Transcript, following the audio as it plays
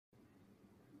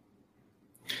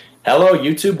Hello,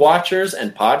 YouTube watchers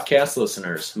and podcast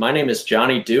listeners. My name is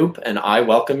Johnny Dupe, and I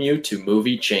welcome you to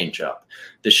Movie Change Up,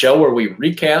 the show where we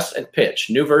recast and pitch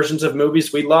new versions of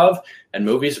movies we love and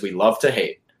movies we love to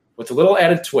hate, with a little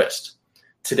added twist.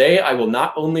 Today, I will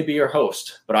not only be your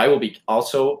host, but I will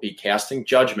also be casting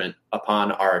judgment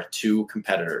upon our two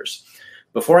competitors.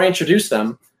 Before I introduce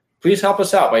them, please help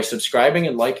us out by subscribing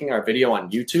and liking our video on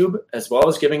YouTube, as well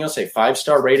as giving us a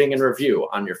 5-star rating and review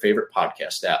on your favorite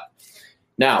podcast app.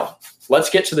 Now, let's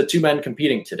get to the two men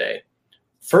competing today.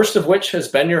 First of which has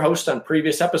been your host on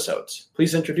previous episodes.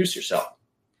 Please introduce yourself.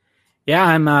 Yeah,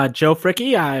 I'm Joe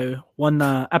Fricky. I won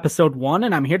the episode 1,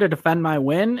 and I'm here to defend my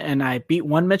win. And I beat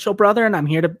one Mitchell brother, and I'm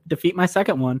here to defeat my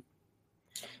second one.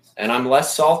 And I'm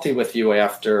less salty with you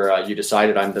after you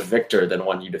decided I'm the victor than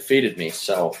when you defeated me.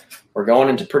 So we're going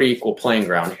into pretty equal playing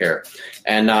ground here.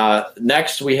 And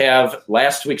next we have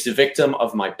last week's victim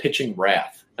of my pitching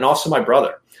wrath, and also my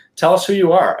brother. Tell us who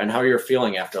you are and how you're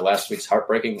feeling after last week's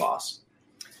heartbreaking loss.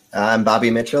 I'm Bobby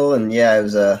Mitchell, and yeah, it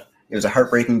was a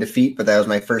heartbreaking defeat, but that was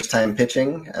my first time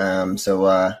pitching.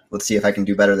 So let's see if I can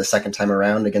do better the second time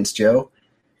around against Joe,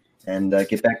 and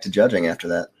get back to judging after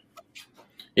that.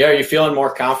 Yeah, are you feeling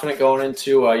more confident going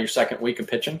into your second week of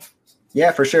pitching?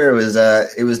 Yeah, for sure.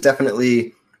 It was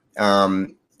definitely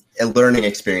a learning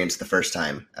experience the first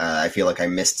time. I feel like I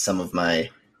missed some of my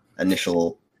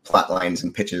initial plot lines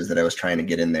and pitches that I was trying to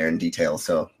get in there in detail.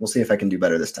 So we'll see if I can do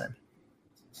better this time.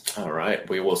 All right,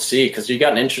 we will see, because you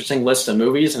got an interesting list of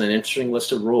movies and an interesting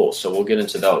list of rules, so we'll get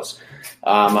into those.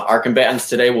 Our combatants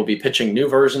today will be pitching new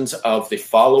versions of the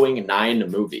following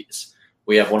 9 movies.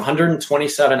 We have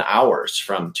 127 Hours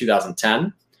from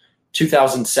 2010,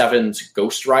 2007's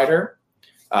Ghost Rider,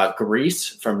 Grease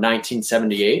from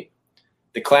 1978,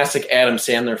 the classic Adam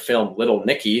Sandler film Little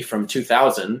Nicky from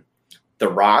 2000, The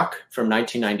Rock from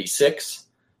 1996,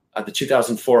 the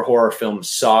 2004 horror film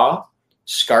Saw,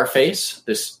 Scarface,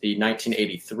 the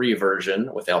 1983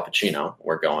 version with Al Pacino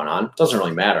we're going on. Doesn't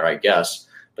really matter, I guess,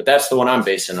 but that's the one I'm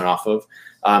basing it off of.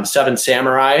 Seven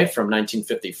Samurai from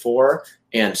 1954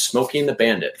 and Smokey and the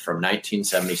Bandit from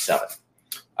 1977.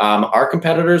 Our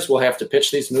competitors will have to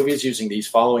pitch these movies using these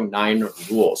following 9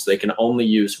 rules. They can only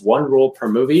use one rule per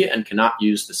movie and cannot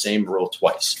use the same rule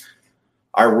twice.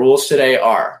 Our rules today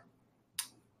are: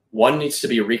 1 needs to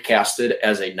be recasted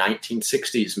as a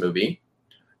 1960s movie.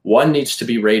 1 needs to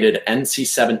be rated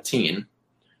NC-17.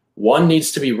 1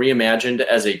 needs to be reimagined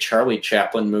as a Charlie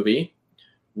Chaplin movie.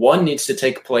 1 needs to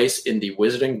take place in the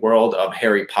Wizarding World of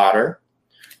Harry Potter.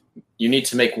 You need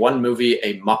to make 1 movie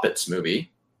a Muppets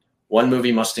movie. 1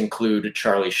 movie must include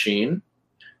Charlie Sheen.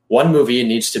 1 movie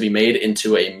needs to be made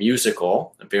into a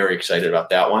musical. I'm very excited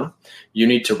about that one. You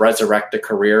need to resurrect the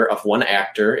career of 1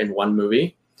 actor in 1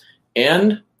 movie.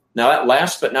 And now,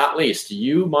 last but not least,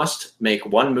 you must make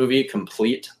 1 movie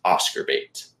complete Oscar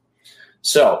bait.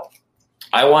 So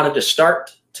I wanted to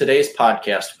start today's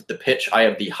podcast with the pitch I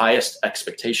have the highest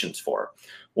expectations for,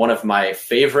 one of my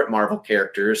favorite Marvel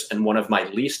characters and one of my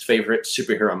least favorite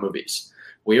superhero movies.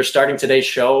 We are starting today's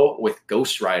show with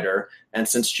Ghost Rider, and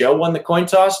since Joe won the coin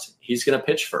toss, he's going to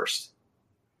pitch first.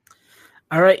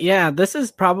 All right, yeah, this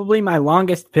is probably my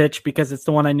longest pitch because it's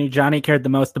the one I knew Johnny cared the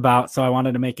most about, so I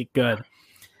wanted to make it good.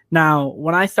 Now,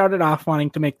 when I started off wanting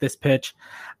to make this pitch,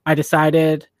 I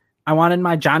decided I wanted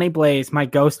my Johnny Blaze, my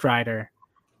Ghost Rider,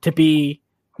 to be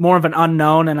more of an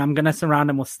unknown, and I'm going to surround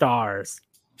him with stars.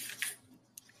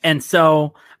 And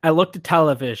so I looked at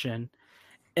television,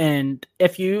 and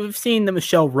if you've seen the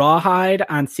show Rawhide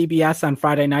on CBS on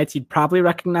Friday nights, you'd probably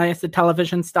recognize the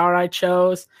television star I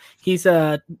chose. He's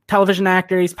a television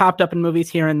actor. He's popped up in movies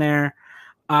here and there,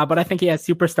 but I think he has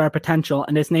superstar potential,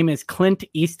 and his name is Clint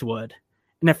Eastwood.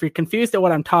 And if you're confused at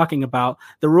what I'm talking about,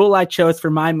 the rule I chose for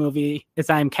my movie is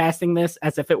I am casting this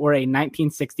as if it were a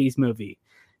 1960s movie.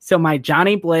 So my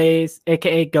Johnny Blaze,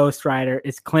 aka Ghost Rider,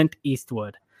 is Clint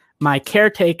Eastwood. My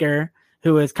caretaker,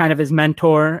 who is kind of his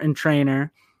mentor and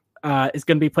trainer, is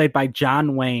going to be played by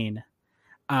John Wayne.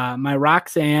 My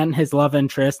Roxanne, his love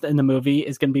interest in the movie,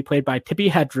 is going to be played by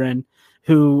Tippi Hedren,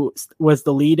 who was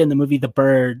the lead in the movie The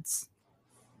Birds.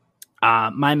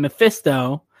 My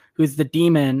Mephisto, who's the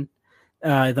demon,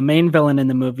 the main villain in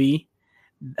the movie,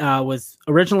 was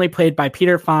originally played by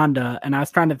Peter Fonda, and I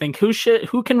was trying to think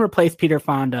who can replace Peter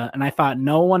Fonda, and I thought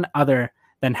no one other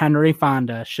than Henry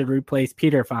Fonda should replace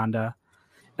Peter Fonda.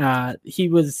 He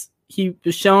was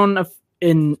shown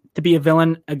to be a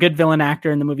good villain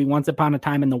actor in the movie Once Upon a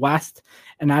Time in the West,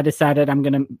 and I decided I'm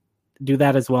going to do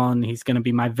that as well, and he's going to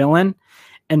be my villain.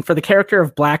 And for the character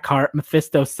of Blackheart,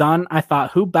 Mephisto's son, I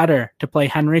thought who better to play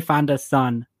Henry Fonda's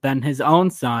son than his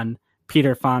own son,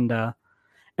 Peter Fonda.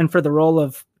 And for the role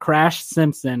of Crash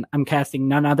Simpson, I'm casting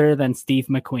none other than Steve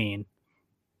McQueen.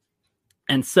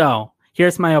 And so,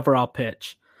 here's my overall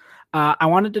pitch. I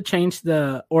wanted to change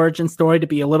the origin story to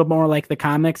be a little more like the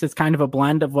comics. It's kind of a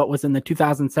blend of what was in the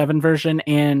 2007 version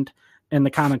and in the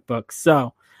comic books.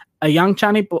 So, a young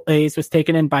Johnny Blaze was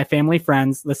taken in by family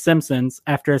friends, the Simpsons,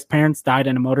 after his parents died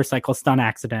in a motorcycle stunt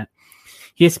accident.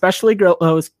 He especially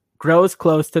grows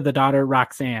close to the daughter,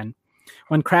 Roxanne.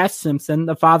 When Crash Simpson,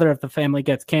 the father of the family,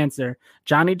 gets cancer,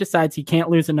 Johnny decides he can't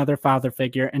lose another father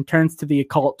figure and turns to the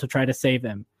occult to try to save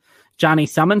him. Johnny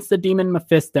summons the demon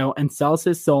Mephisto and sells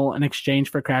his soul in exchange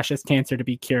for Crash's cancer to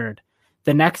be cured.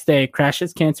 The next day,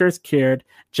 Crash's cancer is cured,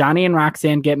 Johnny and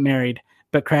Roxanne get married,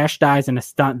 but Crash dies in a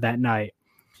stunt that night.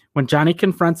 When Johnny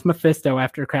confronts Mephisto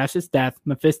after Crash's death,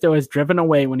 Mephisto is driven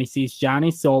away when he sees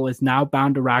Johnny's soul is now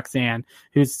bound to Roxanne,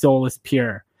 whose soul is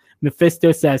pure.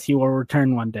 Mephisto says he will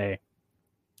return one day.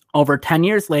 Over 10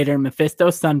 years later,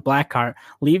 Mephisto's son Blackheart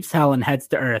leaves Hell and heads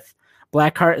to Earth.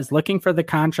 Blackheart is looking for the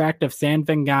contract of San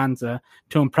Venganza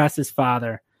to impress his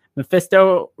father.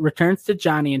 Mephisto returns to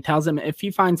Johnny and tells him if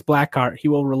he finds Blackheart, he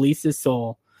will release his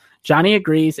soul. Johnny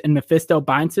agrees, and Mephisto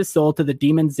binds his soul to the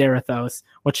demon Zarathos,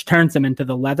 which turns him into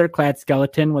the leather-clad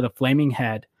skeleton with a flaming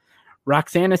head.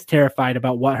 Roxanne is terrified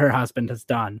about what her husband has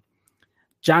done.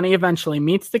 Johnny eventually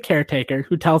meets the caretaker,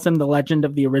 who tells him the legend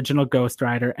of the original Ghost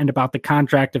Rider and about the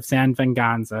contract of San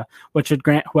Venganza, which would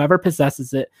grant whoever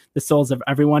possesses it the souls of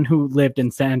everyone who lived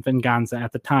in San Venganza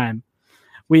at the time.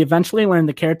 We eventually learn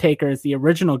the caretaker is the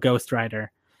original Ghost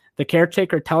Rider. The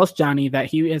caretaker tells Johnny that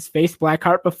he has faced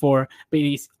Blackheart before, but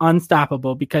he's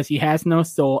unstoppable because he has no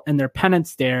soul, and their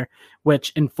penance stare,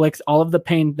 which inflicts all of the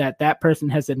pain that person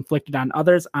has inflicted on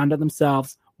others onto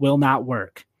themselves, will not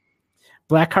work.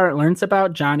 Blackheart learns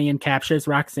about Johnny and captures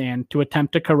Roxanne to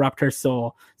attempt to corrupt her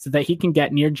soul so that he can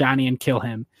get near Johnny and kill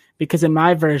him. Because in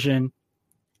my version,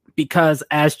 because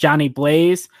as Johnny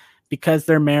Blaze, because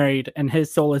they're married and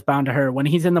his soul is bound to her, when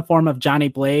he's in the form of Johnny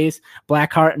Blaze,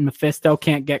 Blackheart and Mephisto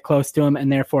can't get close to him and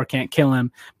therefore can't kill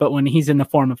him. But when he's in the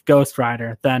form of Ghost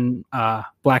Rider, then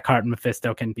Blackheart and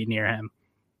Mephisto can be near him.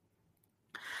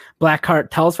 Blackheart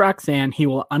tells Roxanne he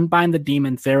will unbind the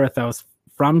demon Zarathos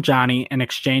from Johnny in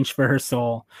exchange for her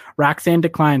soul. Roxanne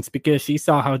declines because she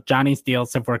saw how Johnny's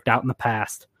deals have worked out in the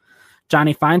past.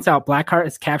 Johnny finds out Blackheart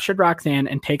has captured Roxanne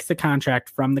and takes the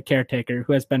contract from the caretaker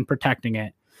who has been protecting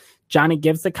it. Johnny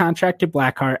gives the contract to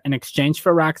Blackheart in exchange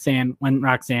for Roxanne when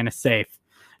Roxanne is safe.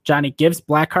 Johnny gives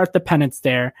Blackheart the penance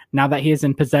stare now that he is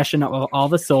in possession of all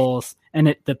the souls,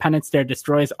 and the penance stare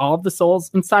destroys all of the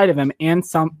souls inside of him and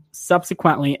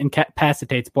subsequently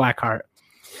incapacitates Blackheart.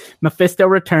 Mephisto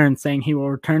returns, saying he will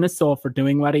return his soul for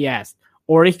doing what he asked,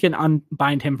 or he can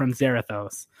unbind him from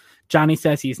Zarathos. Johnny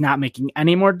says he's not making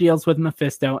any more deals with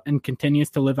Mephisto and continues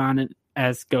to live on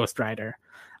as Ghost Rider.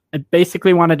 I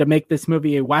basically wanted to make this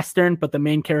movie a Western, but the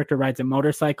main character rides a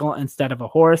motorcycle instead of a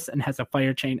horse and has a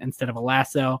fire chain instead of a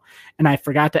lasso. And I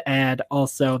forgot to add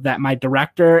also that my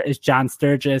director is John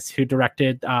Sturges, who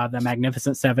directed The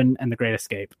Magnificent Seven and The Great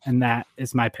Escape. And that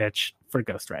is my pitch for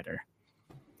Ghost Rider.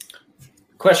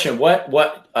 Question: What?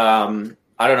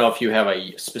 I don't know if you have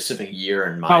a specific year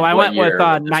in mind. Oh, I went with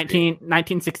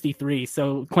 1963.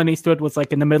 So Clint Eastwood was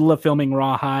like in the middle of filming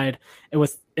Rawhide. It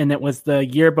was the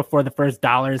year before the first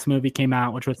Dollars movie came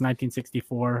out, which was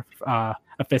 1964, A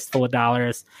Fistful of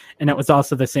Dollars, and it was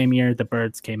also the same year The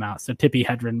Birds came out. So Tippi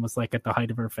Hedren was like at the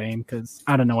height of her fame because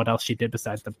I don't know what else she did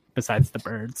besides The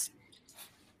Birds.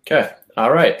 Okay,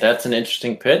 all right, that's an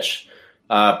interesting pitch,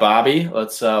 Bobby.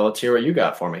 Let's hear what you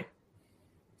got for me.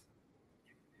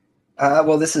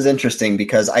 Well, this is interesting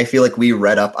because I feel like we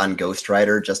read up on Ghost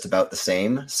Rider just about the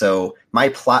same. So my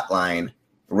plot line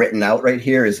written out right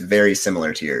here is very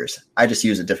similar to yours. I just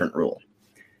use a different rule.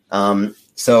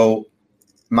 So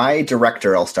my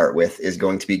director I'll start with is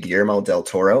going to be Guillermo del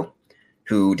Toro,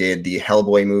 who did the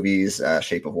Hellboy movies,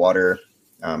 Shape of Water,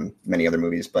 many other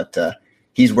movies. But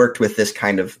he's worked with this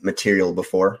kind of material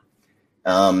before.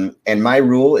 And my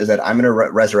rule is that I'm going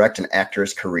to resurrect an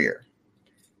actor's career.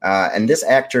 And this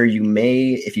actor, you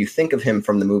may, if you think of him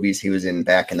from the movies he was in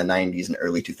back in the 90s and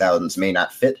early 2000s, may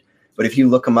not fit. But if you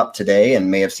look him up today and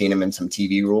may have seen him in some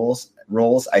TV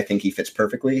roles, I think he fits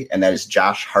perfectly. And that is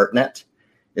Josh Hartnett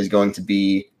is going to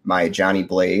be my Johnny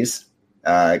Blaze,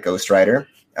 Ghost Rider.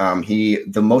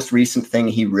 The most recent thing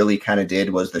he really kind of did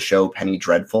was the show Penny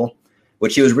Dreadful,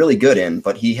 which he was really good in,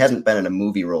 but he hasn't been in a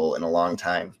movie role in a long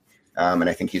time. And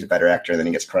I think he's a better actor than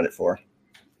he gets credit for.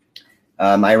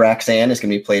 My Roxanne is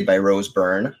going to be played by Rose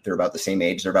Byrne. They're about the same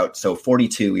age. They're about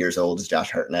 42 years old as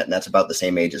Josh Hartnett, and that's about the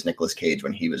same age as Nicolas Cage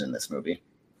when he was in this movie.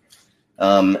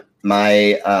 My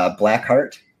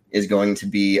Blackheart is going to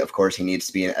be, of course, he needs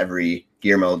to be in every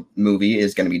Guillermo movie,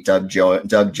 is going to be Doug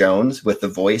Jones with the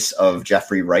voice of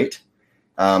Jeffrey Wright.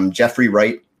 Jeffrey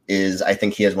Wright I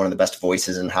think he has one of the best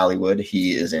voices in Hollywood.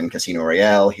 He is in Casino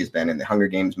Royale. He's been in the Hunger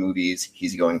Games movies.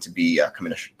 He's going to be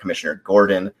Commissioner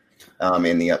Gordon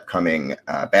in the upcoming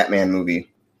Batman movie.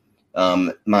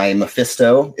 My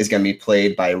Mephisto is going to be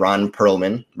played by Ron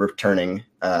Perlman, returning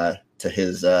to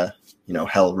his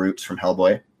hell roots from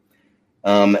Hellboy.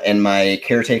 And my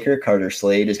caretaker, Carter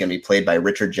Slade, is going to be played by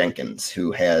Richard Jenkins,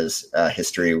 who has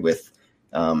history with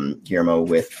Guillermo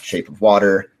with Shape of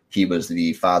Water. He was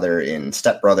the father in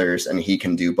Step Brothers, and he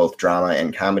can do both drama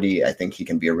and comedy. I think he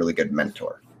can be a really good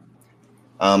mentor.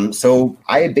 So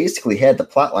I basically had the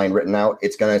plot line written out.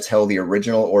 It's going to tell the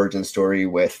original origin story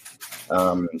with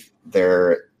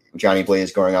their Johnny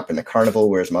Blaze growing up in the carnival,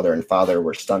 where his mother and father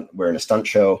were in a stunt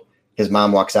show. His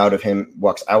mom walks out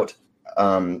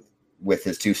with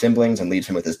his two siblings and leaves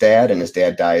him with his dad, and his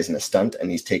dad dies in a stunt, and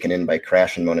he's taken in by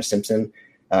Crash and Mona Simpson.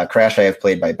 Crash I have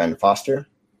played by Ben Foster.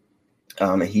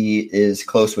 He is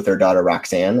close with their daughter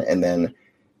Roxanne, and then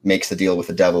makes a deal with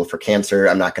the devil for cancer.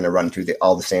 I'm not going to run through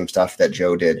all the same stuff that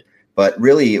Joe did, but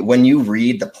really, when you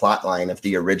read the plot line of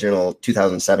the original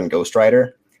 2007 Ghost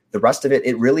Rider, the rest of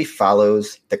it really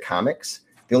follows the comics.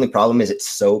 The only problem is it's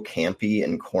so campy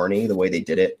and corny the way they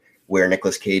did it, where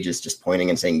Nicolas Cage is just pointing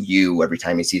and saying "you" every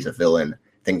time he sees a villain,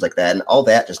 things like that, and all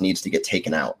that just needs to get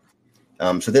taken out.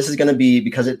 So this is going to be,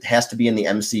 because it has to be in the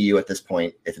MCU at this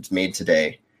point, if it's made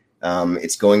today.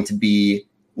 It's going to be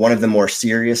one of the more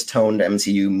serious toned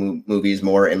MCU movies,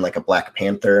 more in like a Black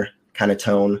Panther kind of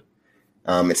tone.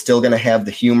 It's still going to have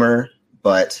the humor,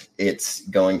 but it's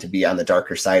going to be on the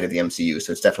darker side of the MCU.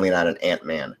 So it's definitely not an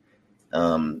Ant-Man.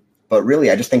 But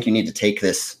really, I just think you need to take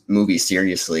this movie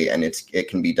seriously, and it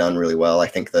can be done really well. I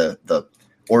think the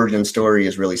origin story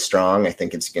is really strong. I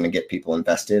think it's going to get people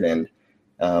invested, and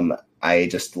I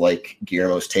just like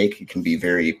Guillermo's take. It can be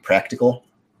very practical,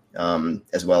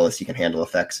 as well as he can handle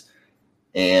effects.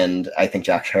 And I think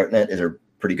Josh Hartnett is a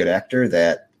pretty good actor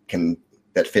that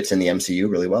fits in the MCU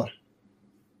really well.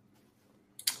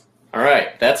 All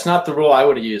right. That's not the rule I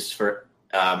would have used for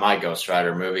my Ghost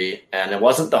Rider movie, and it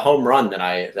wasn't the home run that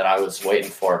I was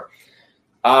waiting for.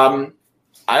 I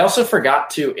also forgot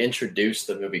to introduce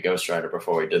the movie Ghost Rider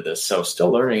before we did this, so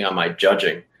still learning on my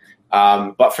judging.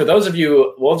 But for those of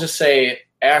you, we'll just say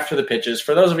after the pitches,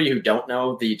 for those of you who don't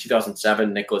know, the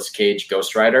 2007 Nicolas Cage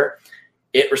Ghost Rider,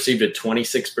 it received a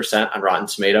 26% on Rotten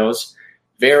Tomatoes.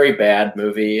 Very bad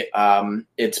movie.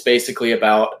 It's basically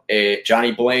about a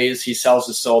Johnny Blaze. He sells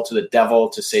his soul to the devil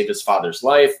to save his father's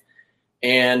life,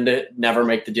 and never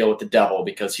make the deal with the devil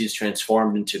because he's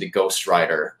transformed into the Ghost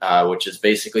Rider, which is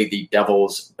basically the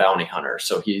devil's bounty hunter.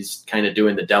 So he's kind of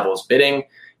doing the devil's bidding,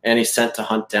 and he's sent to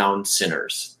hunt down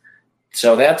sinners.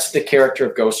 So that's the character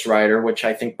of Ghost Rider, which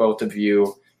I think both of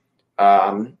you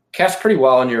cast pretty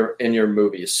well in your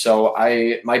movies. So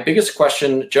my biggest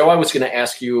question, Joe, I was going to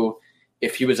ask you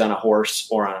if he was on a horse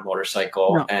or on a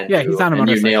motorcycle. No. He's on a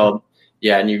motorcycle.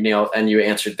 You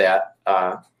answered that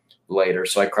later,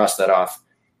 so I crossed that off.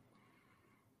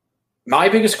 My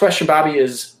biggest question, Bobby,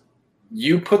 is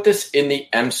you put this in the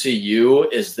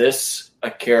MCU. Is this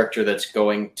a character that's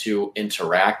going to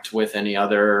interact with any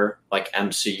other like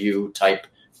MCU type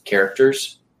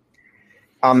characters?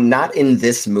 Not in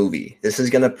this movie. This is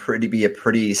going to be a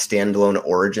pretty standalone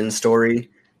origin story,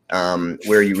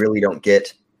 where you really don't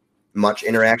get much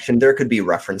interaction. There could be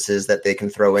references that they can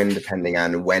throw in depending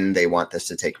on when they want this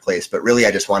to take place. But really,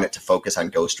 I just want it to focus on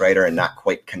Ghost Rider and not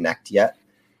quite connect yet.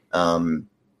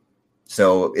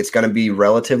 So it's going to be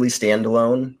relatively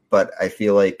standalone, but I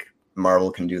feel like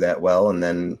Marvel can do that well, and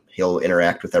then he'll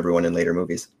interact with everyone in later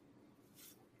movies.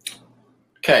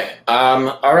 Okay.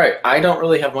 All right. I don't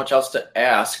really have much else to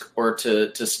ask or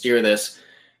to steer this.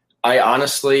 I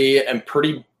honestly am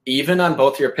pretty even on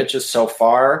both your pitches so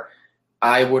far.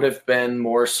 I would have been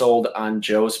more sold on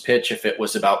Joe's pitch if it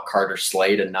was about Carter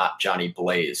Slade and not Johnny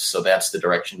Blaze. So that's the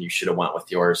direction you should have went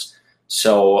with yours.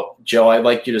 So, Joe, I'd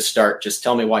like you to start. Just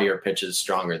tell me why your pitch is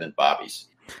stronger than Bobby's.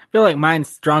 I feel like mine's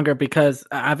stronger because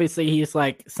obviously he's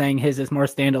like saying his is more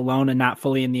standalone and not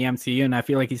fully in the MCU. And I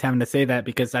feel like he's having to say that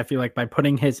because I feel like by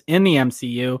putting his in the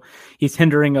MCU, he's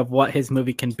hindering of what his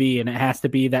movie can be. And it has to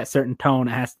be that certain tone.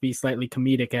 It has to be slightly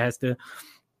comedic. It has to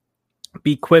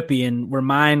be quippy, and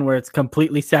where it's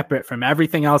completely separate from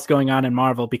everything else going on in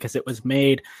Marvel because it was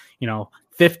made,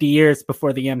 50 years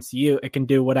before the MCU. It can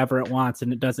do whatever it wants,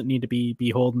 and it doesn't need to be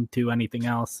beholden to anything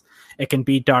else. It can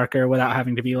be darker without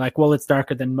having to be like, well, it's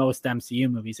darker than most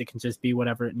MCU movies. It can just be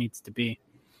whatever it needs to be.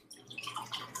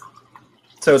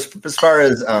 So as far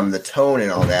as the tone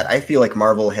and all that, I feel like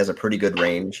Marvel has a pretty good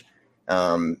range.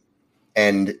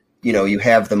 And, you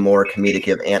have the more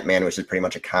comedic of Ant-Man, which is pretty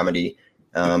much a comedy.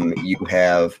 You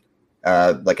have,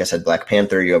 like I said, Black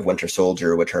Panther. You have Winter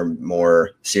Soldier, which are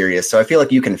more serious. So I feel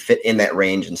like you can fit in that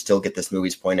range and still get this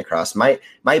movie's point across. My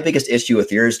biggest issue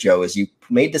with yours, Joe, is you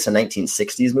made this a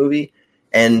 1960s movie.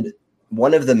 And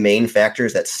one of the main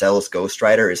factors that sells Ghost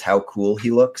Rider is how cool he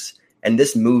looks. And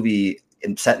this movie,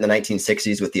 set in the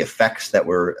 1960s with the effects that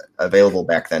were available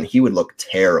back then, he would look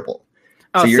terrible.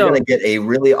 So you're going to get a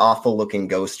really awful looking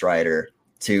Ghost Rider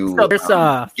to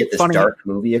get this dark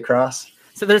movie across.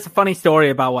 So there's a funny story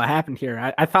about what happened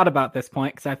here. I thought about this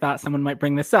point because I thought someone might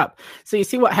bring this up. So you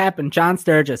see what happened. John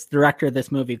Sturges, director of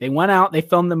this movie, they went out, they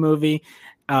filmed the movie.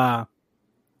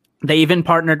 They even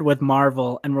partnered with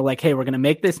Marvel and were like, hey, we're going to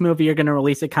make this movie. You're going to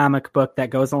release a comic book that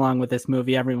goes along with this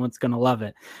movie. Everyone's going to love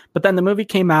it. But then the movie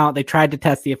came out. They tried to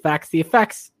test the effects. The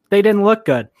effects, they didn't look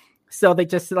good. So they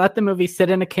just let the movie sit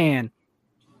in a can.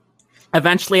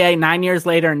 Eventually, 9 years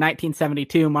later in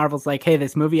 1972, Marvel's like, hey,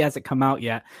 this movie hasn't come out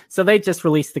yet. So they just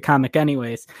released the comic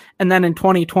anyways. And then in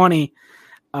 2020,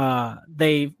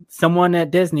 someone at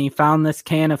Disney found this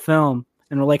can of film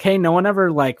and were like, hey, no one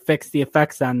ever fixed the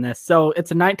effects on this. So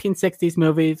it's a 1960s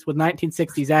movie with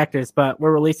 1960s actors, but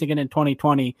we're releasing it in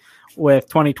 2020 with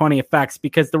 2020 effects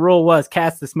because the rule was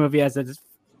cast this movie as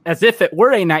if it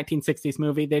were a 1960s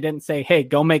movie. They didn't say, hey,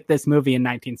 go make this movie in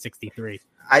 1963.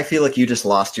 I feel like you just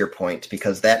lost your point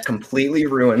because that completely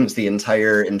ruins the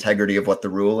entire integrity of what the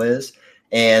rule is.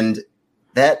 And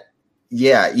that,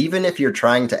 even if you're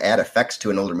trying to add effects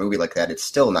to an older movie like that, it's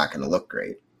still not going to look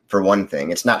great. For one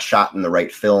thing, it's not shot in the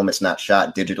right film. It's not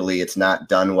shot digitally. It's not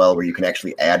done well where you can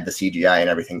actually add the CGI and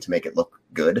everything to make it look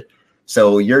good.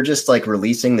 So you're just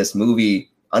releasing this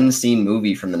unseen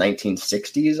movie from the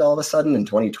 1960s all of a sudden in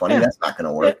 2020. That's not going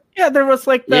to work. Yeah, there was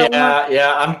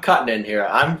I'm cutting in here.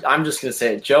 I'm just going to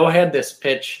say Joe had this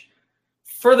pitch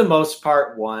for the most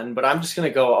part won, but I'm just going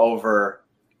to go over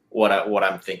what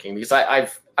I'm thinking because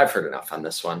I've heard enough on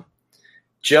this one.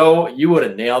 Joe, you would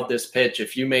have nailed this pitch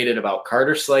if you made it about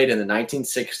Carter Slade in the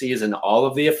 1960s and all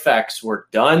of the effects were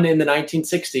done in the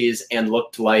 1960s and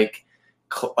looked like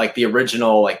the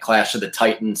original Clash of the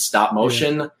Titans stop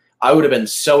motion. Yeah. I would have been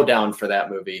so down for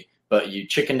that movie, but you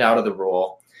chickened out of the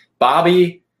rule.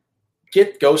 Bobby,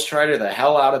 get Ghost Rider the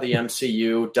hell out of the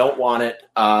MCU. Don't want it.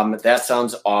 That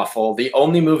sounds awful. The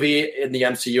only movie in the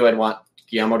MCU I'd want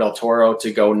Guillermo del Toro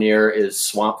to go near is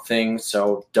Swamp Thing,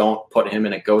 so don't put him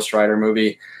in a Ghost Rider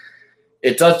movie.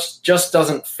 It just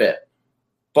doesn't fit.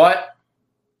 But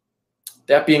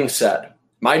that being said,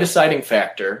 my deciding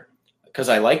factor, because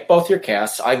I like both your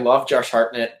casts. I love Josh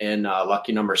Hartnett in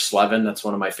Lucky Number 11. That's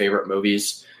one of my favorite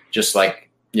movies. Just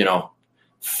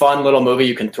fun little movie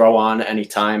you can throw on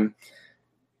anytime.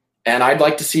 And I'd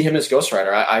like to see him as Ghost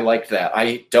Rider. I like that.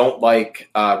 I don't like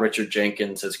Richard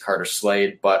Jenkins as Carter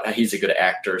Slade, but he's a good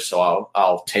actor, so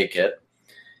I'll take it.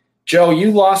 Joe,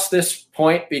 you lost this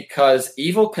point because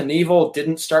Evel Knievel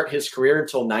didn't start his career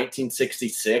until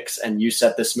 1966, and you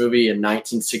set this movie in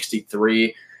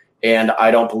 1963. And I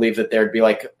don't believe that there'd be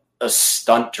a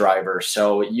stunt driver.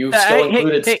 So you've still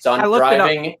included stunt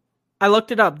driving. I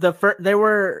looked it up. There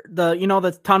were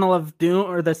the Tunnel of Doom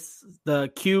or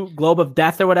the Q Globe of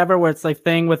Death or whatever, where it's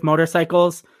thing with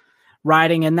motorcycles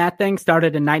riding in that thing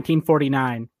started in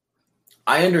 1949.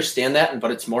 I understand that, but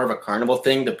it's more of a carnival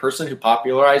thing. The person who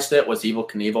popularized it was Evel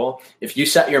Knievel. If you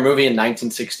set your movie in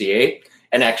 1968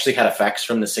 and actually had effects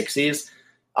from the 60s,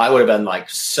 I would have been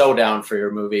so down for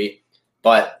your movie.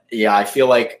 But yeah, I feel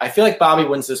like Bobby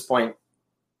wins this point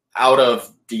out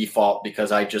of default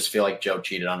because I just feel like Joe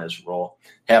cheated on his role,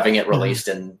 having it released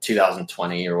in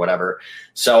 2020 or whatever.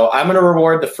 So I'm going to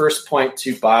reward the first point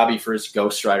to Bobby for his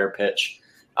Ghost Rider pitch.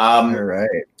 All right.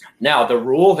 Now, the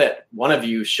rule that one of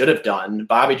you should have done,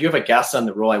 Bobby, do you have a guess on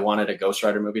the rule I wanted a Ghost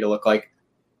Rider movie to look like?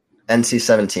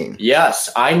 NC-17.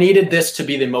 Yes, I needed this to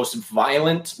be the most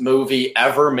violent movie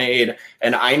ever made,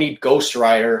 and I need Ghost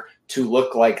Rider to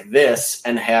look like this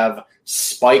and have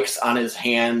spikes on his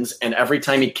hands, and every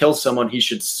time he kills someone, he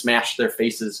should smash their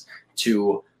faces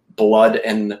to blood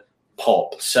and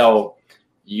pulp. So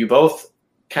you both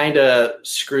kind of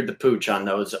screwed the pooch on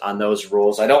those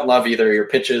rules. I don't love either of your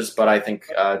pitches, but I think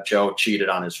Joe cheated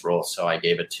on his rule, so I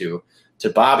gave it to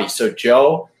Bobby. So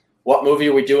Joe, what movie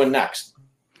are we doing next?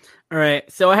 All right,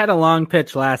 so I had a long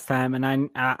pitch last time, and I'm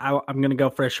going to go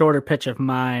for a shorter pitch of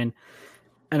mine,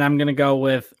 and I'm going to go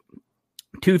with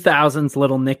 2000's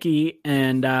Little Nicky,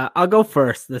 and I'll go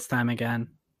first this time again.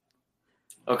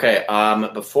 Okay,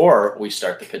 before we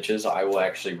start the pitches, I will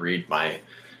actually read my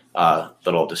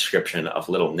little description of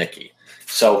Little Nicky.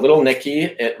 So Little Nicky,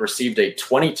 it received a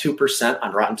 22%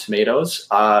 on Rotten Tomatoes,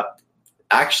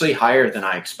 actually higher than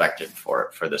I expected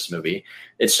for this movie.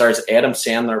 It stars Adam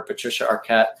Sandler, Patricia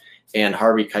Arquette, and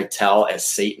Harvey Keitel as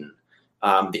Satan.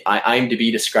 The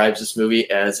IMDb describes this movie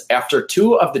as, after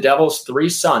two of the devil's three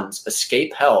sons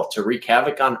escape hell to wreak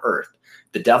havoc on earth,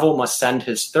 the devil must send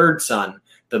his third son,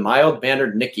 the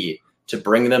mild-mannered Nicky, to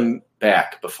bring them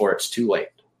back before it's too late.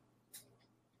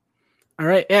 All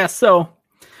right, yeah, so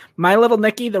My Little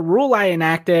Nicky, the rule I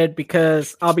enacted,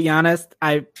 because I'll be honest,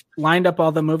 I lined up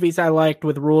all the movies I liked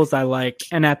with rules I liked,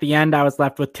 and at the end I was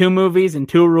left with 2 movies and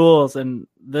 2 rules, and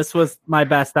this was my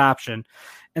best option.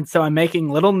 And so I'm making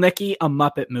Little Nicky a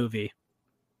Muppet movie.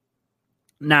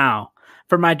 Now,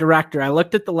 for my director, I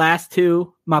looked at the last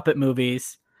 2 Muppet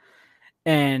movies,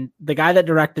 and the guy that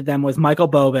directed them was Michael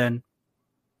Bobin,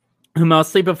 who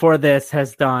mostly before this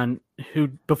has done, who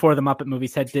before the Muppet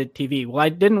movies did TV. Well, I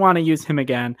didn't want to use him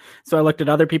again, so I looked at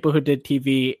other people who did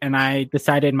TV, and I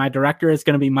decided my director is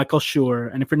going to be Michael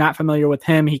Schur. And if you're not familiar with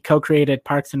him, he co-created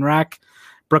Parks and Rec,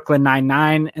 Brooklyn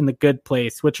Nine-Nine, and The Good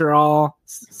Place, which are all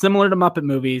similar to Muppet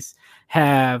movies,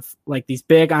 have like these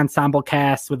big ensemble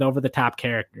casts with over-the-top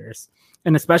characters.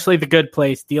 And especially The Good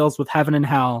Place deals with heaven and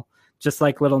hell, just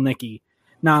like Little Nicky.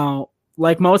 Now,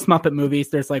 like most Muppet movies,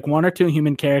 there's like 1 or 2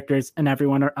 human characters and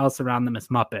everyone else around them is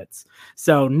Muppets.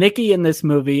 So Nicky in this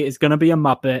movie is going to be a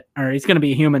Muppet, or he's going to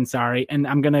be a human, sorry. And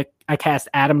I cast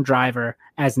Adam Driver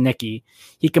as Nicky.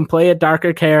 He can play a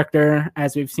darker character,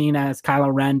 as we've seen as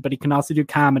Kylo Ren, but he can also do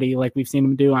comedy, like we've seen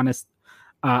him do on his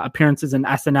appearances in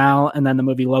SNL and then the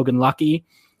movie Logan Lucky.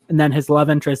 And then his love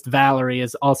interest, Valerie,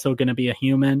 is also going to be a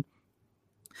human.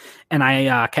 And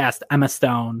I cast Emma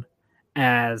Stone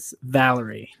as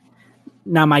Valerie.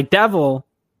 Now, my devil,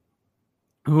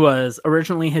 who was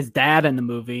originally his dad in the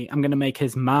movie, I'm going to make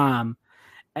his mom,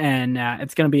 and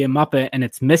it's going to be a Muppet, and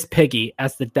it's Miss Piggy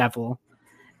as the devil.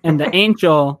 And the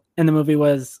angel in the movie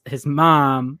was his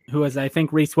mom, who was, I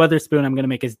think, Reese Witherspoon. I'm going to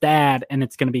make his dad, and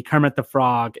it's going to be Kermit the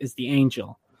Frog as the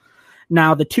angel.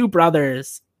 Now, the 2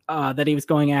 brothers that he was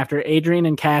going after, Adrian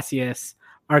and Cassius,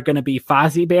 are going to be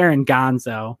Fozzie Bear and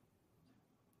Gonzo.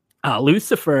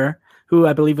 Lucifer, who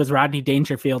I believe was Rodney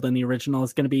Dangerfield in the original,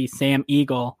 is going to be Sam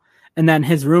Eagle. And then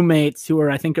his roommates, who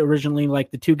are, I think, originally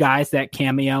like the 2 guys that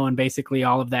cameo in basically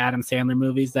all of the Adam Sandler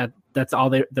movies, that's all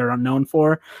they're known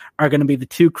for, are going to be the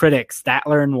 2 critics,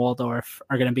 Statler and Waldorf,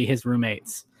 are going to be his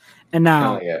roommates. And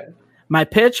now, my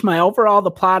pitch,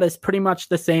 the plot is pretty much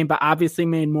the same, but obviously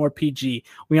made more PG.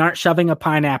 We aren't shoving a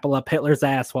pineapple up Hitler's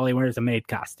ass while he wears a maid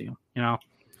costume, you know?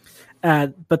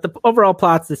 But the overall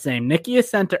plot's the same. Nicky is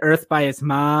sent to Earth by his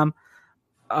mom,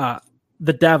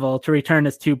 the devil, to return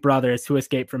his 2 brothers who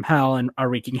escaped from hell and are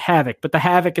wreaking havoc. But the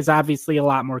havoc is obviously a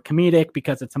lot more comedic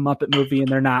because it's a Muppet movie and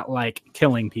they're not like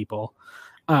killing people.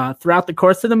 Throughout the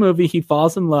course of the movie, he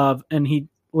falls in love and he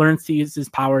learns to use his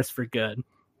powers for good.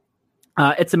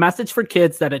 It's a message for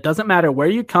kids that it doesn't matter where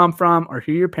you come from or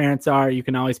who your parents are, you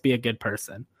can always be a good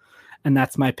person. And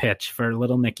that's my pitch for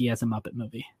Little Nicky as a Muppet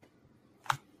movie.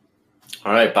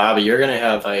 All right, Bobby, you're going to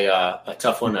have a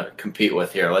tough one to compete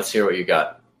with here. Let's hear what you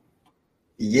got.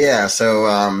 Yeah, so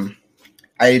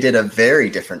I did a very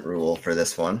different rule for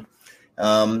this one.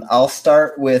 I'll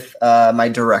start with my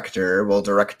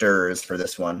directors for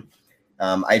this one.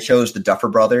 I chose the Duffer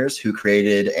Brothers, who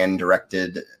created and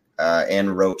directed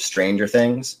and wrote Stranger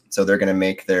Things. So they're going to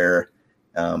make their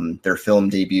film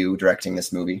debut directing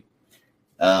this movie.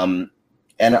 And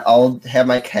I'll have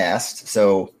my cast.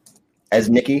 So as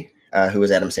Nicky, who is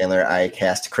Adam Sandler, I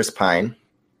cast Chris Pine.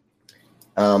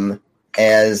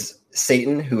 As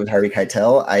Satan, who is Harvey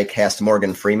Keitel, I cast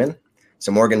Morgan Freeman. So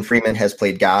Morgan Freeman has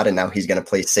played God, and now he's going to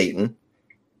play Satan.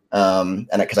 And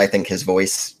because I think his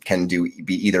voice can be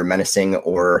either menacing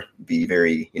or be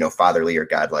very, fatherly or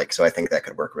godlike. So I think that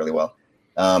could work really well.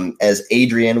 As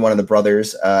Adrian, one of the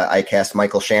brothers, I cast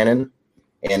Michael Shannon,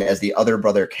 and as the other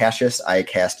brother Cassius, I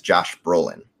cast Josh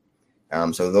Brolin.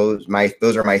 So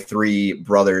those are my 3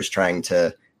 brothers trying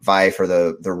to vie for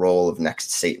the role of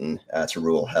next Satan to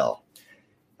rule hell.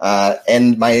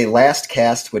 And my last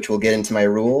cast, which we'll get into my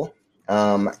rule,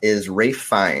 is Ralph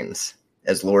Fiennes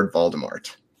as Lord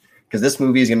Voldemort, because this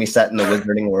movie is going to be set in the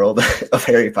wizarding world of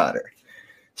Harry Potter.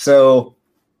 So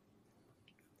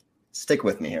stick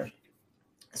with me here.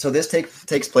 So this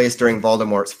takes place during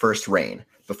Voldemort's first reign,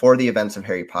 before the events of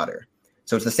Harry Potter.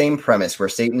 So it's the same premise where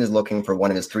Satan is looking for one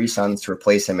of his 3 sons to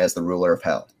replace him as the ruler of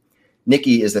hell.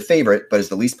 Nicky is the favorite, but is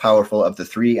the least powerful of the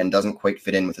 3 and doesn't quite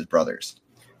fit in with his brothers.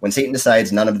 When Satan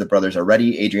decides none of the brothers are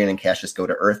ready, Adrian and Cassius go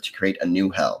to Earth to create a new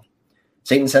hell.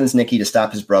 Satan sends Nicky to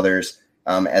stop his brothers,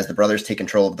 as the brothers take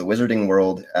control of the wizarding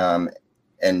world,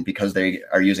 and because they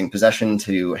are using possession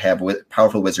to have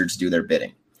powerful wizards do their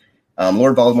bidding.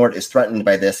 Lord Voldemort is threatened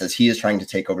by this as he is trying to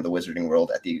take over the wizarding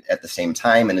world at the same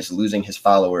time and is losing his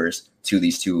followers to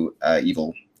these two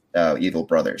evil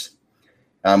brothers.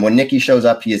 When Nicky shows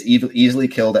up, he is easily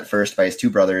killed at first by his two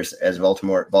brothers as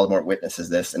Voldemort witnesses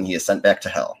this, and he is sent back to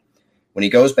hell. When he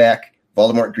goes back,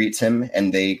 Voldemort greets him,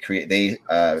 and they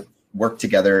work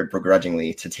together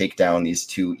begrudgingly to take down these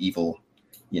two evil,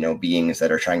 beings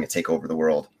that are trying to take over the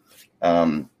world.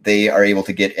 They are able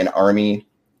to get an army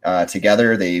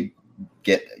together. They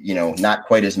get, not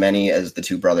quite as many as the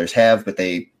two brothers have, but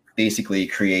they basically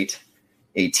create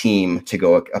a team to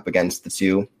go up against the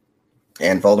two.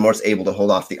 And Voldemort's able to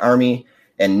hold off the army,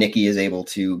 and Nicky is able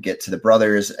to get to the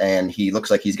brothers, and he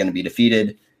looks like he's going to be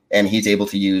defeated. And he's able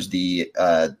to use the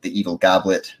evil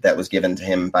goblet that was given to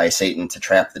him by Satan to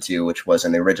trap the two, which was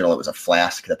in the original, it was a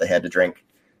flask that they had to drink.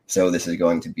 So this is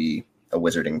going to be a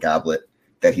wizarding goblet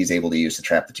that he's able to use to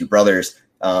trap the two brothers.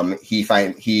 He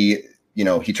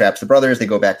traps the brothers, they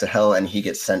go back to hell, and he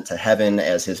gets sent to heaven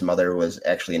as his mother was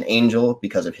actually an angel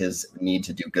because of his need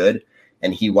to do good.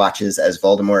 And he watches as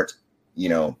Voldemort,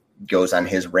 goes on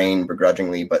his reign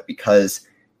begrudgingly, but because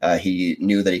he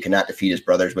knew that he could not defeat his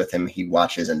brothers with him, he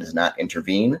watches and does not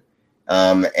intervene.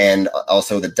 And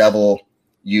also the devil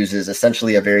uses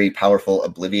essentially a very powerful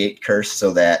obliviate curse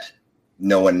so that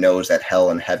no one knows that hell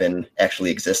and heaven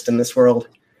actually exist in this world.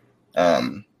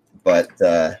 So that's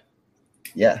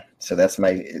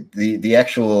the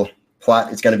actual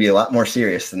plot. It's going to be a lot more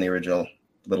serious than the original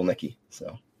Little Nicky.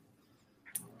 So.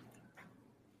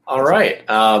 All right.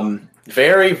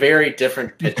 Very, very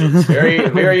different pitches. Very,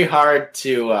 very hard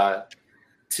to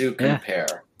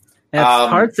compare. Yeah,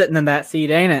 it's hard sitting in that seat,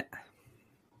 ain't it?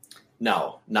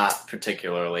 No, not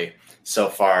particularly so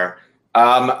far.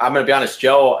 I'm going to be honest,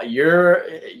 Joe.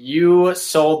 You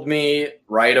sold me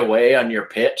right away on your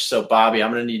pitch. So, Bobby,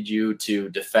 I'm going to need you to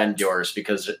defend yours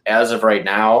because as of right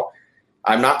now,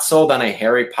 I'm not sold on a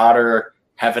Harry Potter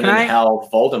Heaven and Hell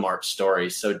Voldemort story.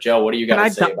 So, Joe, what do you got to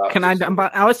say about this?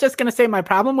 I was just going to say my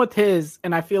problem with his,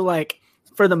 and I feel like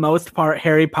for the most part,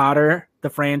 Harry Potter, the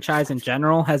franchise in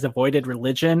general, has avoided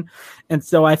religion. And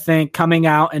so I think coming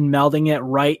out and melding it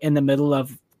right in the middle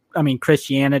of,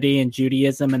 Christianity and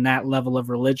Judaism and that level of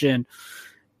religion,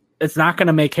 it's not going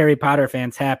to make Harry Potter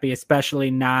fans happy, especially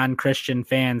non-Christian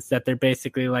fans, that they're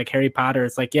basically like, Harry Potter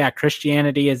is like, yeah,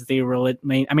 Christianity is the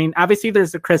main. Obviously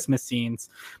there's the Christmas scenes,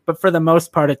 but for the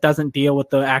most part, it doesn't deal with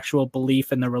the actual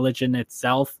belief in the religion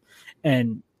itself.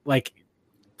 And like,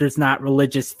 there's not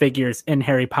religious figures in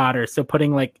Harry Potter. So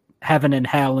putting like heaven and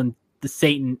hell and the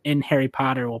Satan in Harry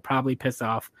Potter will probably piss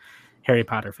off Harry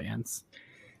Potter fans.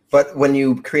 But when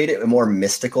you create it more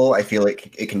mystical, I feel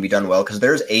like it can be done well because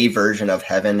there's a version of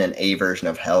heaven and a version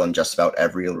of hell in just about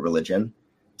every religion,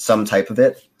 some type of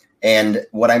it. And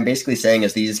what I'm basically saying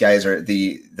is these guys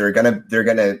they're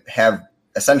gonna have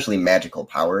essentially magical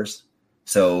powers.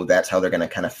 So that's how they're gonna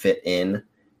kind of fit in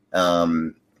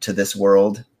to this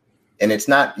world. And it's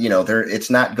not, it's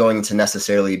not going to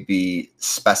necessarily be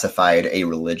specified a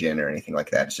religion or anything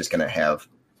like that. It's just gonna have,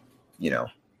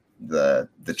 the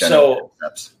general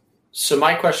concepts. So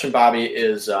my question, Bobby,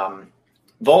 is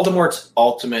Voldemort's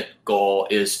ultimate goal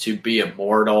is to be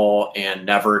immortal and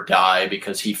never die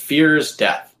because he fears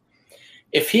death.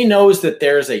 If he knows that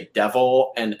there's a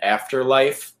devil and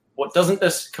afterlife, doesn't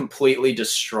this completely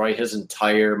destroy his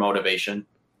entire motivation?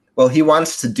 Well, he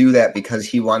wants to do that because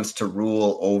he wants to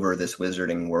rule over this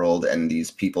wizarding world and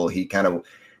these people. He kind of,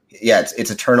 it's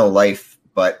eternal life,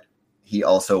 but he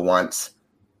also wants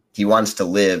to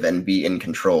live and be in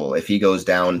control. If he goes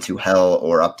down to hell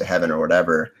or up to heaven or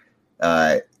whatever,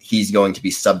 he's going to be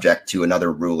subject to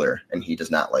another ruler, and he does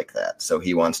not like that. So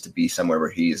he wants to be somewhere where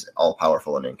he's all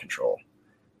powerful and in control.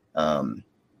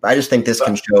 I just think this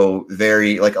can show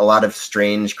a lot of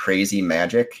strange, crazy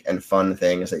magic and fun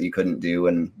things that you couldn't do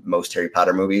in most Harry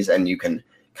Potter movies, and you can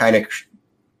kind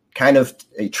of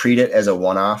treat it as a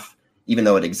one-off. Even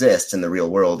though it exists in the real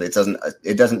world, it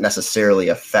doesn't necessarily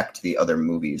affect the other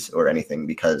movies or anything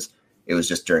because it was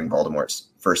just during Voldemort's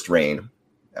first reign.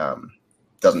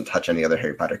 Doesn't touch any other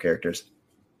Harry Potter characters.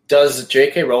 Does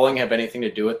J.K. Rowling have anything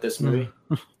to do with this movie?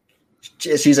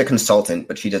 She's a consultant,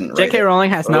 but she doesn't write J.K. Rowling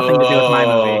has nothing to do with my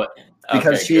movie.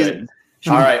 Because she's...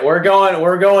 All right, we're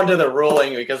going to the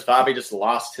ruling because Bobby just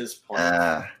lost his point.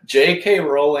 J.K.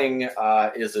 Rowling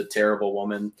is a terrible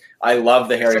woman. I love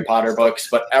the Harry Potter books,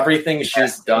 but everything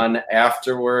she's done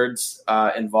afterwards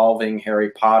involving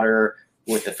Harry Potter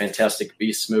with the Fantastic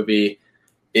Beasts movie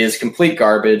is complete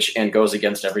garbage and goes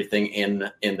against everything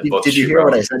in the books. Did you hear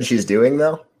what I said she's doing,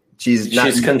 though? She's not.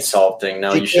 She's consulting.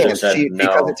 No, you should have said no.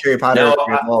 Because it's Harry Potter No,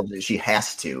 involved, she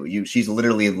has to. She's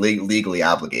literally legally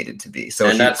obligated to be. So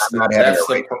And she's that's not having that's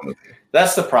a right the movie.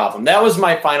 that's the problem. That was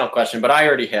my final question, but I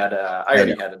already had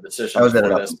a decision. I was at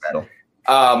for an this. uphill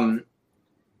battle.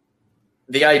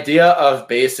 The idea of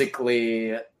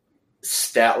basically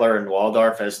Statler and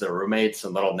Waldorf as the roommates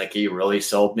and Little Nicky really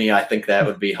sold me. I think that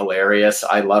would be hilarious.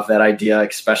 I love that idea,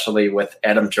 especially with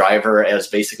Adam Driver as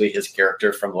basically his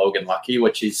character from Logan Lucky,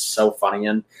 which he's so funny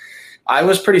in. I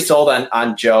was pretty sold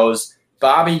on Joe's.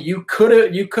 Bobby, you could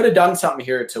have done something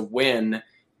here to win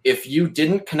if you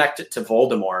didn't connect it to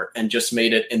Voldemort and just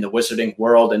made it in the Wizarding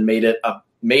world and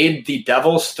made the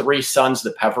Devil's three sons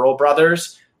the Peverell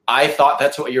brothers. I thought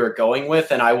that's what you were going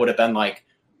with, and I would have been like,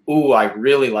 ooh, I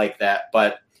really like that.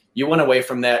 But you went away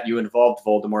from that. You involved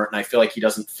Voldemort, and I feel like he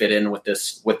doesn't fit in with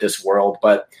this world.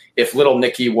 But if Little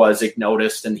Nicky was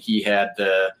ignoticed and he had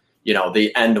the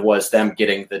end was them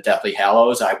getting the Deathly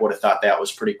Hallows, I would have thought that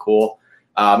was pretty cool.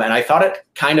 And I thought it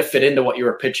kind of fit into what you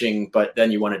were pitching, but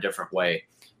then you went a different way.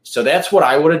 So that's what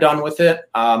I would have done with it.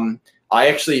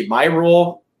 My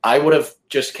rule, I would have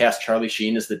just cast Charlie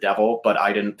Sheen as the devil, but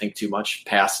I didn't think too much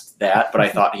past that. But I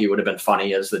thought he would have been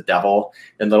funny as the devil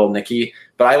and Little Nicky.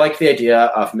 But I like the idea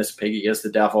of Miss Piggy as the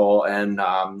devil and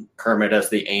Kermit as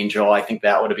the angel. I think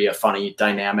that would be a funny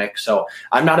dynamic. So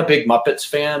I'm not a big Muppets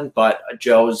fan, but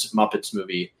Joe's Muppets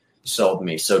movie sold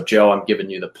me. So Joe, I'm giving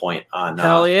you the point on,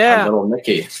 Hell yeah. on Little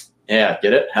Nicky. Yeah,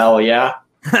 get it? Hell yeah.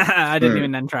 I didn't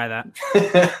even then try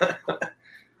that.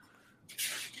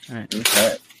 All right.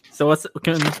 Okay. So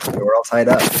We're all tied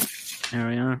up. There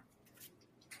we are.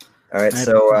 All right.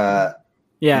 So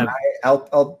yeah,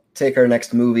 I'll take our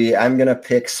next movie. I'm gonna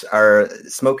pick our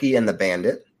Smokey and the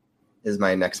Bandit is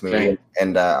my next movie, Okay.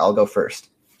 and I'll go first.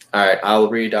 All right, I'll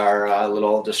read our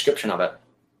little description of it.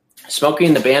 Smokey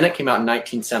and the Bandit came out in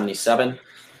 1977.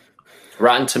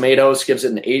 Rotten Tomatoes gives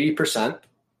it an 80%.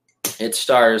 It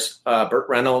stars Burt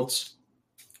Reynolds,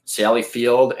 Sally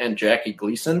Field, and Jackie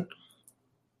Gleason.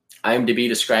 IMDb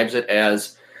describes it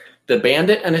as the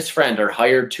bandit and his friend are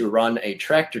hired to run a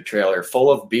tractor trailer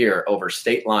full of beer over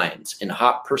state lines in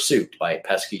hot pursuit by a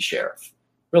pesky sheriff.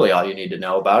 Really all you need to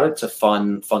know about it. It's a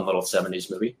fun little 70s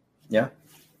movie. Yeah.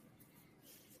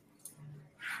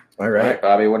 All All right. right,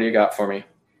 Bobby, what do you got for me?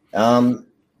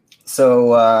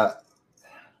 So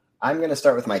I'm going to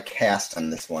start with my cast on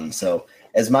this one. So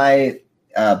as my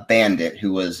bandit,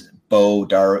 who was Bo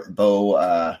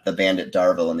the Bandit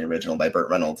Darville in the original by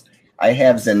Burt Reynolds, I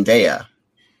have Zendaya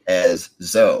as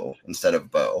Zoe instead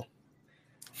of Bo.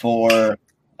 For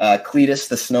Cletus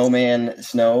the Snowman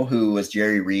Snow, who was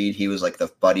Jerry Reed, he was like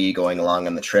the buddy going along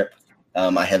on the trip.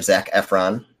 I have Zac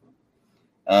Efron.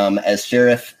 As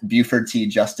Sheriff Buford T.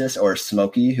 Justice, or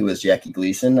Smokey, who is Jackie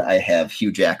Gleason, I have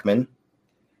Hugh Jackman.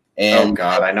 And, oh,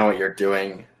 God, I know what you're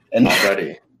doing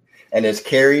already. And as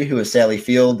Carrie, who is Sally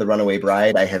Field, the runaway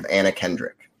bride, I have Anna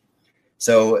Kendrick.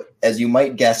 So, as you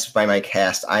might guess by my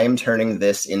cast, I am turning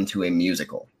this into a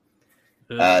musical.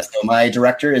 So my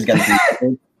director is going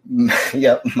to be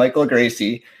Michael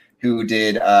Gracie, who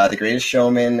did The Greatest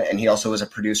Showman, and he also was a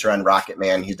producer on Rocket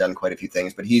Man. He's done quite a few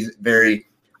things, but he's very...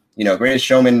 Greatest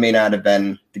Showman may not have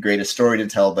been the greatest story to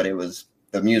tell, but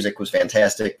the music was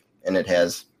fantastic, and it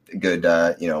has good,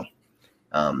 I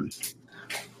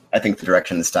think the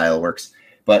direction, the style works.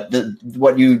 But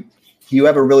you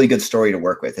have a really good story to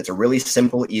work with. It's a really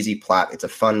simple, easy plot. It's a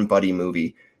fun buddy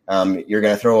movie. You're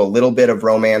going to throw a little bit of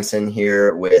romance in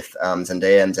here with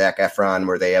Zendaya and Zac Efron,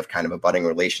 where they have kind of a budding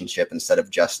relationship instead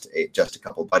of just a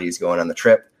couple buddies going on the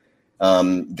trip.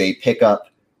 They pick up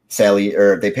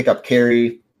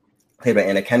Carrie, played by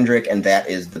Anna Kendrick, and that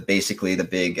is basically the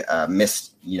big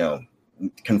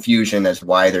confusion as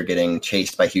why they're getting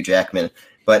chased by Hugh Jackman.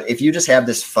 But if you just have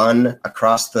this fun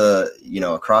across the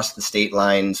state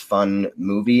lines fun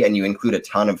movie, and you include a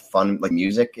ton of fun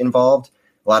music involved,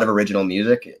 a lot of original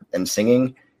music and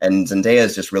singing, and Zendaya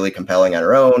is just really compelling on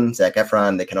her own. Zac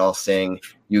Efron, they can all sing.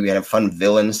 You can have fun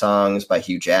villain songs by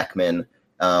Hugh Jackman.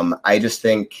 I just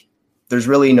think there's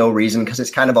really no reason, because it's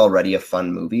kind of already a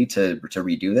fun movie to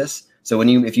redo this. So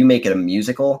if you make it a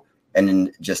musical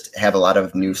and just have a lot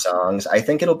of new songs, I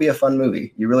think it'll be a fun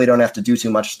movie. You really don't have to do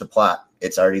too much to the plot.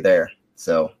 It's already there.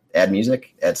 So add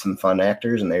music, add some fun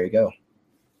actors, and there you go.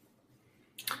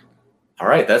 All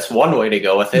right, that's one way to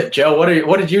go with it. Joe, what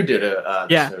did you do to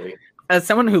this movie? As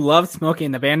someone who loves Smokey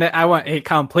and the Bandit, I went a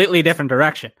completely different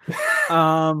direction.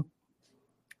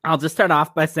 I'll just start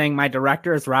off by saying my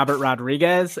director is Robert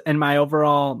Rodriguez, and my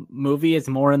overall movie is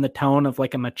more in the tone of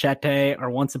like a Machete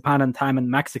or Once Upon a Time in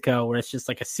Mexico, where it's just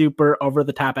like a super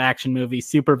over-the-top action movie,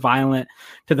 super violent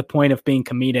to the point of being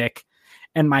comedic.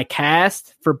 And my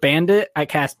cast for Bandit, I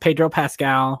cast Pedro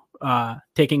Pascal,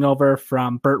 taking over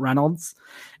from Burt Reynolds.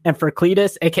 And for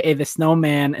Cletus, aka the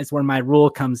Snowman, is where my rule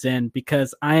comes in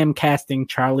because I am casting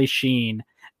Charlie Sheen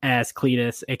as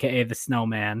Cletus, aka the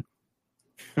Snowman.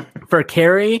 For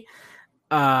Carrie,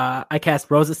 I cast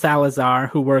Rosa Salazar,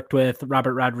 who worked with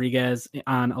Robert Rodriguez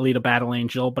on Alita Battle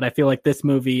Angel, but I feel like this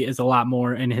movie is a lot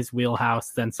more in his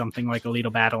wheelhouse than something like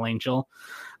Alita Battle Angel.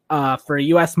 For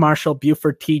U.S. Marshal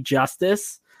Buford T.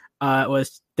 Justice,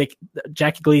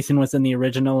 Jackie Gleason was in the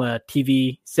original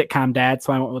TV sitcom dad,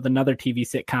 so I went with another TV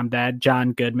sitcom dad,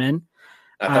 John Goodman.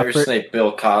 I thought you were saying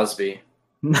Bill Cosby.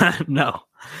 No.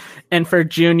 And for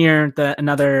Junior,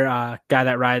 another guy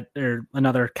that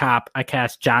another cop, I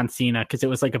cast John Cena because it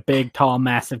was like a big, tall,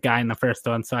 massive guy in the first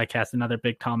one. So I cast another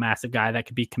big, tall, massive guy that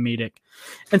could be comedic.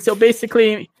 And so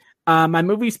basically, my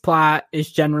movie's plot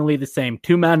is generally the same.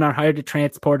 Two men are hired to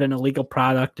transport an illegal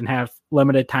product and have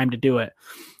limited time to do it.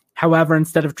 However,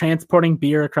 instead of transporting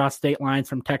beer across state lines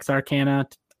from Texarkana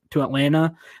to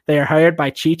Atlanta, they are hired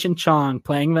by Cheech and Chong,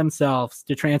 playing themselves,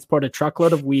 to transport a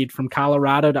truckload of weed from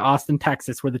Colorado to Austin,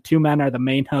 Texas, where the two men are the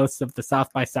main hosts of the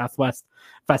South by Southwest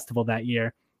festival that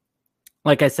year.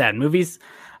 Like I said, movies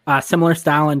similar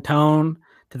style and tone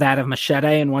to that of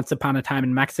Machete and Once Upon a Time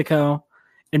in Mexico.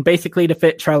 And basically, to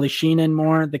fit Charlie Sheen in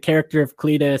more, the character of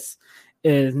Cletus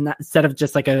is not, instead of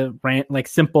just like a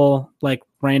simple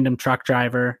random truck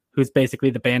driver who's basically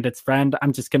the bandit's friend,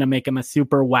 I'm just gonna make him a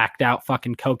super whacked out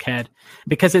fucking cokehead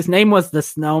because his name was the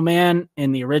Snowman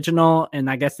in the original, and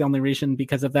I guess the only reason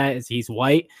because of that is he's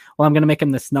white. Well, I'm gonna make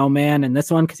him the Snowman in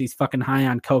this one because he's fucking high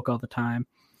on coke all the time.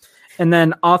 And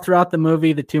then all throughout the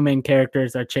movie, the two main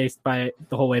characters are chased by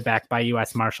the whole way back by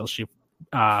U.S. Marshal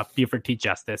Buford T.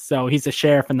 Justice. So he's a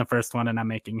sheriff in the first one, and I'm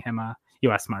making him a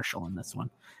U.S. Marshal in this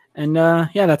one. And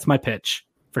yeah, that's my pitch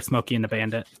for Smokey and the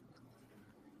Bandit.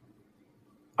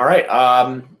 All right.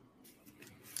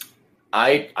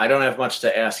 I don't have much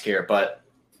to ask here, but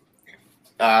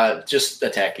just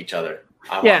attack each other.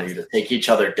 I want you to take each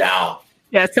other down.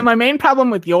 Yeah, so my main problem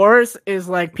with yours is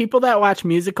like people that watch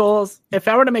musicals. If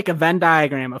I were to make a Venn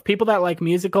diagram of people that like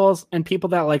musicals and people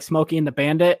that like Smokey and the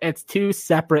Bandit, it's two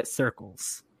separate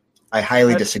circles. I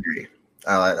highly disagree.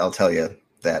 I'll tell you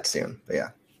that soon. But yeah.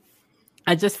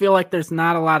 I just feel like there's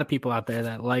not a lot of people out there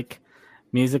that like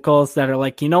musicals that are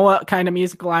like, you know what kind of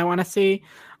musical I want to see?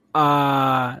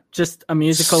 Just a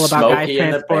musical about Smokey guys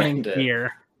transporting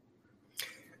beer.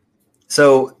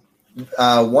 So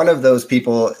one of those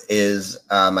people is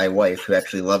my wife, who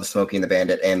actually loves Smokey and the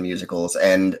Bandit and musicals.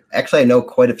 And actually, I know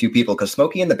quite a few people because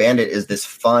Smokey and the Bandit is this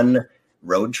fun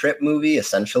road trip movie,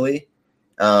 essentially,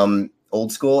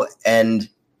 old school. And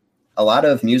a lot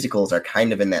of musicals are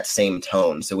kind of in that same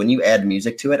tone. So when you add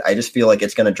music to it, I just feel like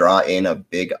it's going to draw in a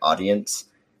big audience,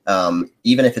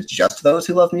 even if it's just those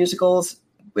who love musicals,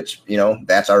 which, you know,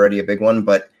 that's already a big one.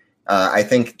 But I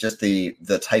think just the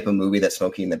type of movie that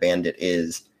Smokey and the Bandit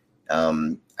is,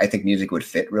 I think music would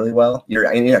fit really well.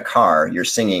 You're in a car, you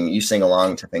sing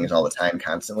along to things all the time,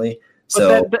 constantly.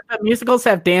 So but the musicals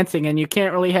have dancing, and you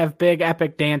can't really have big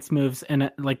epic dance moves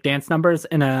like dance numbers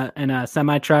in a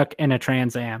semi truck and a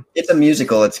Trans Am. It's a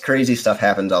musical. It's crazy stuff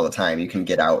happens all the time. You can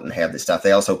get out and have this stuff.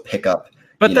 They also pick up.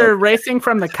 But they're racing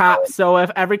from the cops. So if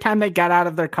every time they got out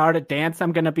of their car to dance,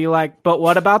 I'm gonna be like, but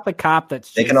what about the cop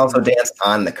that's? They can also dance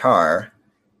on the car,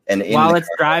 and while it's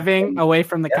driving away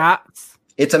from the cops.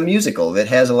 It's a musical that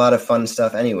has a lot of fun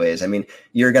stuff. Anyways, I mean,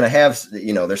 you're gonna have,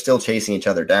 they're still chasing each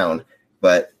other down,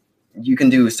 but you can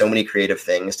do so many creative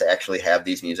things to actually have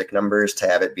these music numbers, to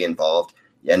have it be involved.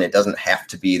 And it doesn't have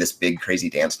to be this big, crazy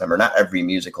dance number. Not every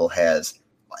musical has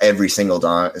every single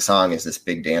song is this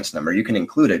big dance number. You can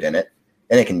include it in it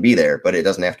and it can be there, but it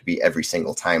doesn't have to be every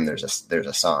single time there's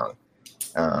a song.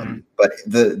 But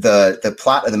the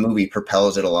plot of the movie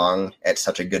propels it along at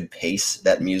such a good pace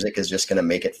that music is just going to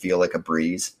make it feel like a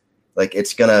breeze. Like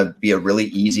it's going to be a really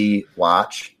easy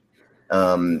watch.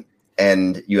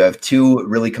 And you have two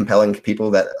really compelling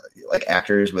people that like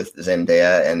actors with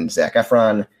Zendaya and Zac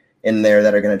Efron in there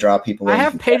that are going to draw people in. I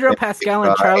have Pedro Pascal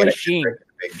and Charlie Sheen.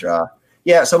 Big draw.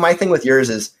 Yeah. So my thing with yours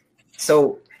is,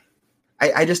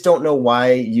 I just don't know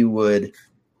why you would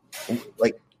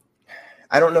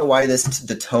I don't know why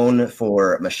the tone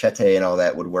for Machete and all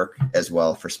that would work as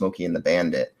well for Smokey and the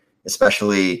Bandit,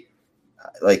 especially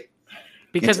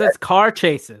because it's car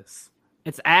chases.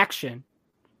 It's action.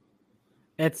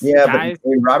 But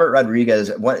Robert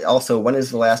Rodriguez. When is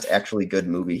the last actually good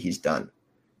movie he's done?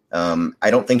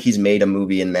 I don't think he's made a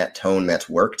movie in that tone that's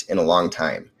worked in a long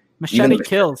time. Machete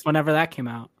Kills, whenever that came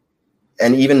out,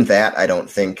 and even that I don't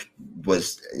think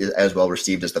was as well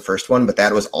received as the first one. But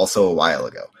that was also a while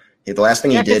ago. The last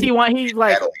thing he did,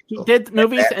 he did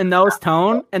movies in those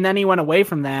tone, and then he went away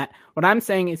from that. What I'm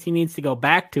saying is he needs to go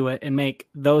back to it and make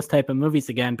those type of movies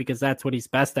again, because that's what he's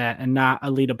best at, and not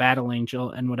Alita Battle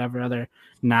Angel and whatever other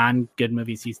non-good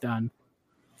movies he's done.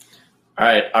 All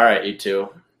right, you two.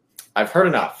 I've heard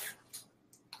enough.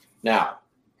 Now,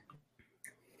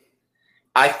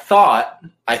 I thought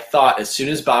as soon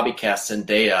as Bobby cast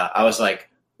Zendaya, I was like,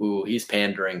 ooh, he's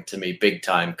pandering to me big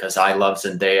time, because I love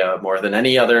Zendaya more than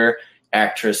any other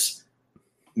actress,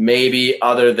 maybe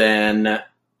other than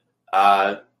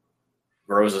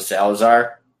Rosa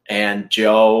Salazar. And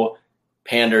Joe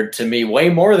pandered to me way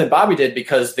more than Bobby did,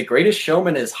 because The Greatest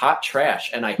Showman is hot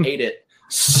trash, and I hate it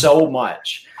so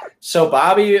much. So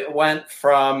Bobby went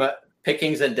from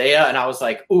picking Zendaya, and I was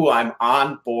like, ooh, I'm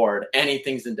on board.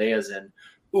 Anything Zendaya's in.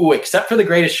 Ooh, except for The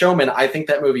Greatest Showman, I think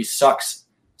that movie sucks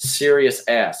serious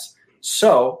ass.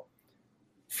 So,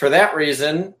 for that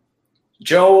reason,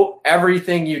 Joe,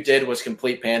 everything you did was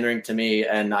complete pandering to me,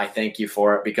 and I thank you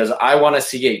for it, because I want to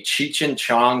see a Cheech and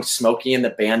Chong Smokey and the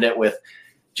Bandit with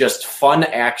just fun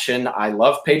action. I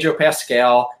love Pedro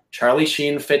Pascal. Charlie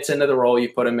Sheen fits into the role you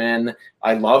put him in.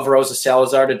 I love Rosa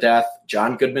Salazar to death.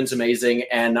 John Goodman's amazing,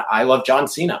 and I love John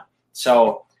Cena.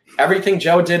 So everything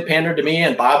Joe did pandered to me,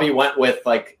 and Bobby went with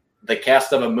like the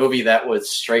cast of a movie that was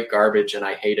straight garbage, and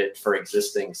I hate it for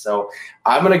existing. So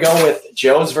I'm going to go with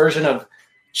Joe's version of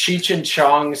Cheech and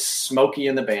Chong's Smokey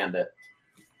and the Bandit.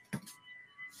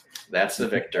 That's the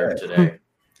victor today.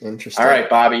 Interesting. All right,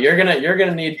 Bobby, you're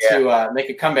gonna need to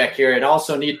make a comeback here, and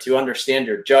also need to understand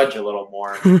your judge a little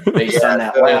more based on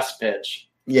that last pitch.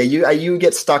 Yeah, you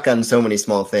get stuck on so many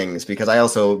small things, because I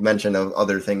also mentioned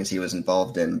other things he was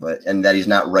involved in, and that he's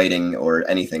not writing or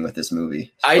anything with this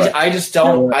movie. I just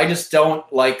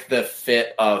don't like the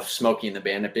fit of Smokey and the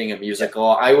Bandit being a musical.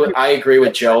 I agree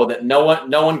with Joe that no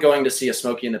one going to see a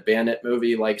Smokey and the Bandit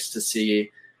movie likes to see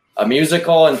a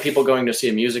musical, and people going to see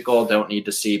a musical don't need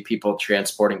to see people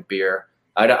transporting beer.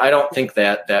 I don't think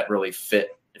that really fit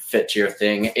your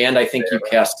thing, and I think you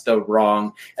cast the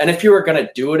wrong. And if you were going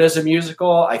to do it as a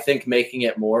musical, I think making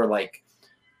it more like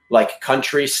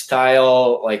country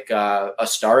style, like A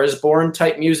Star Is Born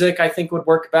type music, I think would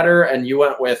work better. And you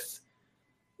went with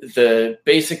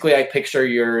basically I picture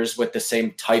yours with the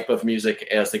same type of music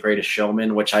as The Greatest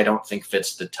Showman, which I don't think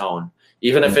fits the tone.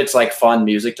 Even if it's like fun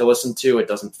music to listen to, it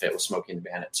doesn't fit with Smokey and the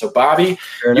Bandit. So Bobby,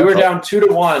 you were down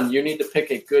 2-1. You need to pick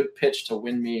a good pitch to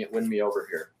win me over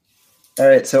here. All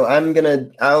right, so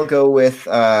I'll go with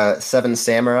Seven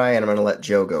Samurai, and I'm gonna let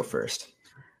Joe go first.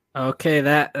 Okay,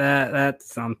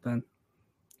 that's something.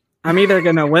 I'm either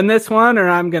gonna win this one or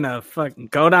I'm gonna fucking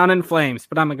go down in flames,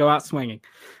 but I'm gonna go out swinging.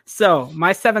 So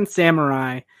my Seven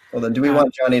Samurai. Well, then, do we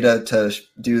want Johnny to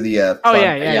do the? Oh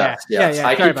yeah.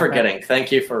 I keep forgetting. That. Thank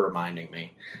you for reminding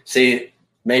me. See,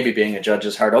 maybe being a judge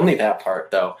is hard. Only that part,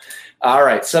 though. All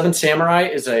right, Seven Samurai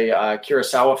is a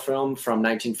Kurosawa film from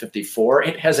 1954.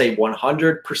 It has a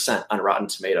 100% on Rotten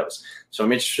Tomatoes. So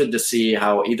I'm interested to see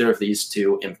how either of these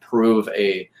two improve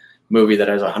a movie that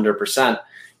has 100%.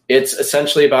 It's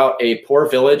essentially about a poor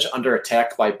village under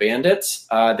attack by bandits.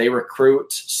 They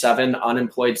recruit 7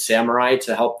 unemployed samurai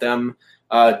to help them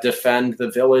defend the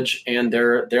village and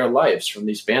their lives from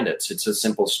these bandits. It's a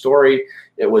simple story.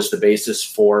 It was the basis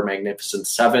for Magnificent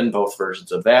Seven, both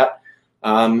versions of that.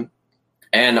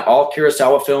 And all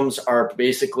Kurosawa films are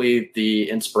basically the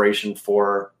inspiration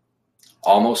for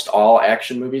almost all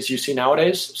action movies you see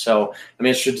nowadays. So I'm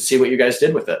interested to see what you guys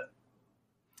did with it.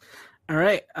 All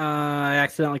right. I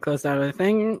accidentally closed out of the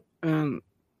thing.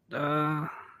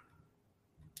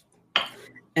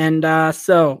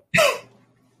 So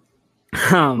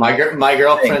my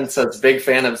girlfriend says big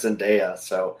fan of Zendaya,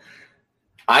 so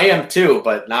I am too,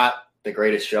 but not The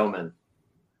Greatest Showman.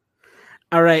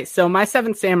 All right, so my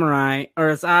Seven Samurai, or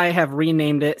as I have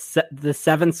renamed it, the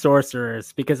Seven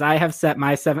Sorcerers, because I have set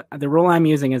the rule I'm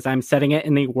using is I'm setting it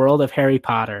in the world of Harry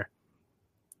Potter.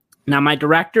 Now, my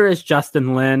director is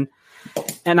Justin Lin,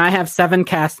 and I have 7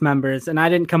 cast members, and I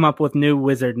didn't come up with new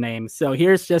wizard names. So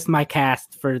here's just my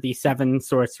cast for the 7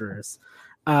 sorcerers.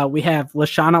 We have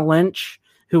Lashana Lynch,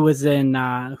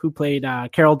 who played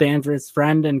Carol Danvers'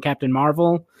 friend in Captain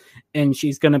Marvel, and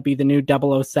she's going to be the new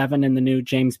 007 in the new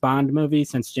James Bond movie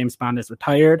since James Bond is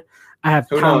retired. I have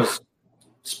Who knows?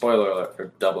 Spoiler alert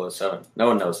for 007. No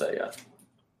one knows that yet.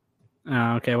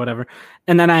 Okay, whatever.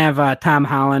 And then I have Tom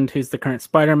Holland, who's the current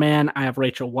Spider-Man. I have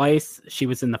Rachel Weisz. She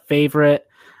was in The Favorite.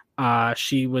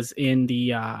 She was in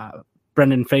the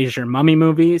Brendan Fraser Mummy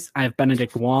movies. I have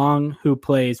Benedict Wong, who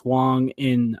plays Wong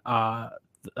in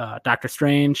Doctor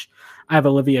Strange. I have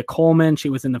Olivia Colman. She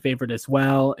was in The Favorite as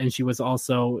well, and she was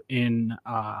also in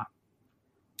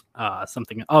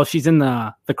something. Oh, she's in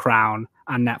the Crown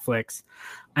on Netflix.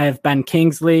 I have Ben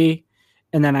Kingsley,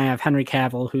 and then I have Henry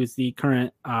Cavill, who's the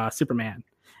current Superman.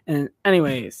 And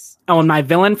anyways, and my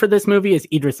villain for this movie is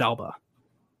Idris Elba.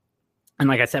 And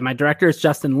like I said, my director is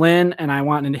Justin Lin, and I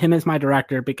wanted him as my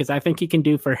director because I think he can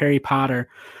do for Harry Potter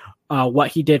what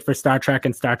he did for Star Trek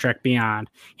and Star Trek Beyond.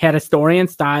 He had a story and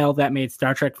style that made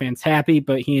Star Trek fans happy,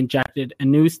 but he injected a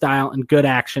new style and good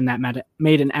action that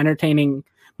made an entertaining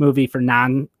movie for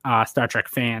non-Star Trek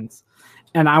fans.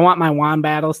 And I want my wand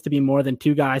battles to be more than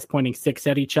two guys pointing sticks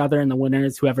at each other, and the winner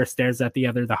is whoever stares at the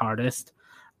other the hardest.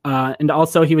 And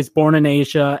also, he was born in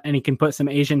Asia, and he can put some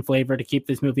Asian flavor to keep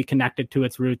this movie connected to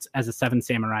its roots as a Seven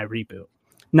Samurai reboot.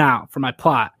 Now, for my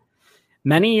plot.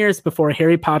 Many years before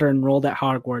Harry Potter enrolled at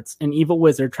Hogwarts, an evil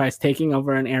wizard tries taking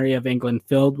over an area of England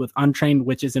filled with untrained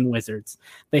witches and wizards.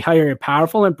 They hire a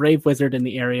powerful and brave wizard in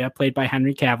the area, played by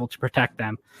Henry Cavill, to protect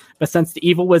them. But since the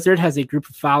evil wizard has a group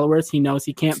of followers, he knows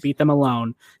he can't beat them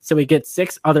alone, so he gets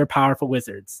 6 other powerful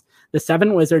wizards. The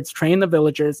 7 wizards train the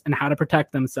villagers in how to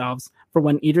protect themselves for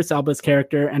when Idris Elba's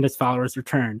character and his followers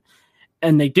return.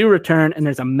 And they do return, and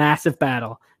there's a massive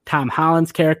battle. Tom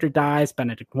Holland's character dies,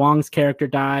 Benedict Wong's character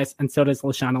dies, and so does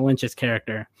Lashana Lynch's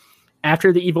character.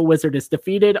 After the evil wizard is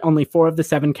defeated, only 4 of the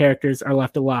 7 characters are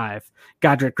left alive.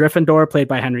 Godric Gryffindor, played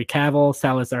by Henry Cavill,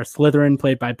 Salazar Slytherin,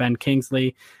 played by Ben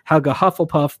Kingsley, Helga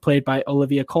Hufflepuff, played by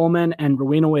Olivia Colman, and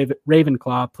Rowena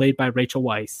Ravenclaw, played by Rachel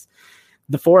Weisz.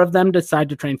 The 4 of them decide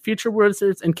to train future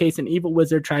wizards in case an evil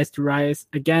wizard tries to rise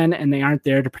again, and they aren't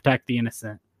there to protect the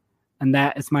innocent. And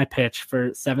that is my pitch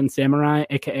for Seven Samurai,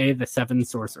 aka the 7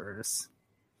 Sorcerers.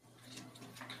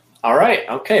 All right.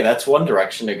 Okay, that's one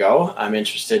direction to go. I'm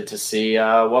interested to see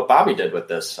what Bobby did with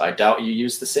this. I doubt you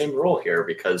used the same rule here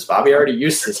because Bobby already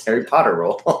used his Harry Potter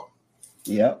rule.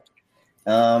 Yep.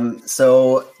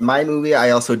 So my movie,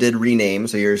 I also did rename.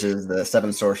 So yours is the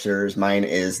 7 Sorcerers. Mine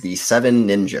is the 7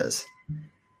 Ninjas.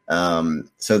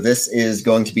 So this is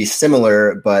going to be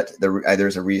similar, but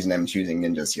there's a reason I'm choosing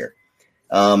ninjas here.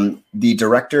 The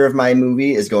director of my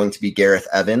movie is going to be Gareth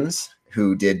Evans,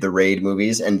 who did the Raid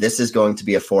movies, and this is going to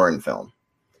be a foreign film.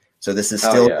 So this is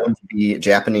still going to be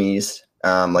Japanese,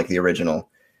 like the original.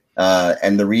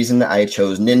 And the reason I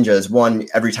chose ninjas, one,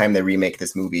 every time they remake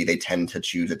this movie, they tend to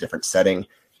choose a different setting.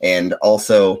 And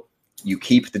also, you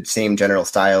keep the same general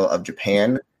style of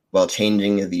Japan while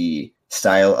changing the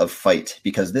style of fight,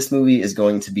 because this movie is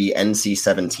going to be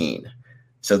NC-17.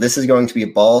 So this is going to be a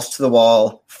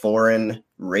balls-to-the-wall, foreign,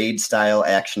 raid-style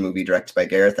action movie directed by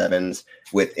Gareth Evans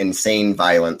with insane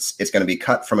violence. It's going to be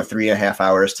cut from 3.5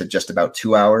 hours to just about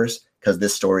 2 hours because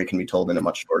this story can be told in a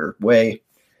much shorter way,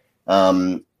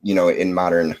 for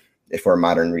a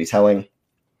modern retelling.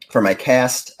 For my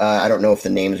cast, I don't know if the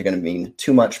names are going to mean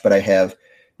too much, but I have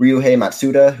Ryuhei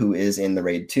Matsuda, who is in The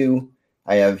Raid 2.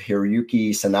 I have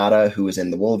Hiroyuki Sanada, who is in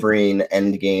The Wolverine,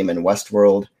 Endgame, and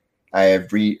Westworld. I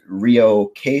have Ryo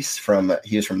Case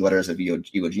he was from Letters of Iwo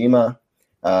Jima.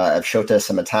 I have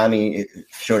Shota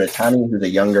Tani, who's a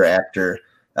younger actor.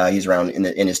 He's around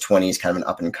in his 20s, kind of an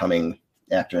up-and-coming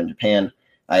actor in Japan.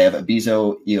 I have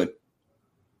Abizo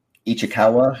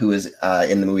Ichikawa, who is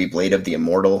in the movie Blade of the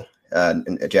Immortal,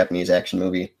 a Japanese action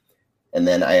movie. And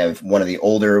then I have one of the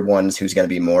older ones who's going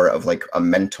to be more of like a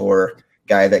mentor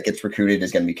guy that gets recruited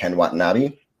is going to be Ken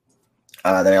Watanabe.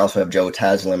 Then I also have Joe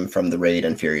Taslim from The Raid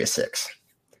and Furious 6.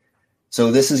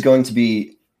 So this is going to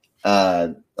be,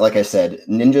 like I said,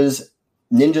 ninjas,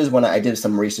 when I did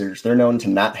some research, they're known to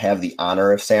not have the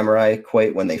honor of samurai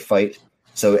quite when they fight.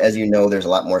 So as you know, there's a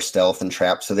lot more stealth and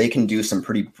traps. So they can do some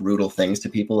pretty brutal things to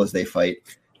people as they fight.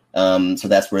 So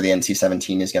that's where the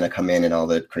NC-17 is going to come in and all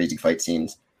the crazy fight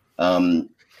scenes.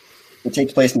 It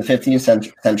takes place in the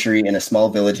 15th century in a small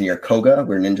village near Koga,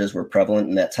 where ninjas were prevalent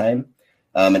in that time.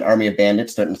 An army of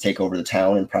bandits threatened to take over the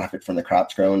town and profit from the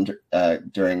crops grown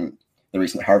during the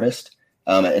recent harvest.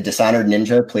 A dishonored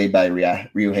ninja played by Ryuhei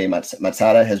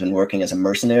Matsuda has been working as a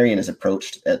mercenary and is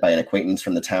approached by an acquaintance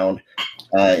from the town.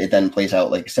 It then plays out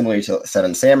like similar to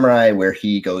Seven Samurai, where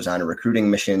he goes on a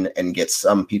recruiting mission and gets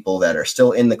some people that are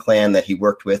still in the clan that he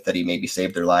worked with, that he maybe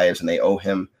saved their lives and they owe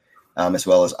him, as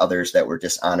well as others that were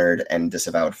dishonored and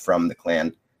disavowed from the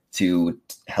clan to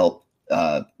help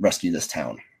rescue this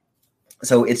town.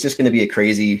 So it's just going to be a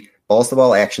crazy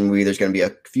balls-to-the-wall action movie. There's going to be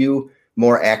a few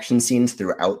more action scenes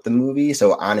throughout the movie.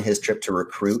 So on his trip to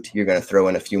recruit, you're going to throw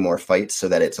in a few more fights so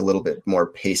that it's a little bit more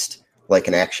paced like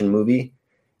an action movie.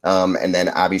 And then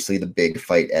obviously the big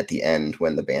fight at the end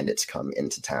when the bandits come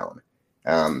into town.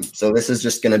 So this is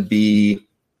just going to be,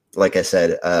 like I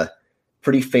said, a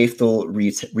pretty faithful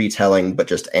retelling, but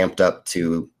just amped up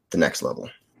to the next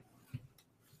level.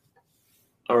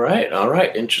 All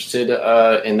right. Interested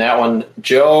in that one.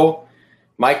 Joe,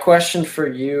 my question for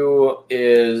you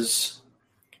is,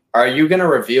 are you going to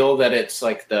reveal that it's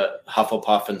like the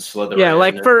Hufflepuff and Slytherin? Yeah,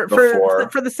 like for before?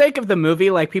 the sake of the movie,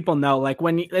 like people know, like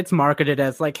when it's marketed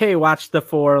as like, hey, watch the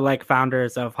 4 like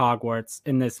founders of Hogwarts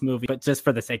in this movie. But just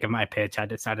for the sake of my pitch, I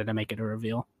decided to make it a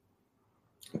reveal.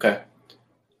 Okay.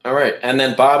 All right. And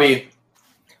then Bobby,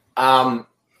 I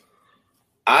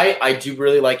do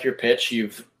really like your pitch.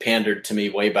 You've pandered to me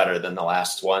way better than the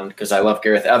last one because I love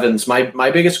Gareth Evans.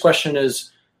 My biggest question is,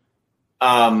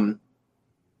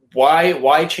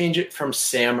 why change it from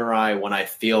samurai when I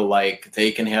feel like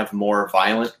they can have more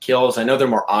violent kills? I know they're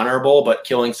more honorable, but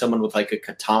killing someone with like a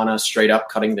katana straight up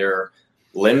cutting their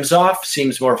limbs off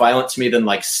seems more violent to me than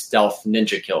like stealth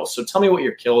ninja kills. So tell me what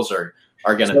your kills are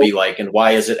going to be like, and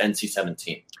why is it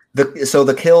NC-17? So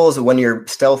the kills, when you're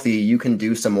stealthy, you can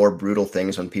do some more brutal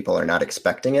things when people are not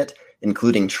expecting it,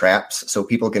 including traps. So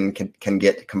people can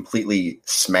get completely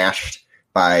smashed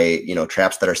by,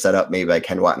 traps that are set up maybe by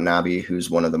Ken Watanabe, who's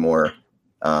one of the more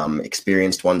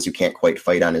experienced ones who can't quite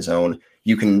fight on his own.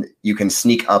 You can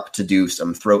sneak up to do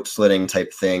some throat slitting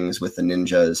type things with the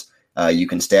ninjas. You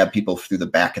can stab people through the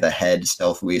back of the head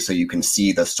stealthily, so you can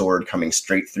see the sword coming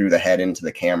straight through the head into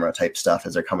the camera type stuff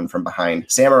as they're coming from behind.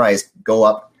 Samurais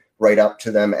go right up to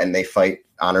them and they fight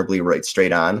honorably right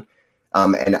straight on.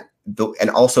 And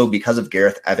also because of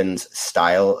Gareth Evans'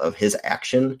 style of his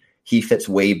action, he fits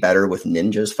way better with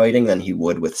ninjas fighting than he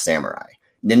would with samurai.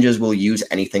 Ninjas will use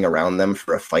anything around them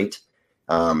for a fight,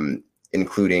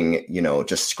 including,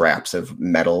 just scraps of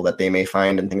metal that they may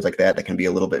find and things like that can be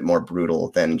a little bit more brutal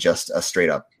than just a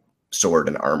straight up sword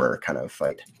and armor kind of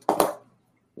fight.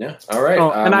 Yeah. All right.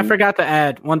 Oh, and I forgot to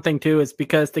add one thing too, is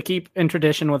because to keep in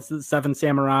tradition with the 7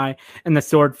 samurai and the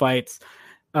sword fights,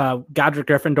 Godric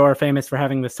Gryffindor famous for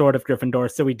having the sword of Gryffindor.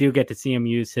 So we do get to see him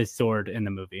use his sword in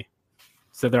the movie.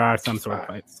 So there are some sword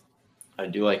fights. I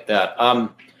do like that. All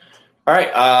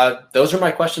right. Those are my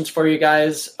questions for you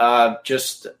guys.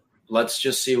 Let's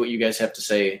just see what you guys have to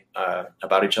say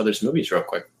about each other's movies real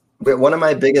quick. One of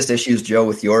my biggest issues, Joe,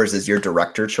 with yours is your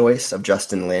director choice of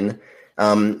Justin Lin.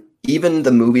 Even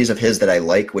the movies of his that I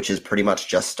like, which is pretty much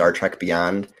just Star Trek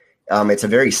Beyond, it's a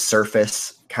very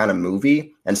surface kind of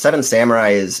movie. And Seven Samurai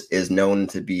is known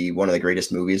to be one of the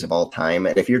greatest movies of all time.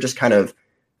 And if you're just kind of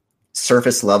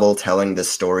surface level telling this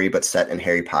story but set in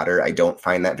Harry Potter, I don't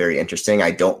find that very interesting.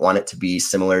 I don't want it to be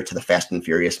similar to the Fast and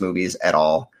Furious movies at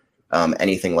all.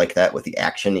 Anything like that with the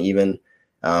action, even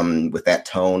with that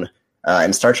tone.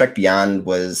 And Star Trek Beyond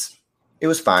was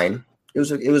fine. It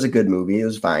was a good movie. It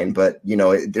was fine, but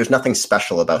there's nothing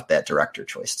special about that director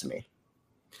choice to me.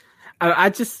 I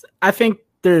think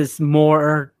there's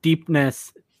more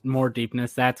deepness.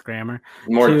 That's grammar.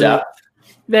 More depth.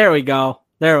 There we go.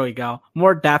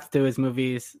 More depth to his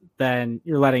movies than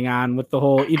you're letting on, with the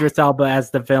whole Idris Elba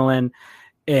as the villain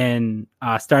in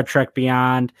Star Trek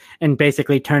Beyond and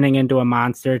basically turning into a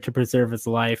monster to preserve his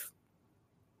life.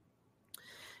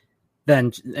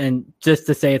 And just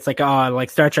to say it's like,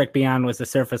 Star Trek Beyond was a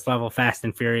surface level Fast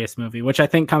and Furious movie, which I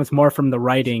think comes more from the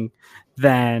writing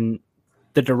than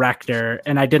the director.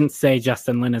 And I didn't say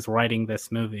Justin Lin is writing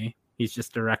this movie. He's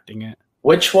just directing it.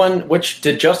 Which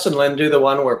did Justin Lin do, the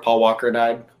one where Paul Walker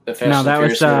died? The Fast No, that and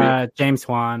was movie? James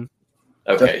Wan.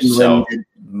 Okay, Justin so Lin did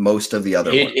most of the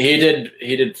other ones. He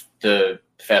did the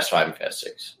Fast 5 and Fast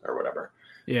 6 or whatever.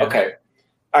 Yeah. Okay.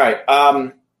 All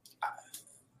right.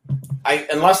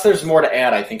 Unless there's more to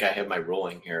add, I think I have my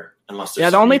ruling here.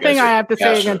 The only thing I have to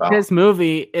say against his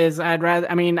movie is I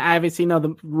obviously know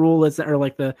the rule isn't, or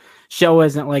like the show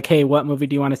isn't like, hey, what movie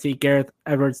do you want to see Gareth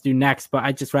Edwards do next? But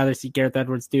I'd just rather see Gareth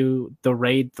Edwards do The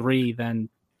Raid 3 than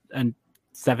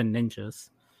 7 Ninjas.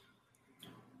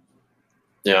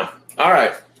 Yeah. All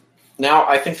right. Now,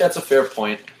 I think that's a fair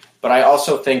point, but I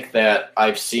also think that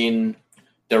I've seen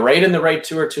The Raid and The Raid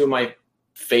 2 are two of my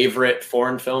favorite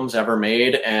foreign films ever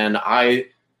made, and I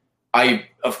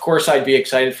of course I'd be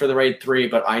excited for The Raid 3,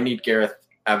 but I need Gareth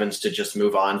Evans to just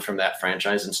move on from that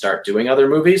franchise and start doing other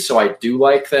movies. So I do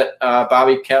like that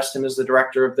Bobby cast him as the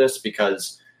director of this,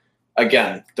 because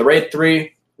again, The Raid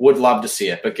 3, would love to see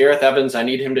it, but Gareth Evans, I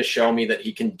need him to show me that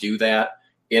he can do that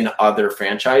in other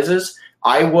franchises.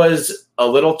 I was a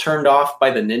little turned off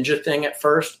by the ninja thing at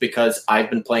first because I've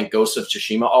been playing Ghost of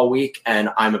Tsushima all week and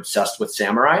I'm obsessed with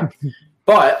samurai.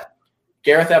 But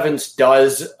Gareth Evans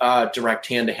does direct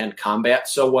hand-to-hand combat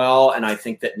so well, and I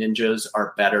think that ninjas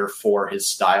are better for his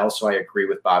style, so I agree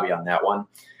with Bobby on that one.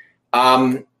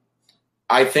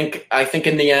 I think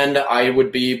in the end, I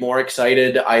would be more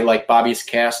excited. I like Bobby's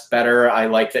cast better. I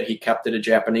like that he kept it a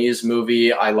Japanese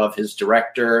movie. I love his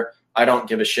director. I don't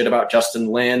give a shit about Justin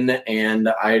Lin, and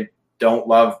I don't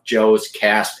love Joe's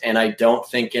cast, and I don't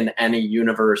think in any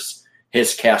universe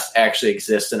his cast actually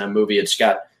exists in a movie. It's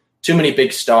got too many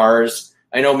big stars.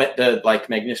 I know the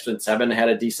Magnificent Seven had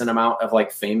a decent amount of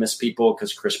like famous people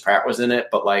because Chris Pratt was in it,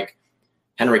 but like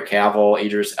Henry Cavill,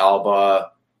 Idris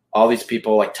Elba, all these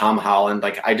people like Tom Holland,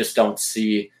 like I just don't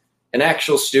see an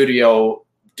actual studio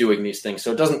doing these things.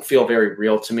 So it doesn't feel very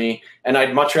real to me. And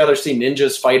I'd much rather see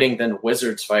ninjas fighting than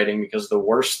wizards fighting, because the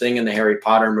worst thing in the Harry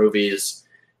Potter movies,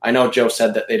 I know Joe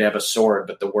said that they'd have a sword,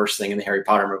 but the worst thing in the Harry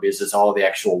Potter movies is all of the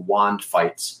actual wand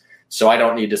fights. So I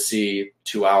don't need to see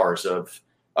 2 hours of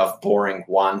boring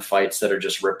wand fights that are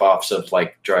just ripoffs of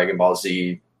like Dragon Ball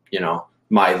Z,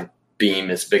 my beam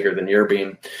is bigger than your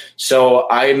beam. So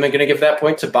I'm going to give that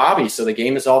point to Bobby. So the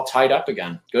game is all tied up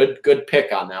again. Good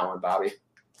pick on that one, Bobby.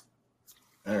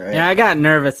 All right. Yeah, I got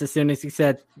nervous as soon as he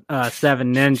said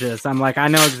 7 ninjas. I'm like, I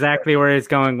know exactly where he's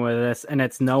going with this, and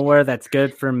it's nowhere that's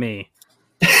good for me.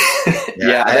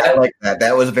 I like that.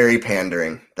 That was very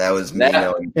pandering. That was me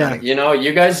knowing. Yeah.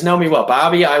 You guys know me well.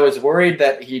 Bobby, I was worried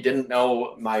that he didn't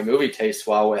know my movie taste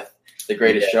well with The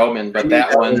Greatest Showman, but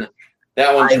that one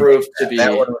proved to be.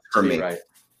 That one was for me. Right.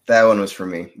 That one was for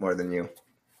me more than you.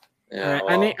 Yeah.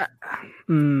 Right,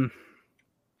 you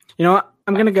know what?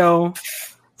 I'm gonna go.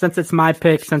 Since it's my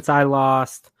pick, since I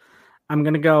lost, I'm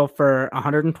going to go for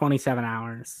 127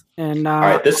 hours. And all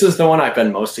right, this is the one I've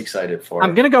been most excited for.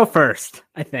 I'm going to go first,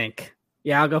 I think.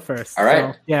 Yeah, I'll go first. All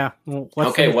right. So, yeah. Well,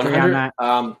 okay,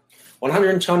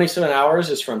 127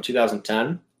 hours is from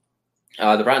 2010.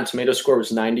 The Rotten Tomato score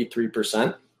was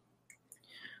 93%.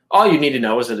 All you need to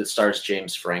know is that it stars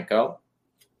James Franco.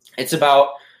 It's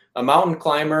about a mountain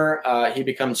climber. He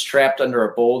becomes trapped under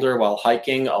a boulder while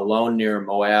hiking alone near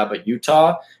Moab,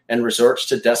 Utah, and resorts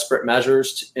to desperate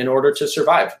measures in order to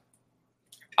survive.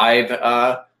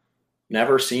 I've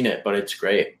never seen it, but it's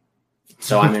great.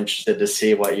 So I'm interested to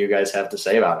see what you guys have to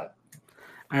say about it.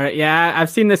 All right. Yeah, I've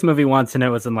seen this movie once, and it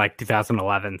was in like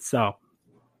 2011. So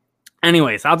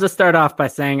anyways, I'll just start off by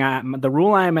saying the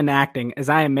rule I am enacting is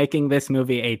I am making this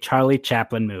movie a Charlie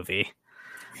Chaplin movie.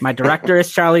 My director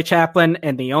is Charlie Chaplin,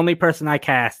 and the only person I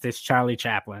cast is Charlie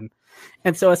Chaplin.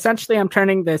 And so essentially I'm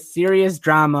turning this serious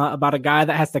drama about a guy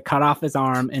that has to cut off his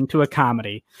arm into a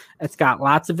comedy. It's got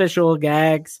lots of visual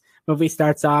gags. Movie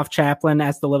starts off, Chaplin,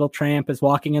 as the little tramp, is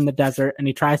walking in the desert, and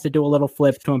he tries to do a little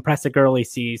flip to impress a girl he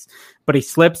sees, but he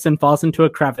slips and falls into a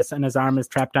crevice, and his arm is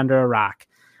trapped under a rock.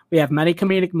 We have many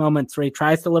comedic moments where he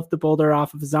tries to lift the boulder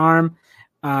off of his arm,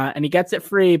 and he gets it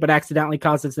free, but accidentally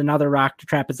causes another rock to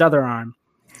trap his other arm.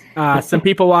 Some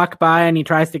people walk by and he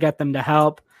tries to get them to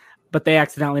help, but they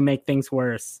accidentally make things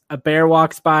worse. A bear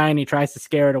walks by and he tries to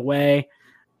scare it away.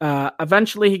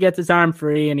 Eventually he gets his arm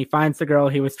free and he finds the girl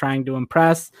he was trying to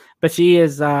impress, but she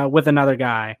is with another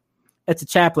guy. It's a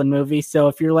Chaplin movie, so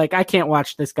if you're like, I can't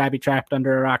watch this guy be trapped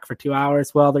under a rock for 2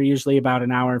 hours, well, they're usually about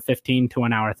 1 hour and 15 to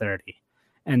 1 hour 30.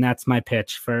 And that's my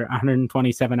pitch for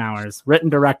 127 hours. Written,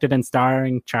 directed, and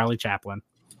starring Charlie Chaplin.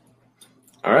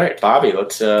 All right, Bobby,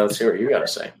 let's hear what you got to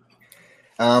say.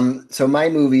 So my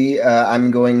movie, I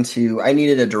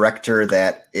needed a director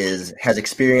that has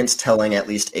experience telling at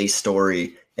least a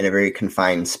story in a very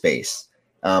confined space,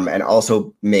 and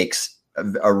also makes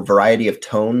a variety of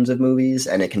tones of movies,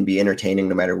 and it can be entertaining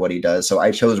no matter what he does. So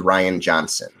I chose Rian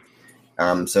Johnson.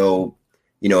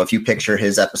 If you picture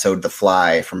his episode, The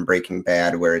Fly from Breaking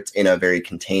Bad, where it's in a very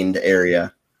contained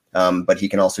area, but he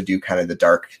can also do kind of the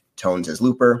dark tones as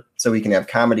Looper. So he can have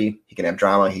comedy, he can have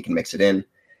drama, he can mix it in.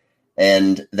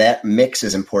 And that mix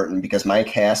is important because my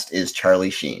cast is Charlie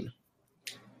Sheen.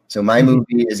 So my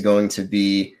movie is going to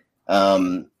be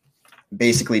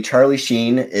basically Charlie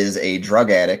Sheen is a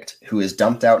drug addict who is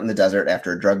dumped out in the desert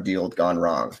after a drug deal gone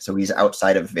wrong. So he's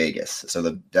outside of Vegas. So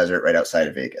the desert right outside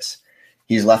of Vegas.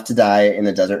 He's left to die in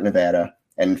the desert, Nevada,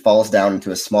 and falls down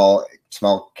into a small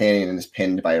canyon and is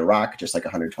pinned by a rock, just like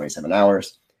 127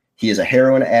 hours. He is a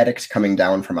heroin addict coming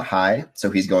down from a high. So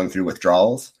he's going through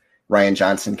withdrawals. Rian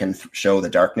Johnson can show the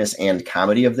darkness and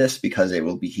comedy of this because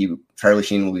Charlie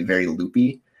Sheen will be very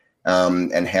loopy,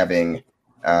 and having,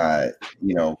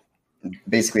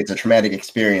 basically it's a traumatic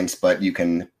experience, but you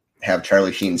can have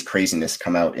Charlie Sheen's craziness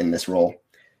come out in this role.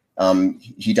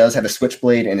 He does have a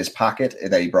switchblade in his pocket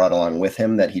that he brought along with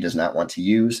him that he does not want to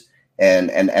use.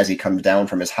 And as he comes down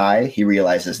from his high, he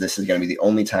realizes this is going to be the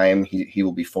only time he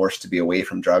will be forced to be away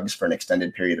from drugs for an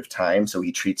extended period of time. So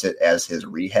he treats it as his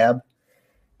rehab.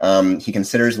 He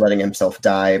considers letting himself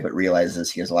die, but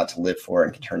realizes he has a lot to live for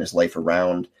and can turn his life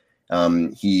around.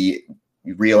 He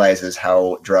realizes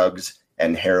how drugs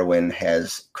and heroin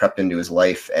has crept into his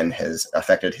life and has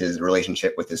affected his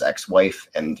relationship with his ex-wife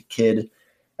and kid.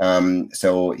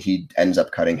 So he ends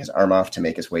up cutting his arm off to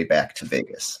make his way back to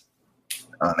Vegas.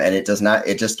 And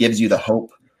it just gives you the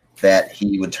hope that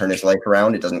he would turn his life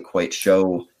around. It doesn't quite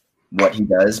show what he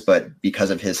does, but because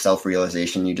of his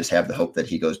self-realization, you just have the hope that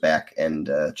he goes back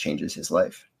and changes his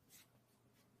life.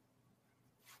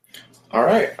 All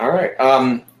right.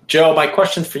 Joe, my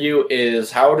question for you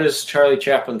is, how does Charlie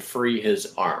Chaplin free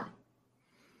his arm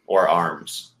or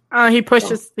arms? He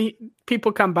pushes.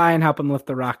 People come by and help him lift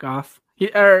the rock off.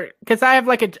 Because I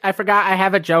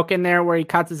have a joke in there where he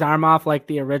cuts his arm off like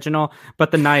the original,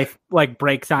 but the knife like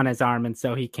breaks on his arm, and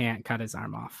so he can't cut his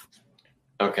arm off.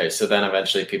 Okay, so then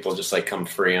eventually people just like come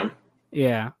free him.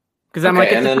 Yeah, because I'm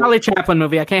like, it's a Charlie Chaplin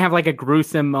movie. I can't have like a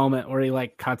gruesome moment where he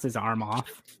like cuts his arm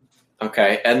off.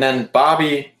 Okay, and then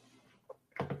Bobby,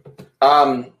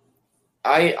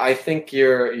 I think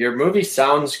your movie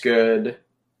sounds good.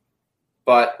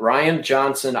 But Rian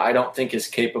Johnson, I don't think, is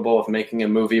capable of making a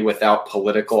movie without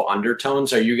political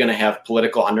undertones. Are you going to have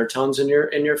political undertones in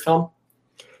your film?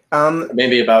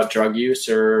 Maybe about drug use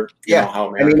or how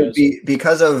America is?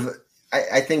 Because of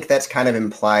I think that's kind of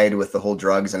implied with the whole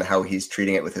drugs and how he's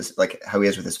treating it with his how he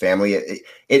is with his family.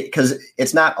 Because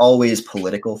it's not always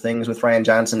political things with Rian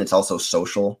Johnson; it's also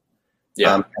social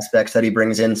aspects that he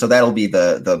brings in. So that'll be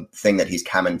the thing that he's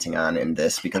commenting on in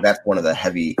this, because that's one of the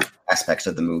heavy aspects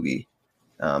of the movie.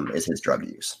 Is his drug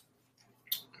use.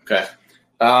 Okay.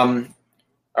 All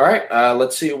right.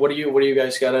 Let's see. What do you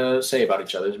guys got to say about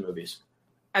each other's movies?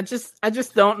 I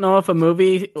just don't know if a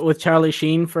movie with Charlie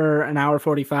Sheen for an hour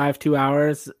 45, 2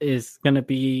 hours is going to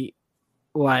be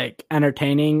like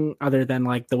entertaining other than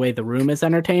like the way The Room is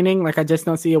entertaining. Like I just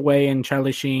don't see a way in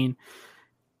Charlie Sheen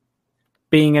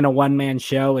being in a one-man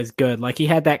show is good. Like he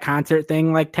had that concert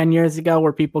thing like 10 years ago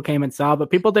where people came and saw, but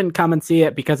people didn't come and see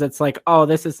it because it's like, oh,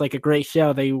 this is like a great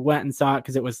show. They went and saw it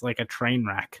because it was like a train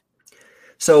wreck.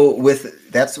 So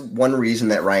that's one reason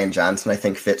that Rian Johnson, I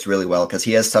think, fits really well, because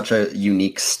he has such a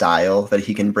unique style that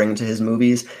he can bring to his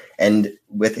movies. And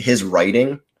with his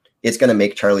writing, it's going to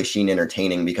make Charlie Sheen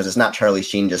entertaining, because it's not Charlie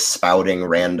Sheen just spouting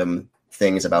random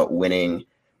things about winning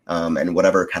and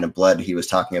whatever kind of blood he was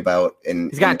talking about.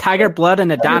 He's got tiger blood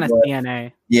and Adonis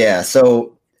DNA. Yeah,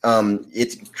 so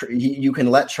you can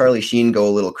let Charlie Sheen go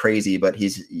a little crazy, but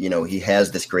he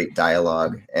has this great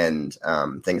dialogue and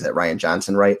things that Rian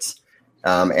Johnson writes.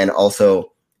 And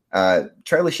also,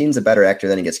 Charlie Sheen's a better actor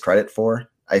than he gets credit for.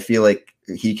 I feel like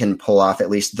he can pull off at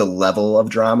least the level of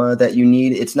drama that you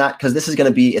need. It's not, because this is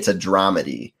going to be, it's a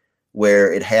dramedy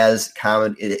where it has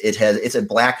comedy. It's a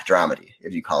black dramedy,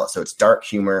 if you call it. So it's dark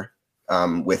humor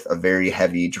with a very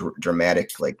heavy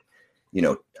dramatic,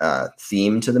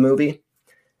 theme to the movie.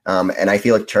 And I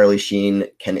feel like Charlie Sheen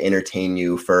can entertain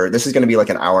you this is going to be like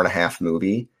an hour and a half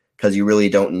movie, because you really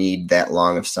don't need that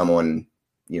long of someone,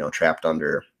 trapped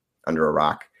under a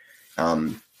rock.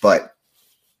 But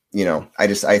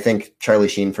I think Charlie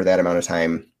Sheen for that amount of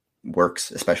time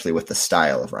works, especially with the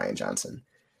style of Rian Johnson.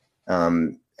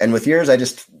 And with yours, I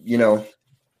just,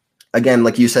 again,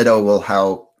 like you said, oh, well,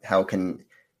 how can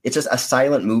it's just a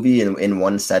silent movie in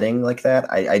one setting like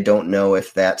that. I don't know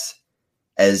if that's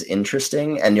as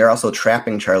interesting. And you're also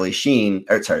trapping Charlie Sheen.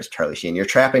 You're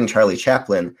trapping Charlie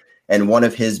Chaplin. And one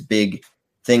of his big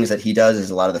things that he does is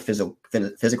a lot of the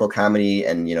physical comedy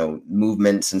and,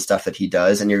 movements and stuff that he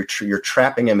does. And you're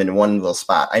trapping him in one little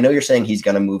spot. I know you're saying he's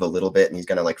going to move a little bit and he's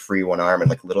going to like free one arm and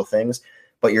like little things,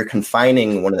 but you're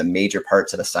confining one of the major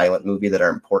parts of a silent movie that are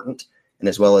important, and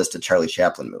as well as to Charlie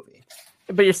Chaplin movie.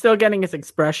 But you're still getting his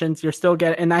expressions. You're still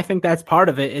getting, and I think that's part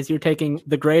of it, is you're taking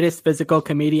the greatest physical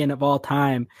comedian of all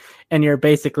time, and you're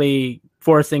basically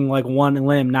forcing like one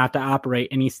limb not to operate.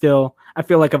 And I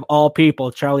feel like of all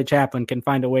people, Charlie Chaplin can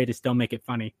find a way to still make it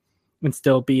funny and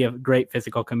still be a great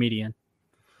physical comedian.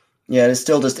 Yeah, it's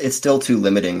still too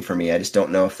limiting for me. I just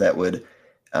don't know if that would,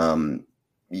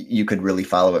 you could really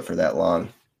follow it for that long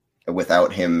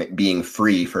without him being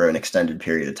free for an extended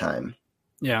period of time.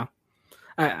 Yeah.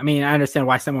 I mean, I understand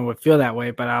why someone would feel that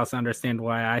way, but I also understand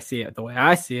why I see it the way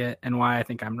I see it and why I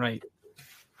think I'm right.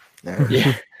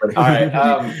 Yeah. All right.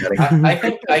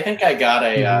 I think I got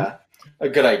a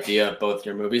good idea of both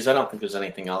your movies. I don't think there's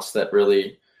anything else that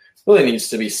really needs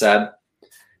to be said.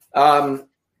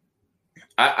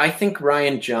 I think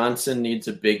Rian Johnson needs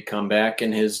a big comeback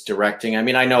in his directing. I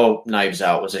mean, I know Knives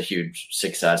Out was a huge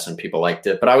success and people liked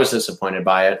it, but I was disappointed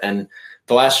by it. And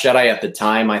The Last Jedi at the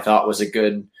time I thought was a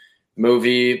good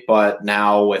movie, but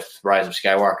now with Rise of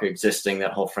Skywalker existing,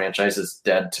 that whole franchise is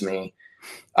dead to me.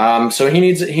 So he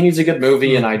needs a good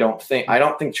movie, and I don't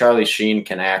think Charlie Sheen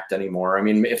can act anymore. I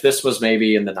mean, if this was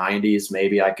maybe in the 90s,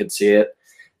 maybe I could see it.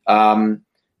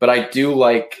 But I do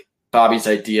like Bobby's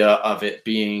idea of it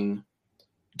being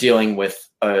dealing with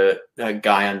a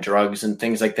guy on drugs and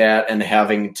things like that, and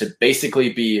having to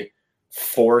basically be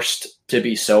forced to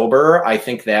be sober. I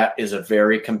think that is a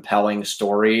very compelling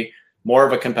story, more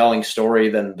of a compelling story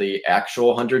than the actual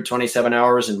 127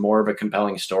 hours, and more of a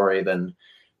compelling story than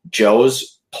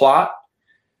Joe's plot.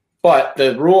 But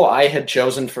the rule I had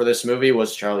chosen for this movie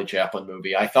was Charlie Chaplin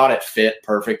movie. I thought it fit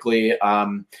perfectly.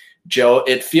 Joe,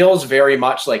 it feels very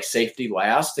much like Safety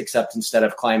Last, except instead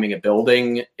of climbing a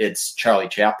building, it's Charlie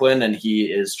Chaplin and he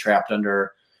is trapped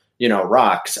under,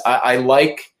 rocks. I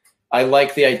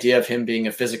like the idea of him being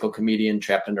a physical comedian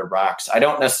trapped under rocks. I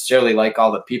don't necessarily like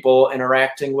all the people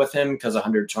interacting with him, because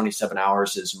 127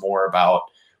 hours is more about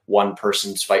one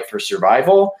person's fight for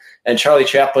survival. And Charlie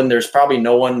Chaplin, there's probably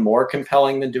no one more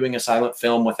compelling than doing a silent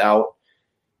film without,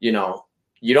 you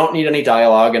don't need any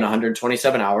dialogue in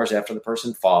 127 hours after the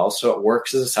person falls. So it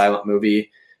works as a silent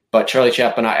movie. But Charlie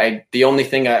Chaplin, the only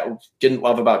thing I didn't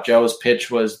love about Joe's pitch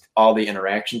was all the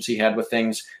interactions he had with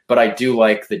things. But I do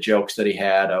like the jokes that he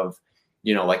had of,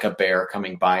 like a bear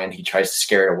coming by and he tries to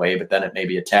scare it away, but then it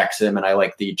maybe attacks him. And I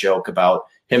like the joke about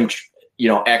him,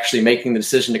 actually making the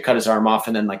decision to cut his arm off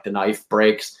and then like the knife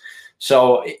breaks.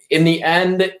 So in the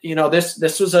end,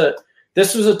 this was a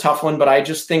tough one, but I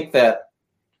just think that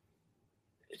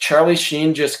Charlie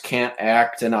Sheen just can't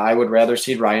act, and I would rather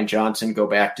see Rian Johnson go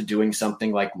back to doing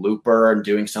something like Looper and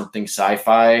doing something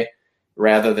sci-fi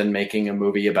rather than making a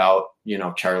movie about,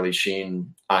 Charlie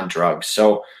Sheen on drugs.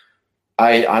 So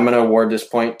I'm going to award this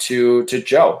point to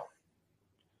Joe.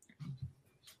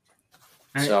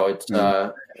 Right. So it's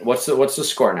what's the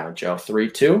score now, Joe?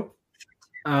 3-2?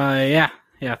 Yeah,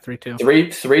 3-2.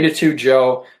 3-2,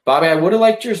 Joe. Bobby, I would have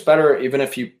liked yours better even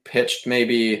if you pitched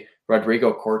maybe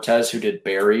Rodrigo Cortez, who did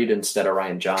Buried instead of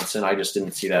Rian Johnson. I just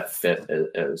didn't see that fit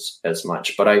as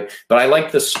much. But I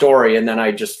like the story, and then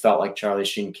I just felt like Charlie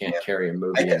Sheen can't carry a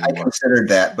movie anymore. I considered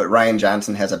that, but Rian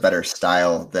Johnson has a better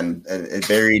style than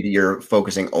Buried. You're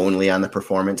focusing only on the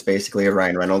performance, basically, of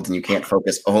Ryan Reynolds, and you can't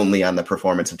focus only on the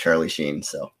performance of Charlie Sheen.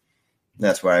 So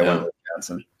that's why I went with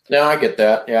Johnson. No, I get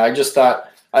that. Yeah, I just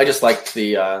liked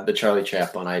the Charlie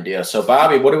Chaplin idea. So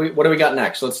Bobby, what do we got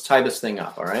next? Let's tie this thing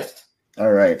up. All right.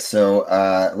 All right, so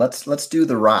let's do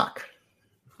The Rock.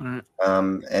 All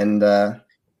right.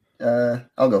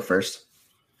 I'll go first.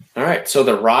 All right, so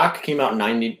The Rock came out in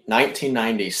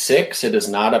 1996. It is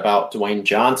not about Dwayne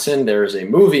Johnson. There is a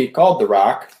movie called The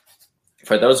Rock.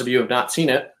 For those of you who have not seen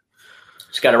it,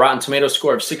 it's got a Rotten Tomatoes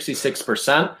score of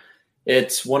 66%.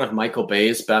 It's one of Michael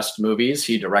Bay's best movies.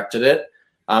 He directed it.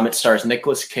 It stars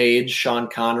Nicolas Cage, Sean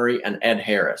Connery, and Ed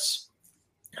Harris.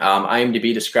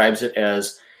 IMDb describes it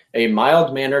as a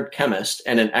mild-mannered chemist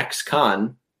and an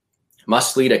ex-con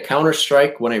must lead a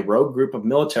counterstrike when a rogue group of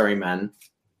military men,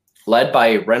 led by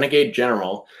a renegade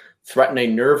general, threaten a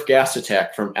nerve gas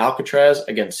attack from Alcatraz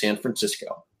against San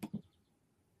Francisco.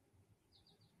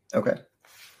 Okay.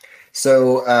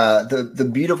 So the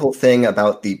beautiful thing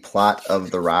about the plot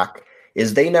of The Rock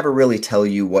is they never really tell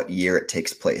you what year it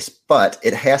takes place, but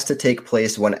it has to take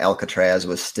place when Alcatraz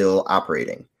was still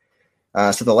operating.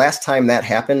 So the last time that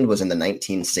happened was in the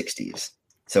 1960s.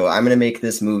 So I'm going to make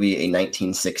this movie a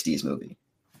 1960s movie.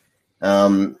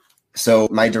 So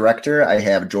my director, I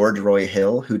have George Roy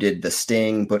Hill, who did The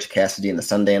Sting, Butch Cassidy and the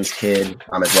Sundance Kid,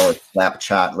 as well as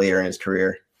Slapshot later in his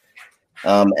career.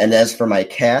 And as for my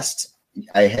cast,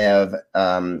 I have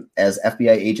as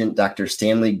FBI agent Dr.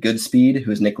 Stanley Goodspeed,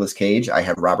 who's Nicolas Cage, I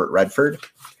have Robert Redford.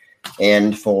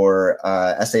 And for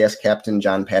SAS Captain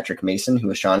John Patrick Mason, who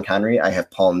is Sean Connery, I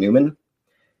have Paul Newman.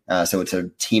 So it's a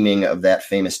teaming of that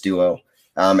famous duo.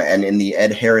 And in the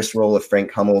Ed Harris role of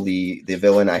Frank Hummel, the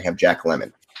villain, I have Jack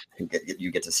Lemmon.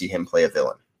 You get to see him play a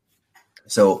villain.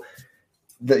 So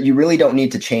you really don't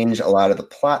need to change a lot of the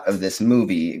plot of this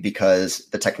movie because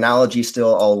the technology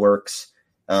still all works.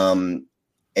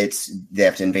 They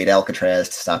have to invade Alcatraz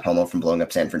to stop Hummel from blowing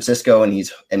up San Francisco, and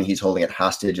he's holding it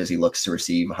hostage as he looks to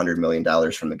receive $100 million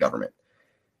from the government.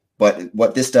 But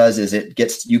what this does is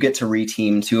you get to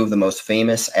reteam two of the most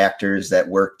famous actors that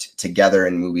worked together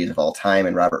in movies of all time,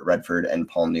 and Robert Redford and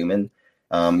Paul Newman.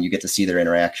 You get to see their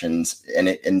interactions,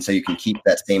 and so you can keep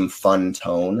that same fun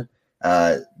tone,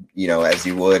 as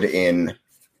you would in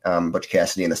Butch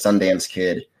Cassidy and the Sundance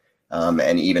Kid,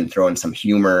 and even throw in some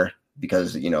humor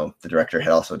because the director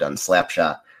had also done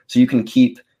Slapshot. So you can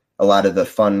keep a lot of the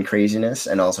fun craziness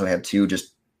and also have two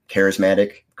just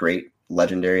charismatic, great,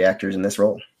 legendary actors in this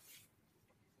role.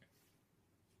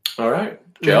 All right,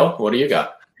 Joe, what do you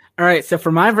got? All right, so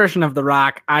for my version of The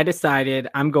Rock, I decided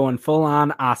I'm going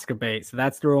full-on Oscar bait. So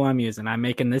that's the rule I'm using. I'm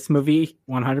making this movie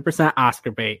 100%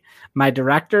 Oscar bait. My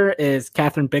director is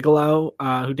Catherine Bigelow,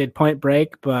 who did Point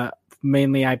Break, but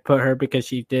mainly I put her because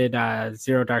she did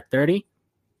Zero Dark 30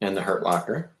 and The Hurt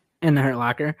Locker.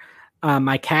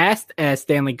 My cast as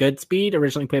Stanley Goodspeed,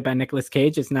 originally played by Nicolas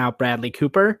Cage, is now Bradley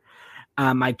Cooper.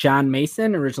 My John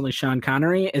Mason, originally Sean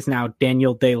Connery, is now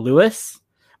Daniel Day-Lewis.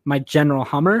 My General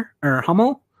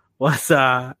Hummel was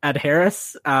Ed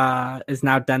Harris, is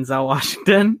now Denzel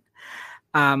Washington.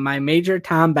 My Major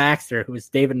Tom Baxter, who is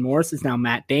David Morse, is now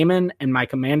Matt Damon. And my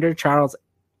Commander Charles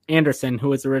Anderson, who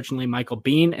was originally Michael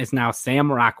Biehn, is now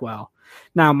Sam Rockwell.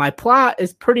 Now, my plot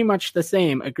is pretty much the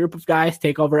same. A group of guys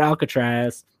take over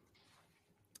Alcatraz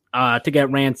to get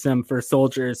ransom for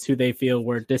soldiers who they feel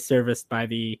were disserviced by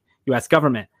the U.S.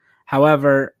 government.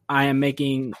 However, I'm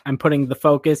putting the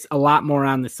focus a lot more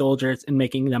on the soldiers and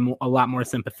making them a lot more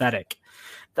sympathetic.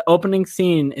 The opening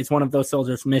scene is one of those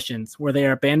soldiers' missions where they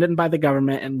are abandoned by the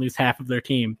government and lose half of their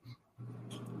team.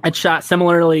 It's shot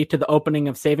similarly to the opening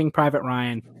of Saving Private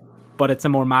Ryan, but it's a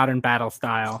more modern battle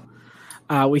style.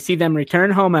 We see them return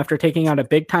home after taking out a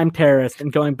big-time terrorist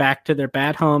and going back to their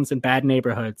bad homes and bad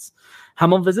neighborhoods.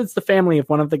 Hummel visits the family of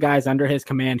one of the guys under his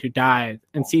command who died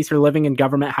and sees her living in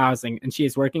government housing, and she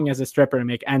is working as a stripper to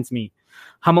make ends meet.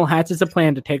 Hummel hatches a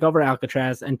plan to take over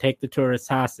Alcatraz and take the tourists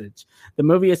hostage. The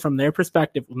movie is from their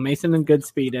perspective, with Mason and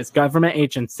Goodspeed as government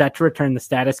agents set to return the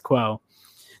status quo.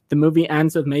 The movie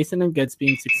ends with Mason and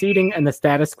Goodspeed succeeding and the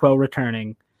status quo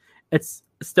returning. It's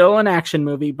still an action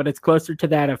movie, but it's closer to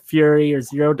that of Fury or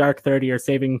Zero Dark 30 or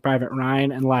Saving Private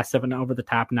Ryan and less of an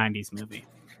over-the-top 90s movie.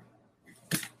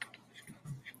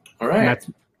 All right.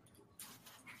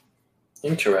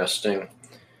 Interesting.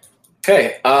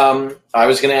 Okay. I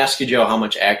was going to ask you, Joe, how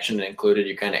much action it included.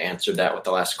 You kind of answered that with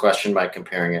the last question by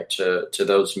comparing it to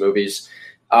those movies.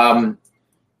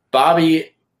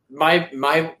 Bobby,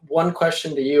 my one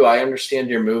question to you, I understand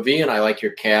your movie and I like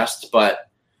your cast, but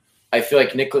I feel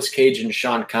like Nicolas Cage and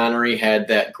Sean Connery had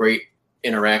that great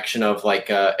interaction of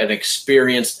like an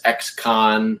experienced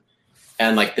ex-con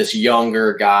and like this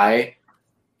younger guy.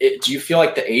 Do you feel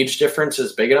like the age difference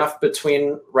is big enough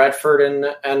between Redford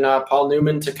and Paul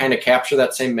Newman to kind of capture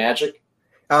that same magic?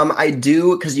 I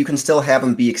do, because you can still have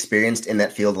him be experienced in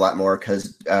that field a lot more,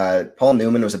 because Paul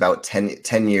Newman was about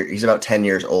 10 years. He's about 10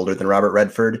 years older than Robert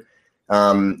Redford.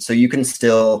 So you can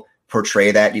still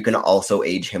portray that. You can also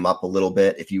age him up a little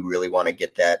bit if you really want to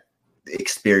get that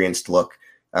experienced look.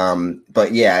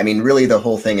 But yeah, I mean, really the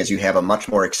whole thing is you have a much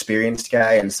more experienced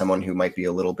guy and someone who might be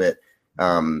a little bit,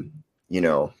 a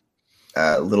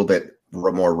little bit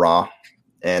more raw.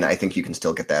 And I think you can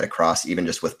still get that across even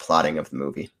just with plotting of the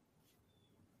movie.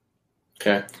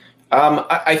 Okay.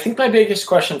 I think my biggest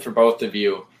question for both of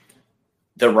you,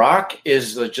 The Rock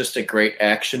is just a great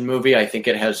action movie. I think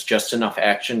it has just enough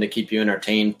action to keep you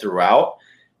entertained throughout.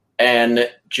 And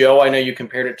Joe, I know you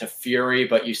compared it to Fury,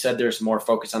 but you said there's more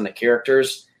focus on the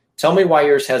characters. Tell me why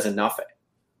yours has enough,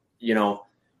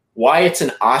 why it's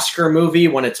an Oscar movie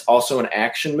when it's also an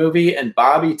action movie. And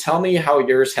Bobby, tell me how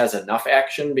yours has enough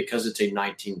action because it's a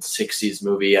 1960s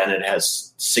movie and it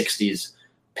has 60s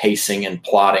pacing and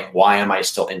plotting. Why am I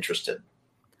still interested?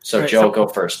 So, right, Joe, go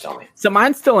first. Tell me. So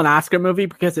mine's still an Oscar movie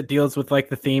because it deals with like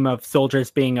the theme of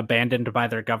soldiers being abandoned by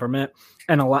their government,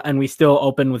 and we still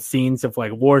open with scenes of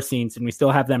like war scenes, and we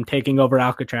still have them taking over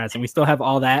Alcatraz, and we still have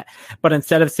all that. But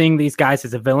instead of seeing these guys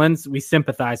as villains, we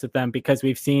sympathize with them because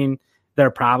we've seen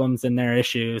their problems and their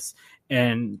issues,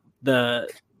 and the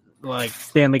like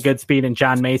Stanley Goodspeed and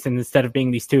John Mason, instead of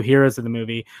being these two heroes of the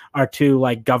movie, are two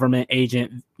like government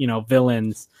agent,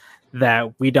 villains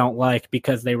that we don't like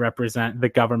because they represent the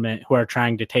government who are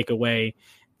trying to take away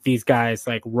these guys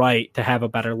like right to have a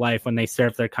better life when they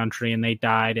served their country and they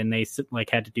died and they like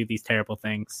had to do these terrible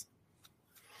things.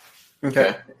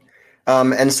 Okay.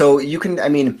 And so you can,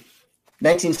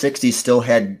 1960s still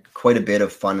had quite a bit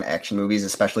of fun action movies,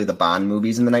 especially the Bond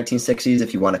movies in the 1960s.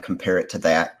 If you want to compare it to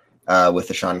that with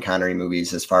the Sean Connery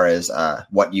movies, as far as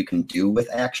what you can do with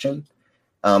action.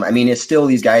 It's still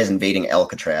these guys invading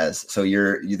Alcatraz, so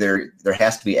there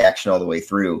has to be action all the way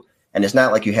through, and it's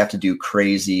not like you have to do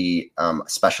crazy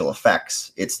special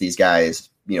effects. It's these guys,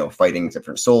 fighting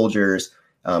different soldiers.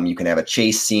 You can have a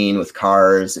chase scene with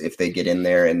cars if they get in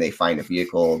there and they find a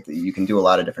vehicle. You can do a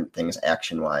lot of different things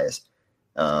action-wise,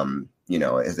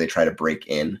 as they try to break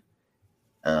in.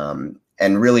 And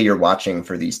really, you're watching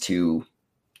for these two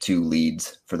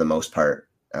leads for the most part.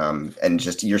 And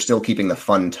just you're still keeping the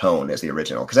fun tone as the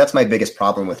original, because that's my biggest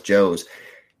problem with Joe's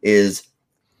is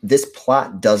this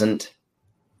plot doesn't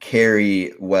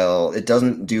carry well. It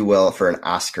doesn't do well for an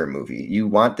Oscar movie. You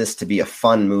want this to be a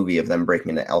fun movie of them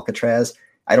breaking into Alcatraz.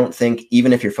 I don't think,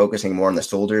 even if you're focusing more on the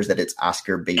soldiers, that it's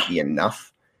Oscar baity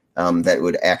enough that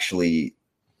would actually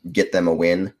get them a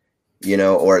win.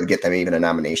 or get them even a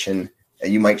nomination.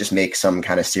 You might just make some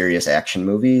kind of serious action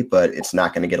movie, but it's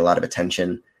not going to get a lot of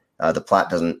attention. The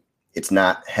plot it's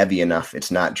not heavy enough.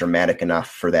 It's not dramatic enough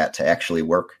for that to actually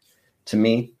work to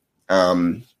me.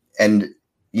 And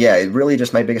yeah, it really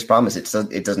just, my biggest problem is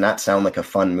it does not sound like a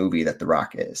fun movie that The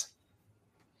Rock is.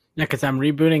 Yeah, because I'm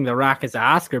rebooting The Rock as an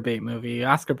Oscar bait movie.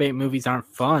 Oscar bait movies aren't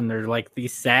fun. They're like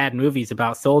these sad movies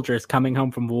about soldiers coming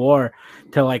home from war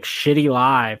to like shitty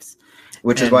lives.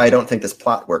 Which is why I don't think this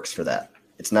plot works for that.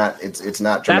 It's not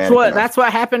dramatic. That's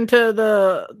what happened to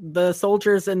the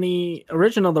soldiers in the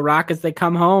original The Rock, is they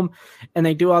come home and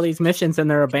they do all these missions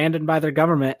and they're abandoned by their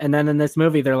government, and then in this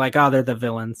movie they're like, oh, they're the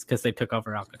villains because they took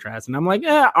over Alcatraz. And I'm like,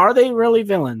 yeah, are they really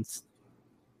villains?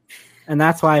 And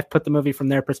that's why I've put the movie from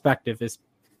their perspective. Is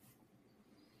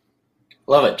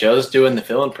love it. Joe's doing the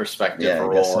villain perspective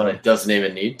role, so. And it doesn't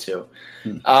even need to.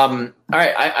 All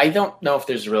right, I don't know if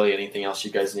there's really anything else you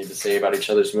guys need to say about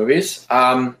each other's movies.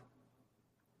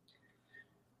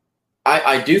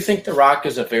 I do think The Rock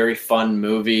is a very fun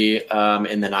movie in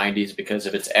the 90s because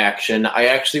of its action. I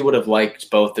actually would have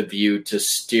liked both of you to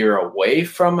steer away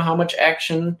from how much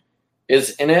action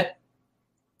is in it.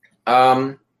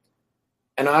 And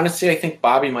honestly, I think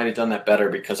Bobby might have done that better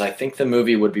because I think the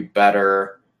movie would be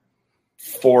better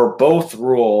for both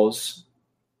rules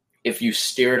if you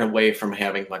steered away from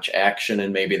having much action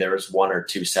and maybe there was one or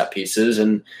two set pieces.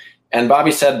 And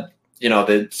Bobby said, the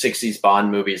 60s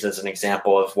Bond movies as an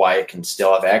example of why it can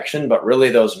still have action, but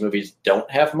really those movies don't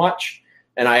have much.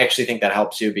 And I actually think that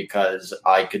helps you because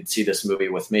I could see this movie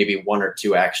with maybe one or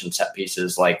two action set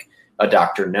pieces like a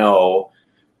Dr. No,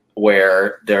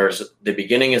 where there's the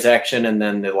beginning is action and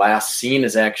then the last scene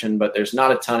is action, but there's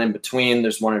not a ton in between.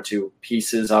 There's one or two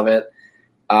pieces of it.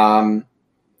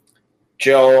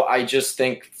 Joe, I just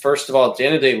think, first of all,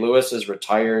 Daniel Day-Lewis is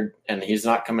retired and he's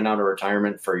not coming out of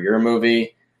retirement for your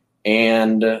movie.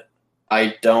 And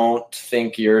I don't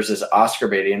think yours is Oscar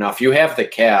baiting enough. You have the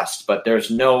cast, but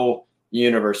there's no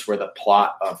universe where the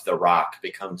plot of The Rock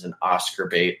becomes an Oscar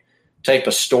bait type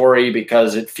of story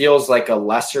because it feels like a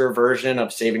lesser version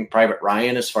of Saving Private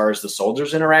Ryan as far as the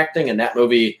soldiers interacting. And that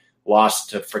movie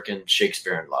lost to freaking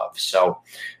Shakespeare in Love. So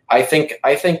I think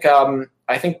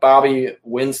Bobby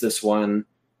wins this one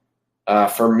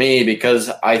for me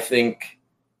because I think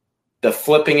the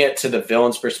flipping it to the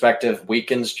villain's perspective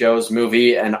weakens Joe's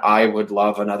movie, and I would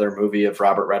love another movie of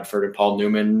Robert Redford and Paul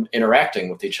Newman interacting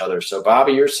with each other. So,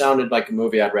 Bobby, yours sounded like a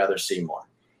movie I'd rather see more.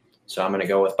 So I'm going to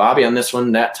go with Bobby on this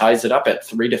one. That ties it up at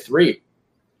 3-3.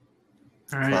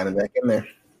 all right. Climbing back in there.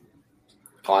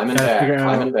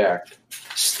 Climbing back.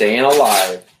 Staying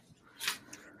alive.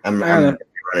 I'm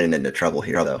running into trouble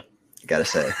here, though. Gotta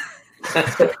say.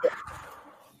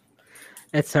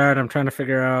 It's hard. I'm trying to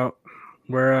figure out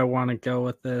where I want to go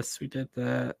with this. We did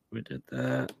that.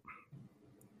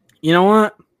 You know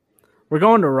what? We're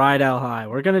going to Ride Out High.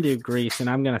 We're going to do Grease, and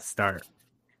I'm going to start.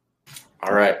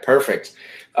 All right, perfect.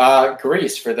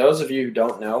 Grease, for those of you who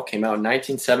don't know, came out in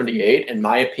 1978. In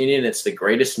my opinion, it's the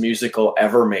greatest musical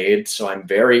ever made, so I'm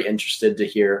very interested to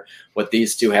hear what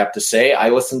these two have to say. I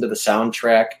listened to the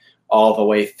soundtrack all the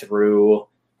way through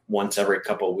once every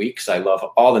couple of weeks. I love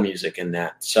all the music in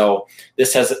that. So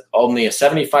this has only a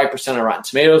 75% on Rotten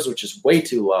Tomatoes, which is way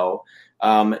too low.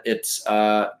 It's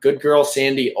good girl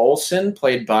Sandy Olsen,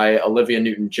 played by Olivia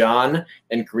Newton-John,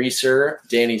 and greaser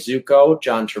Danny Zuko,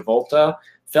 John Travolta,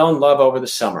 fell in love over the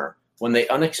summer. When they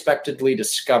unexpectedly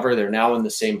discover they're now in the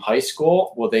same high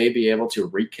school, will they be able to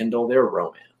rekindle their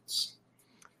romance?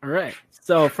 All right.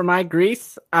 So for my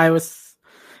Grease, I'll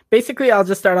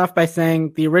just start off by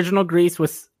saying the original Grease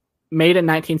was made in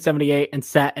 1978 and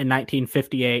set in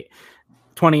 1958,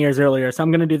 20 years earlier. So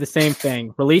I'm going to do the same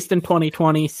thing. Released in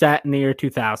 2020, set in the year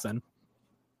 2000.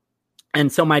 And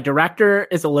so my director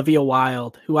is Olivia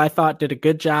Wilde, who I thought did a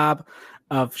good job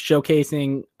of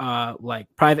showcasing like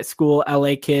private school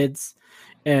LA kids.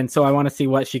 And so I want to see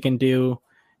what she can do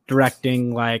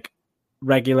directing like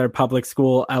regular public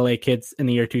school LA kids in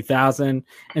the year 2000.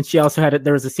 And she also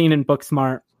there was a scene in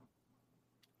Booksmart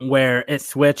where it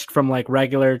switched from like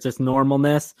regular just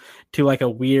normalness to like a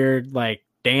weird like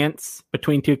dance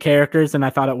between two characters, and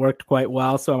I thought it worked quite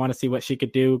well. So I want to see what she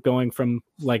could do going from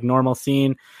like normal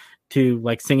scene to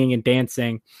like singing and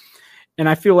dancing. And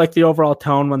I feel like the overall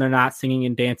tone when they're not singing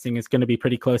and dancing is going to be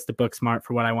pretty close to Booksmart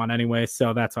for what I want anyway.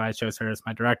 So that's why I chose her as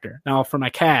my director. Now for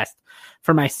my cast,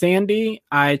 for my Sandy,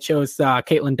 I chose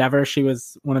Caitlin Dever. She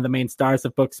was one of the main stars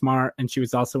of Booksmart, and she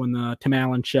was also in the Tim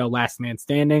Allen show Last Man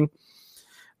Standing.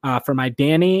 For my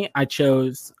Danny, I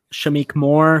chose Shameik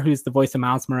Moore, who's the voice of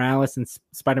Miles Morales in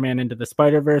Spider-Man Into the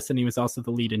Spider-Verse, and he was also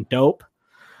the lead in Dope.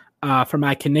 For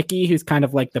my Kaneki, who's kind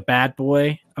of like the bad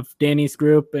boy of Danny's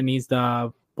group, and he's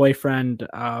the boyfriend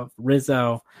of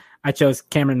Rizzo, I chose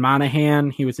Cameron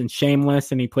Monaghan. He was in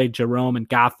Shameless, and he played Jerome in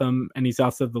Gotham, and he's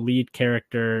also the lead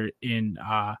character in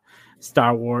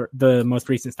Star Wars, the most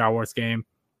recent Star Wars game.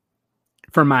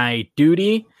 For my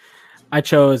Duty, I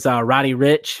chose Roddy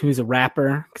Ricch, who's a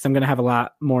rapper, because I'm going to have a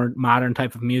lot more modern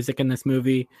type of music in this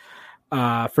movie.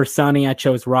 For Sonny, I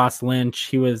chose Ross Lynch.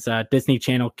 He was a Disney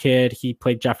Channel kid. He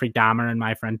played Jeffrey Dahmer in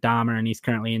My Friend Dahmer, and he's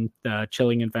currently in The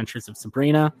Chilling Adventures of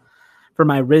Sabrina. For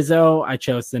my Rizzo, I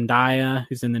chose Zendaya,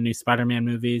 who's in the new Spider-Man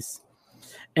movies.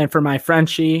 And for my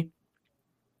Frenchie,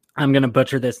 I'm going to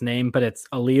butcher this name, but it's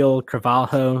Alil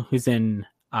Carvalho,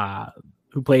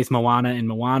 who plays Moana in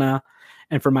Moana.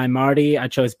 And for my Marty, I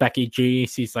chose Becky G.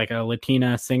 She's like a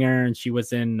Latina singer, and she was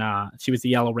the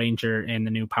Yellow Ranger in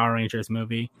the new Power Rangers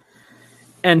movie.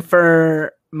 And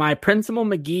for my Principal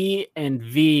McGee and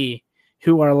V,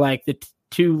 who are like the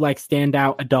two like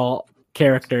standout adult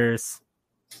characters,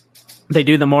 they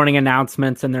do the morning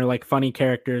announcements, and they're like funny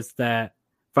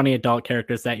adult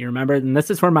characters that you remember. And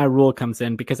this is where my rule comes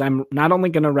in, because I'm not only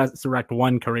going to resurrect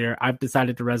one career, I've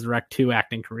decided to resurrect 2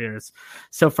 acting careers.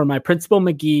 So for my Principal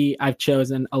McGee, I've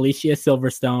chosen Alicia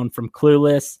Silverstone from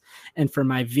Clueless. And for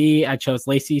my V, I chose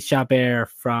Lacey Chabert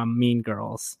from Mean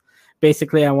Girls.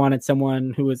 Basically, I wanted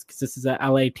someone who was, because this is an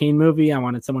LA teen movie, I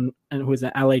wanted someone who was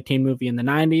an LA teen movie in the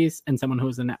 90s and someone who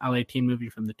was an LA teen movie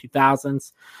from the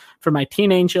 2000s. For my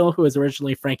teen angel, who was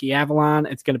originally Frankie Avalon,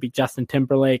 it's going to be Justin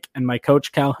Timberlake. And my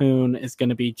Coach Calhoun is going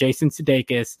to be Jason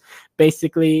Sudeikis,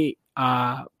 basically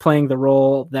playing the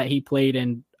role that he played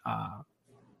in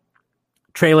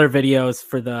trailer videos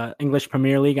for the English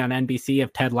Premier League on NBC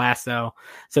of Ted Lasso.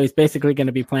 So he's basically going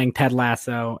to be playing Ted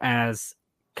Lasso as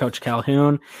Coach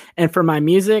Calhoun. And for my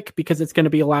music, because it's going to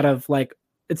be a lot of like,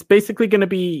 it's basically going to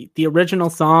be the original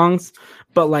songs,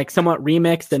 but like somewhat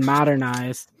remixed and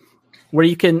modernized, where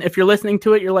you can, if you're listening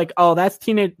to it, you're like, oh, that's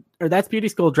Beauty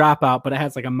School Dropout, but it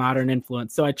has like a modern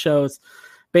influence. So I chose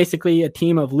basically a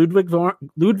team of Ludwig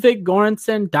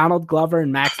Göransson, Donald Glover,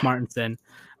 and Max Martinson.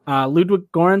 Ludwig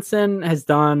Göransson has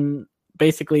done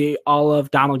basically all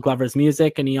of Donald Glover's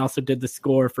music, and he also did the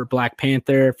score for Black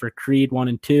Panther, for Creed 1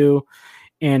 and 2,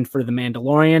 and for The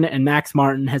Mandalorian. And Max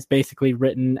Martin has basically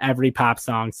written every pop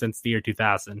song since the year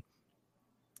 2000.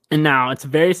 And now it's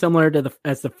very similar to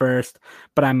as the first,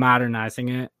 but I'm modernizing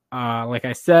it. Like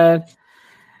I said,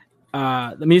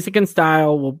 the music and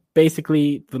style will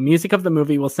basically, the music of the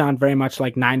movie will sound very much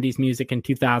like 90s music and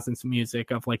 2000s music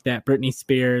of like that Britney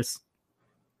Spears,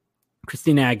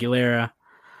 Christina Aguilera.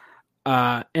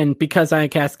 And because I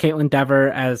cast Caitlin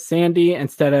Dever as Sandy,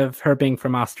 instead of her being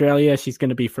from Australia, she's going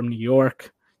to be from New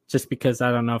York, just because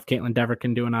I don't know if Caitlin Dever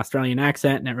can do an Australian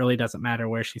accent, and it really doesn't matter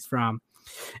where she's from.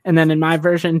 And then in my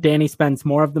version, Danny spends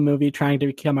more of the movie trying to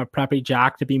become a preppy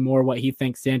jock to be more what he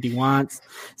thinks Sandy wants.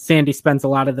 Sandy spends a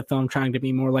lot of the film trying to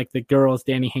be more like the girls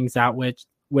Danny hangs out with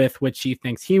which she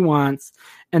thinks he wants.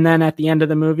 And then at the end of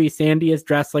the movie, Sandy is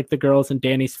dressed like the girls in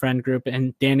Danny's friend group,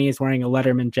 and Danny is wearing a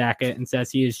Letterman jacket and says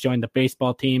he has joined the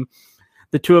baseball team.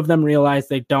 The two of them realize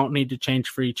they don't need to change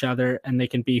for each other, and they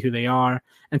can be who they are,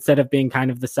 instead of being kind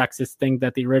of the sexist thing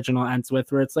that the original ends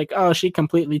with, where it's like, oh, she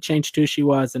completely changed who she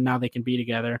was, and now they can be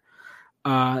together.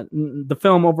 The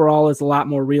film overall is a lot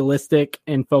more realistic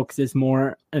and focuses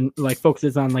on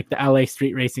like the LA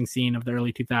street racing scene of the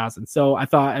early 2000s. So I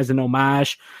thought, as an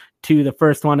homage to the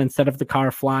first one, instead of the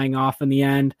car flying off in the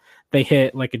end, they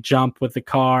hit like a jump with the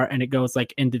car and it goes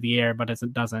like into the air, but it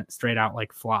doesn't straight out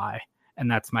like fly. And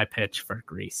that's my pitch for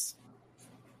Grease.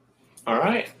 All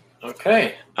right.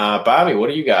 Okay. Bobby, what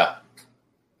do you got?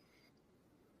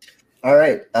 All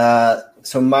right.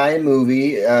 So my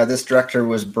movie, this director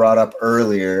was brought up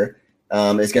earlier,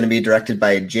 is going to be directed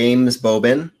by James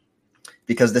Bobin,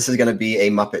 because this is going to be a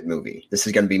Muppet movie. This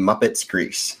is going to be Muppets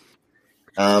Grease.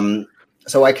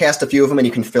 So I cast a few of them, and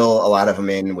you can fill a lot of them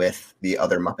in with the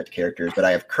other Muppet characters. But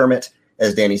I have Kermit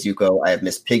as Danny Zuko. I have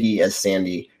Miss Piggy as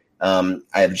Sandy. I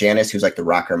have Janice, who's like the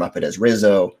rocker Muppet, as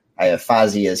Rizzo. I have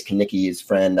Fozzie as Kanicki's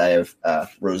friend. I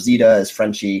have Rosita as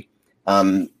Frenchie.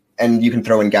 And you can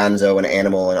throw in Gonzo and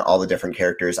Animal and all the different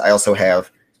characters. I also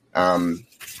have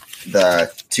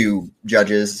the two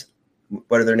judges.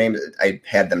 What are their names? I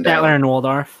had them down. Statler and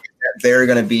Waldorf. They're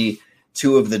going to be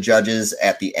two of the judges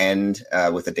at the end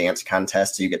with a dance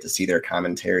contest, so you get to see their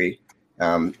commentary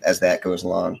as that goes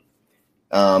along.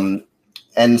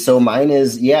 And so mine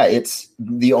is, it's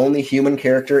the only human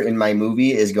character in my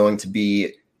movie is going to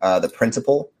be the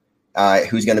principal.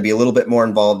 Who's going to be a little bit more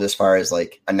involved as far as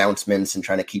like announcements and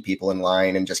trying to keep people in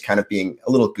line and just kind of being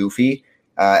a little goofy.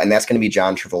 And that's going to be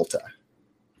John Travolta.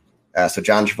 So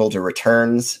John Travolta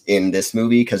returns in this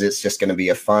movie because it's just going to be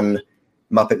a fun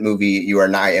Muppet movie.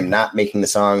 I am not making the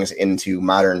songs into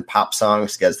modern pop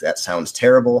songs because that sounds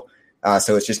terrible.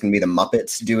 So it's just going to be the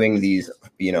Muppets doing these,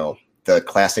 the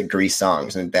classic Grease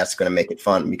songs, and that's going to make it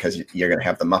fun because you're going to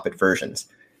have the Muppet versions.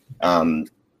 And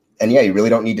yeah, you really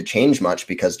don't need to change much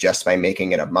because just by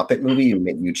making it a Muppet movie,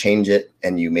 you change it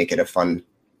and you make it a fun,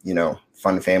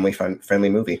 friendly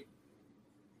movie.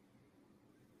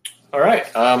 All right.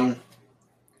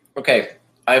 Okay.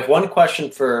 I have one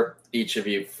question for each of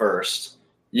you first.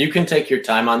 You can take your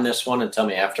time on this one and tell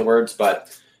me afterwards,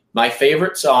 but my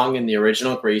favorite song in the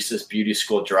original Grease is Beauty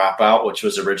School Dropout, which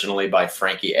was originally by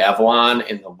Frankie Avalon.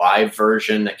 In the live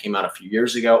version that came out a few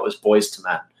years ago, it was Boyz II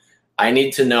Men. I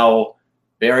need to know,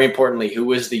 very importantly,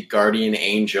 who is the guardian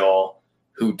angel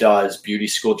who does Beauty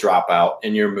School Dropout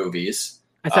in your movies?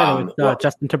 I said it was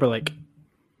Justin Timberlake.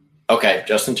 Okay,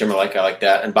 Justin Timberlake, I like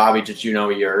that. And Bobby, did you know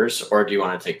yours, or do you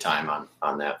want to take time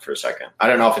on that for a second? I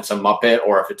don't know if it's a Muppet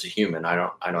or if it's a human. I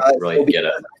don't really get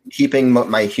it. Keeping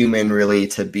my human really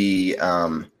to be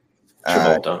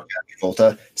Travolta.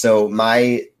 So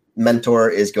my mentor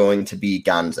is going to be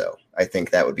Gonzo. I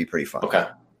think that would be pretty fun.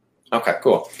 Okay,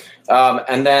 cool.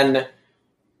 And then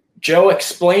Joe,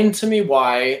 explain to me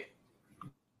why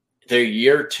the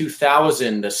year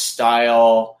 2000, the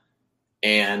style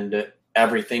and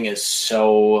everything is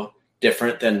so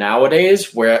different than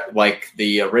nowadays, where like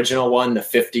the original one, the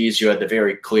 50s, you had the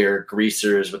very clear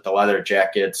greasers with the leather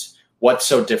jackets. What's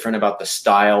so different about the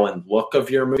style and look of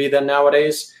your movie than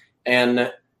nowadays?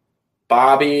 And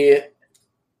Bobby,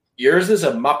 yours is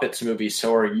a Muppets movie,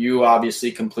 so are you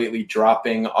obviously completely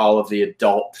dropping all of the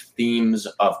adult themes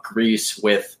of Grease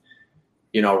with,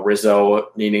 Rizzo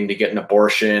needing to get an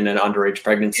abortion and underage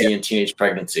pregnancy and teenage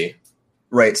pregnancy?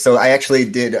 Right. So I actually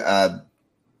did, I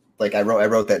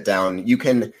wrote that down. You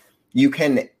can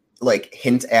like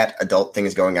hint at adult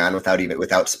things going on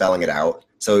without spelling it out.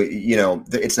 So,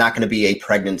 it's not going to be a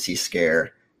pregnancy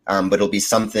scare, but it'll be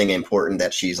something important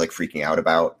that she's like freaking out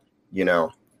about,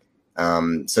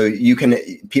 so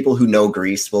people who know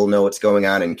Grease will know what's going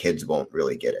on and kids won't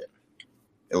really get it.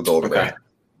 It'll go over there.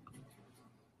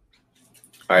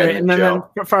 All right, and then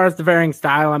as far as the varying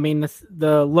style, I mean,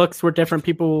 the looks were different.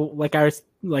 People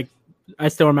I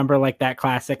still remember like that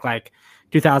classic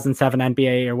 2007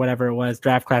 NBA or whatever it was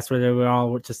draft class where they were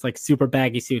all just like super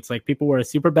baggy suits. Like people wore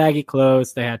super baggy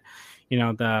clothes. They had,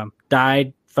 the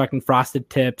dyed fucking frosted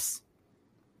tips.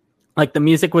 Like the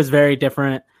music was very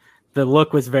different. The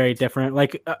look was very different.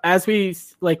 As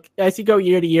you go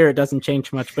year to year, it doesn't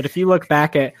change much. But if you look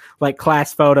back at like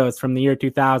class photos from the year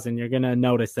 2000, you're going to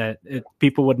notice that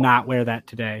people would not wear that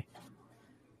today.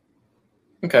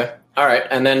 Okay. All right.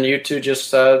 And then you two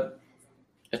just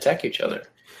attack each other.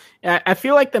 I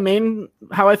feel like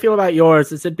how I feel about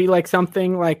yours is it'd be like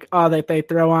something like, that they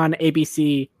throw on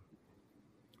ABC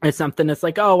or something. It's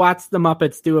like, watch the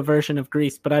Muppets do a version of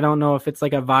Grease, but I don't know if it's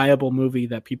like a viable movie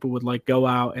that people would like go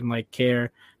out and like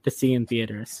care to see in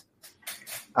theaters.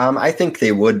 I think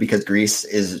they would, because Grease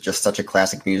is just such a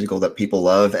classic musical that people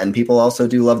love, and people also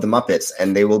do love the Muppets,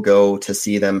 and they will go to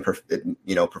see them,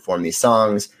 perform these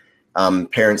songs.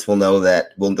 Parents will know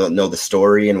the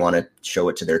story and want to show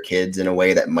it to their kids in a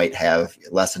way that might have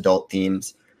less adult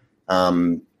themes.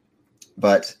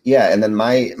 But yeah, and then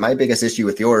my biggest issue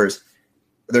with yours,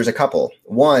 there's a couple.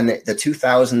 One, the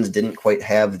 2000s didn't quite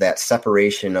have that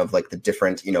separation of like the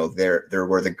different, there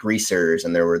were the greasers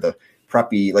and there were the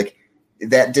preppy, like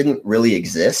that didn't really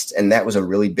exist. And that was a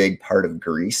really big part of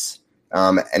Grease.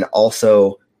 And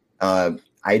also,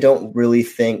 I don't really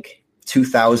think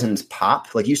 2000s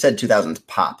pop, like you said, 2000s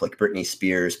pop, like Britney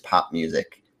Spears pop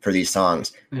music for these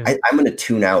songs. Yeah. I'm going to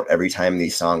tune out every time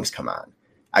these songs come on.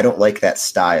 I don't like that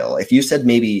style. If you said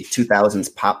maybe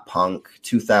 2000s pop punk,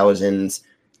 2000s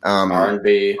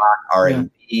R&B,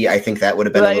 I think that would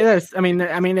have been.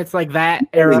 I mean, it's like that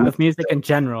era of music in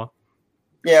general.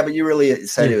 Yeah, but you really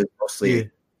said it was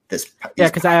mostly this. Yeah,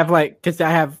 because I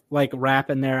have rap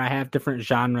in there. I have different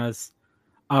genres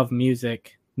of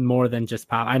music more than just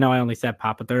pop. I know I only said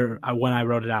pop, but when I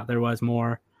wrote it out, there was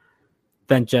more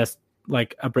than just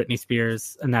like a Britney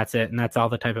Spears, and that's it, and that's all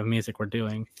the type of music we're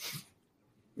doing.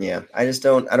 Yeah, I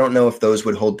don't know if those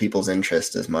would hold people's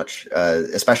interest as much,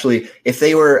 especially if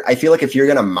they were. I feel like if you're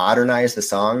going to modernize the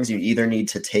songs, you either need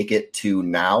to take it to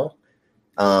now.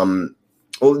 One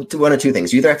of two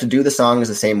things. You either have to do the songs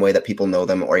the same way that people know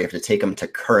them, or you have to take them to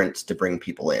current to bring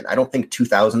people in. I don't think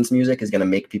 2000s music is going to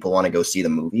make people want to go see the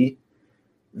movie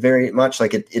very much.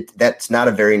 Like that's not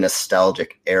a very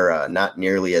nostalgic era, not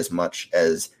nearly as much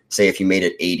as, say, if you made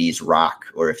it 80s rock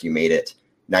or if you made it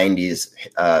 90s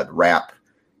rap.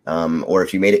 Or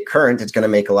if you made it current, it's going to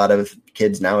make a lot of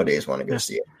kids nowadays want to go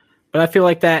see it. But I feel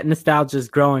like that nostalgia is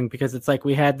growing because it's like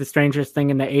we had The Strangest Thing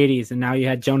in the 80s and now you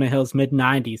had Jonah Hill's mid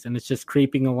 90s, and it's just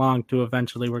creeping along to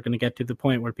eventually we're going to get to the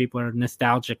point where people are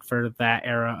nostalgic for that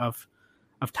era of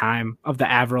time, of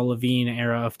the Avril Lavigne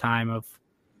era of time, of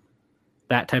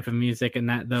that type of music, and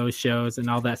that those shows and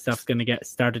all that stuff's going to get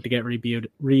started to get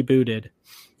rebooted.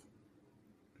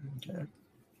 Okay.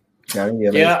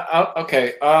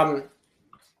 Okay.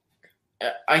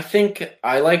 I think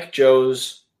I like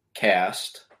Joe's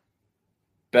cast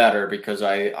better because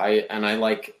I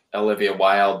like Olivia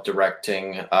Wilde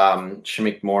directing.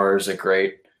 Shamik Moore is a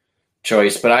great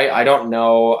choice, but I don't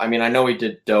know. I mean, I know he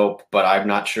did Dope, but I'm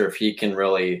not sure if he can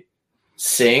really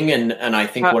sing. And I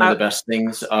think one of the best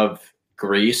things of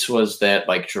Grease was that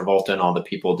like Travolta and all the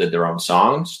people did their own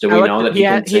songs. Do we know that he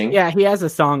can sing? Yeah, he has a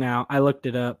song out. I looked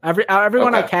it up.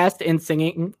 Everyone I cast in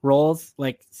singing roles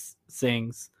like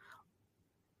sings.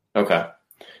 Okay.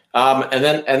 And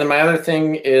then my other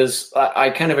thing is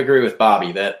I kind of agree with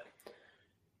Bobby that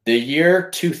the year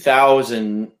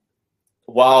 2000,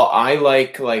 while I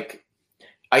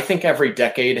I think every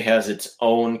decade has its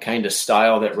own kind of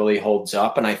style that really holds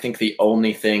up. And I think the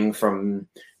only thing from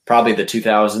probably the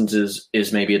 2000s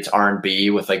is maybe it's R&B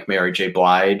with like Mary J.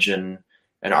 Blige and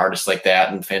artists like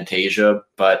that and Fantasia.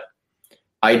 But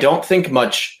I don't think in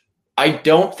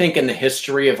the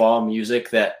history of all music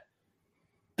that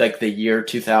like the year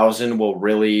 2000 will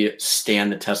really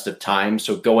stand the test of time.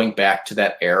 So going back to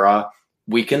that era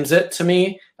weakens it to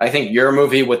me. I think your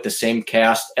movie with the same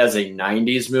cast as a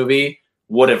 90s movie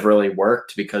would have really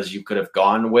worked because you could have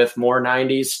gone with more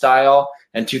 90s style.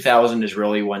 And 2000 is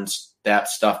really when that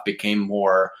stuff became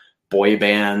more boy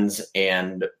bands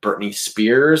and Britney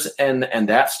Spears and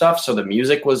that stuff. So the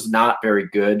music was not very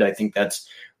good. I think that's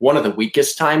one of the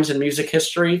weakest times in music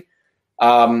history.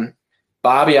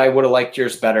 Bobby, I would have liked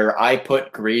yours better. I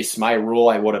put Grease. My rule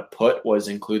I would have put was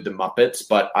include the Muppets,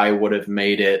 but I would have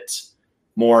made it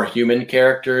more human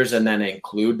characters and then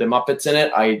include the Muppets in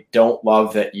it. I don't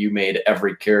love that you made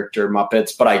every character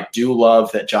Muppets, but I do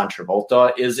love that John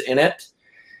Travolta is in it.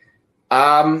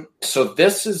 So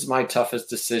this is my toughest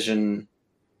decision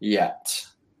yet.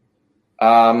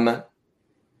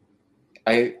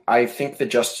 I think the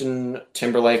Justin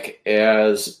Timberlake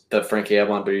as the Frankie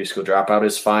Avalon Beauty School Dropout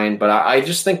is fine, but I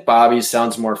just think Bobby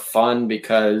sounds more fun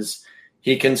because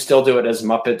he can still do it as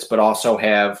Muppets, but also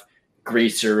have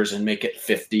greasers and make it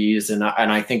 50s. And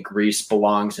I think Grease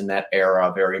belongs in that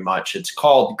era very much. It's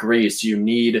called Grease. You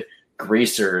need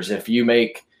greasers. If you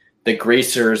make the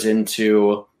greasers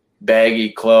into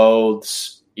baggy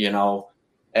clothes,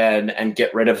 and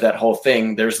get rid of that whole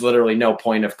thing, there's literally no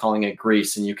point of calling it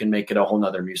Grease, and you can make it a whole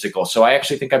nother musical. So I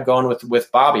actually think I'm going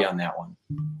with Bobby on that one.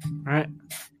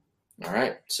 All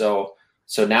right. So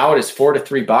now it is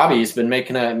 4-3. Bobby's been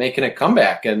making a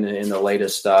comeback in the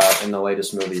latest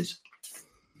movies.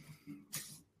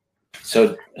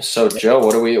 So Joe,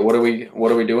 what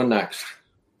are we doing next?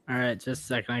 All right, just a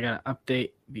second. I gotta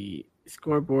update the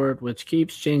scoreboard, which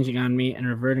keeps changing on me and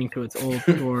reverting to its old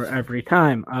score every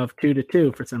time of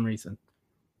 2-2 for some reason.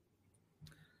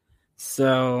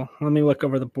 So let me look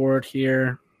over the board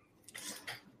here.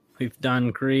 We've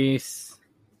done Grease.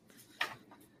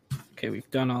 Okay,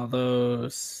 we've done all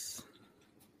those.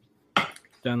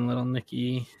 We've done Little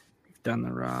Nicky. We've done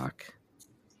The Rock.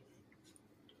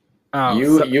 Oh,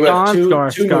 you have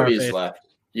two movies left.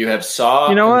 You have Saw.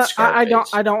 You know what?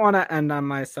 Scarface. I don't want to end on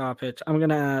my Saw pitch. I'm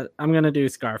gonna do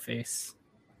Scarface.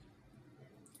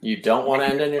 You don't want to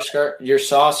end on your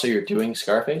Saw, so you're doing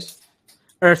Scarface?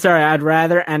 Or sorry, I'd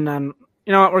rather end on.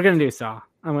 You know what? We're gonna do Saw.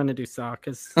 I'm gonna do Saw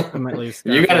because I might lose.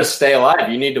 Scarface. You got to stay alive.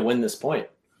 You need to win this point.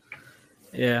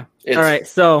 Yeah. All right.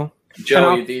 So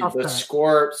Joe, the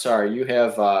score. Sorry, you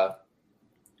have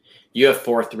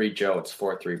 4-3, Joe. It's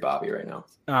 4-3, Bobby right now.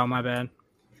 Oh, my bad.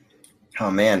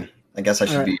 Oh man. I guess I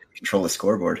should control the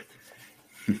scoreboard.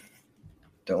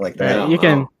 Don't like that. Right, you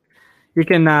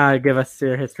can give us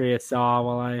your history of Saw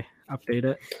while I update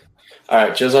it. All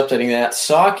right, Joe's updating that.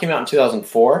 Saw came out in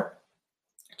 2004.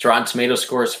 Its Rotten Tomato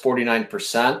score is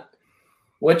 49%,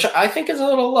 which I think is a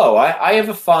little low. I have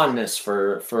a fondness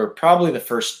for probably the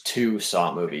first two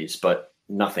Saw movies, but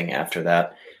nothing after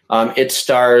that. It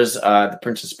stars the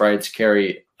Princess Bride's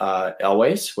Carrie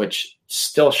Elways, which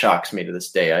still shocks me to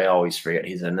this day. I always forget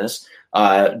he's in this.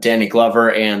 Danny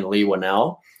Glover and Lee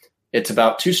Winnell. It's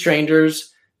about two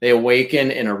strangers. They awaken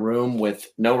in a room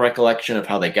with no recollection of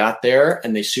how they got there,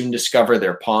 and they soon discover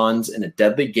they're pawns in a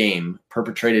deadly game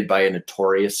perpetrated by a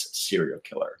notorious serial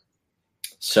killer.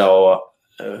 So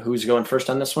who's going first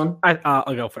on this one?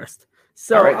 I'll go first.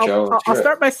 So all right, Joe, I'll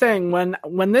start by saying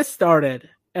when this started,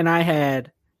 and I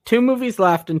had 2 movies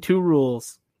left and 2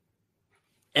 rules.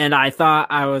 And I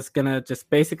thought I was going to just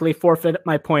basically forfeit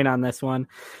my point on this one.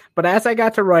 But as I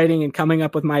got to writing and coming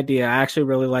up with my idea, I actually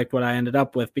really liked what I ended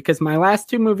up with, because my last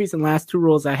 2 movies and last 2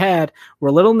 rules I had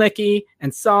were Little Nicky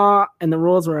and Saw, and the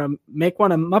rules were make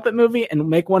one a Muppet movie and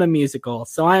make one a musical.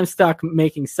 So I am stuck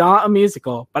making Saw a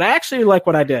musical, but I actually like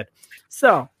what I did.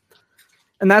 So,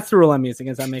 and that's the rule I'm using,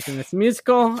 is I'm making this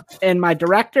musical. And my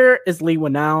director is Leigh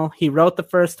Whannell. He wrote the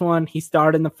first one. He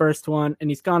starred in the first one, and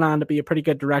he's gone on to be a pretty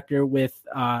good director with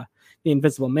The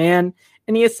Invisible Man.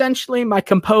 And he essentially, my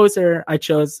composer I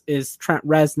chose is Trent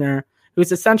Reznor,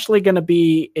 who's essentially going to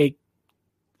be a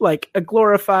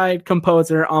glorified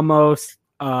composer, almost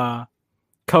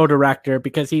co-director,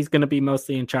 because he's going to be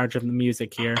mostly in charge of the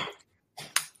music here.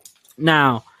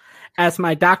 Now, as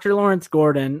my Dr. Lawrence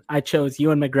Gordon, I chose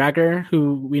Ewan McGregor,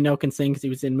 who we know can sing because he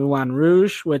was in Moulin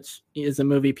Rouge, which is a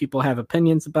movie people have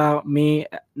opinions about. Me,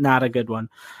 not a good one.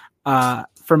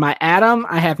 For my Adam,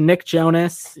 I have Nick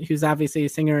Jonas, who's obviously a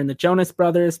singer in the Jonas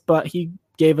Brothers, but he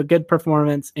gave a good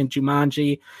performance in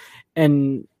Jumanji,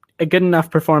 and a good enough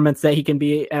performance that he can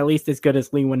be at least as good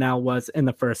as Leigh Whannell was in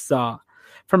the first Saw.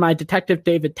 For my Detective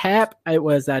David Tapp, it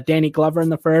was Danny Glover in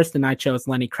the first, and I chose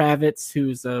Lenny Kravitz,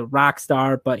 who's a rock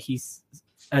star, but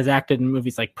has acted in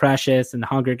movies like Precious and The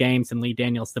Hunger Games and Lee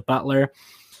Daniels the Butler.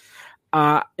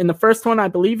 In the first one, I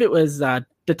believe it was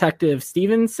Detective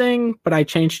Steven Singh, but I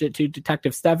changed it to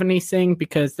Detective Stephanie Singh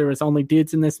because there was only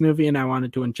dudes in this movie, and I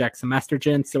wanted to inject some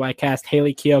estrogen, so I cast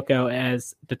Haley Kiyoko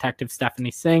as Detective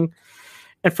Stephanie Singh.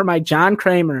 And for my John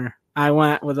Kramer, I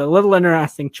went with a little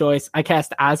interesting choice. I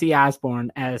cast Ozzy Osbourne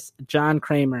as John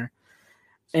Kramer.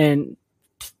 And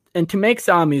to make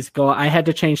Saw a musical, I had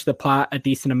to change the plot a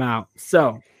decent amount.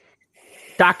 So,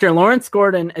 Dr. Lawrence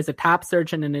Gordon is a top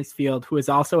surgeon in his field who is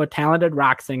also a talented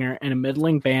rock singer in a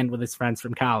middling band with his friends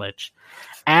from college.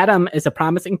 Adam is a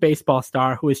promising baseball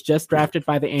star who was just drafted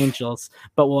by the Angels,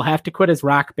 but will have to quit his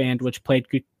rock band, which played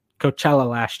Coachella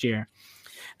last year.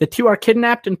 The 2 are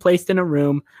kidnapped and placed in a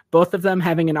room, both of them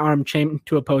having an arm chained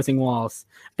to opposing walls.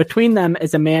 Between them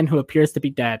is a man who appears to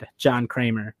be dead, John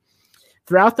Kramer.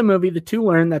 Throughout the movie, the 2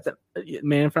 learn that the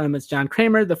man in front of them is John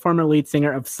Kramer, the former lead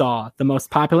singer of Saw, the most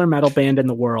popular metal band in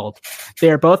the world. They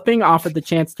are both being offered the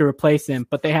chance to replace him,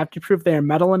 but they have to prove they are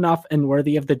metal enough and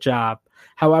worthy of the job.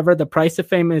 However, the price of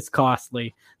fame is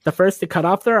costly. The first to cut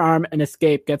off their arm and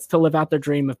escape gets to live out their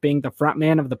dream of being the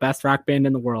frontman of the best rock band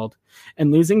in the world.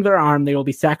 And losing their arm, they will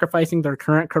be sacrificing their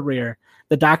current career.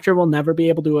 The doctor will never be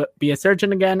able to be a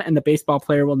surgeon again, and the baseball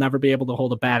player will never be able to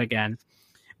hold a bat again.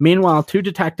 Meanwhile, 2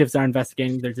 detectives are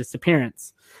investigating their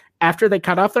disappearance. After they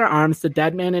cut off their arms, the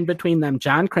dead man in between them,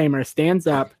 John Kramer, stands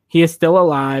up. He is still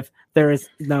alive. There is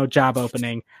no job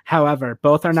opening. However,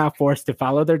 both are now forced to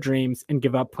follow their dreams and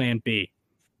give up Plan B.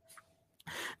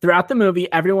 Throughout the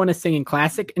movie, everyone is singing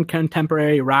classic and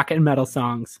contemporary rock and metal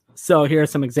songs. So here are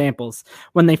some examples.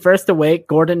 When they first awake,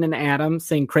 Gordon and Adam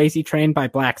sing Crazy Train by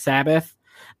Black Sabbath.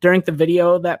 During the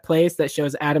video that plays that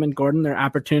shows Adam and Gordon their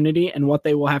opportunity and what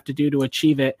they will have to do to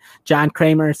achieve it, John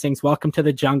Kramer sings Welcome to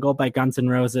the Jungle by Guns N'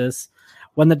 Roses.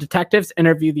 When the detectives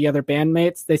interview the other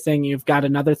bandmates, they sing You've Got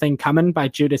Another Thing Coming by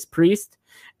Judas Priest.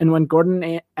 And when Gordon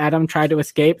and Adam try to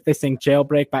escape, they sing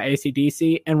Jailbreak by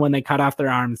AC/DC. And when they cut off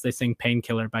their arms, they sing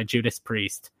Painkiller by Judas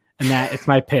Priest. And that is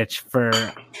my pitch for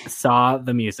Saw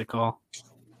the Musical.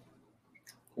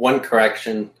 One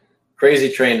correction.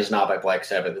 Crazy Train is not by Black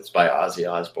Sabbath. It's by Ozzy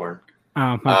Osbourne.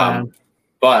 Oh, my bad.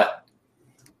 But,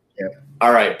 yeah.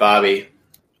 All right, Bobby,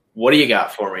 what do you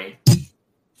got for me?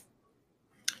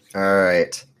 All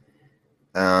right.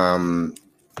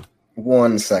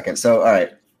 1 second. So, all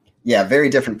right. Yeah, very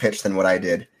different pitch than what I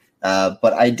did.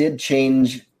 But I did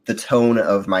change the tone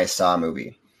of my Saw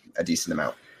movie a decent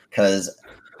amount because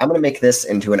I'm going to make this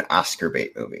into an Oscar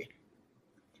bait movie.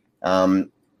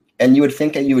 And you would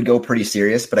think that you would go pretty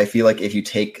serious, but I feel like if you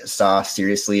take Saw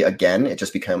seriously again, it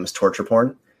just becomes torture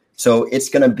porn. So it's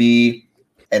going to be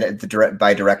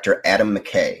by director Adam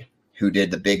McKay, who did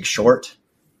The Big Short,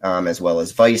 as well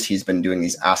as Vice. He's been doing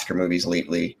these Oscar movies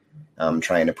lately,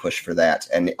 trying to push for that.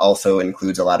 And it also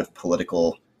includes a lot of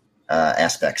political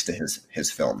aspects to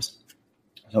his films.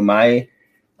 So my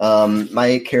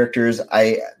characters,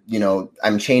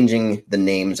 I'm changing the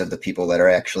names of the people that are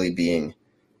actually being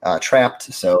trapped.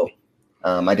 So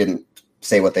I didn't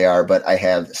say what they are, but I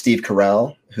have Steve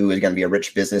Carell, who is going to be a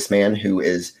rich businessman who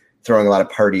is throwing a lot of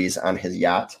parties on his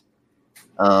yacht.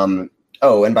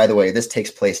 Oh, and by the way, this takes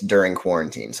place during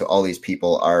quarantine. So all these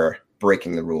people are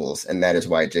breaking the rules, and that is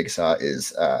why Jigsaw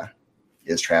is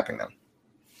trapping them.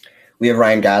 We have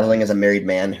Ryan Gosling as a married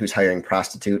man who's hiring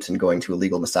prostitutes and going to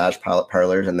illegal massage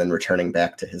parlors and then returning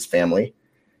back to his family.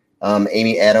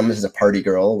 Amy Adams is a party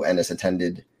girl and has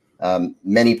attended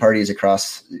many parties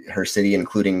across her city,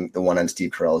 including the one on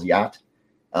Steve Carell's yacht.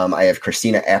 I have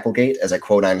Christina Applegate as a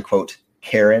quote-unquote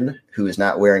Karen who is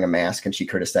not wearing a mask, and she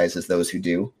criticizes those who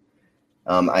do.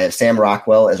 I have Sam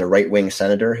Rockwell as a right-wing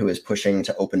senator who is pushing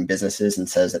to open businesses and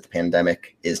says that the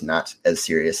pandemic is not as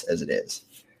serious as it is.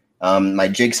 My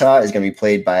Jigsaw is going to be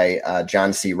played by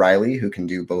John C. Reilly, who can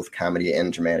do both comedy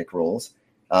and dramatic roles.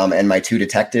 And my two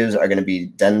detectives are going to be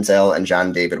Denzel and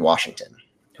John David Washington,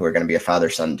 who are going to be a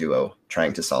father-son duo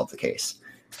trying to solve the case.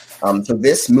 So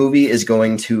this movie is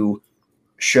going to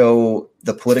show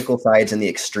the political sides and the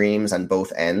extremes on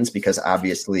both ends, because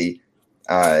obviously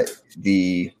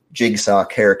the Jigsaw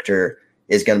character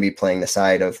is going to be playing the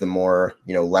side of the more,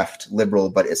 left liberal,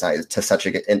 but it's not to such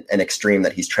an extreme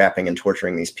that he's trapping and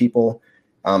torturing these people.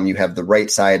 You have the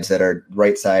right side that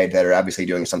are obviously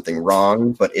doing something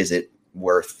wrong, but is it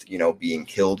worth, being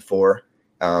killed for?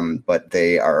 But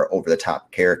they are over the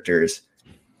top characters.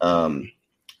 I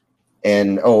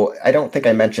don't think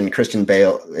I mentioned Christian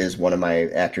Bale is one of my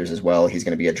actors as well. He's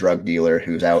going to be a drug dealer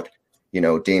who's out,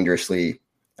 dangerously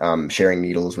sharing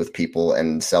needles with people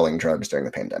and selling drugs during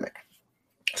the pandemic.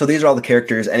 So these are all the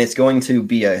characters, and it's going to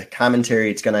be a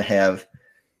commentary. It's going to have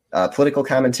political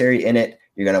commentary in it.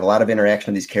 You're going to have a lot of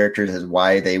interaction with these characters as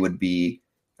why they would be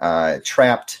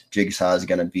trapped. Jigsaw is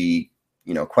going to be,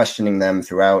 questioning them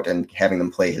throughout and having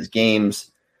them play his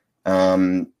games.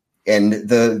 And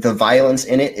the violence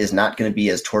in it is not going to be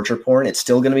as torture porn. It's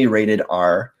still going to be rated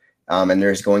R. And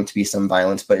there's going to be some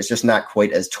violence, but it's just not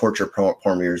quite as torture porn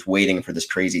where you're waiting for this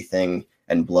crazy thing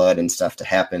and blood and stuff to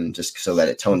happen just so that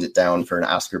it tones it down for an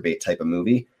Oscar bait type of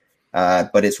movie.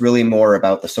 But it's really more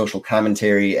about the social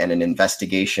commentary and an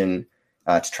investigation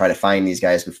to try to find these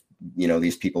guys,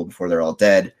 these people before they're all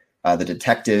dead. The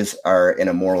detectives are in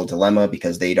a moral dilemma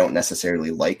because they don't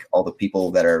necessarily like all the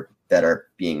people that are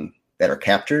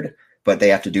captured, but they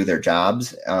have to do their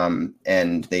jobs.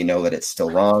 And they know that it's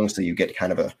still wrong. So you get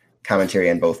kind of a commentary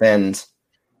on both ends.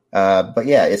 But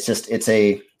yeah, it's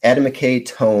a Adam McKay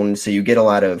tone. So you get a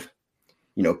lot of,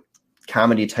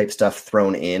 comedy type stuff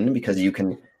thrown in because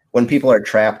when people are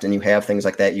trapped and you have things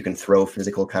like that, you can throw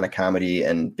physical kind of comedy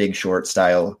and Big Short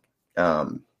style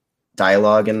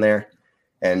dialogue in there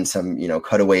and some,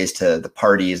 cutaways to the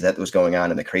parties that was going on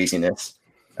and the craziness.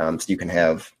 So you can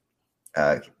have,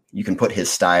 you can put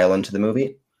his style into the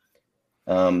movie.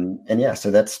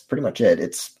 So that's pretty much it.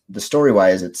 It's the story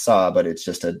wise, it's Saw, but it's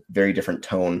just a very different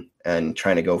tone and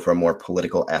trying to go for a more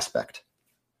political aspect.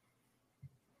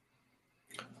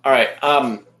 All right.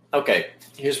 Okay.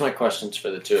 Here's my questions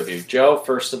for the two of you. Joe,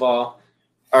 first of all,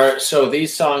 so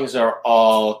these songs are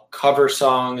all cover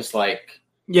songs like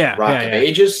Rock of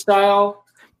Ages style?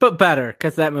 But better,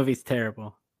 because that movie's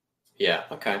terrible. Yeah,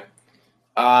 okay.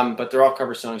 But they're all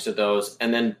cover songs of those.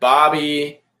 And then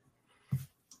Bobby,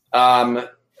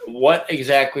 what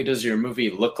exactly does your movie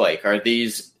look like? Are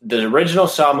these the original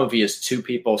Saw movie is two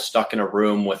people stuck in a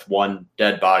room with one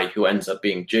dead body who ends up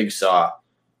being Jigsaw.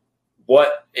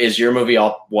 What is your movie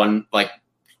all one like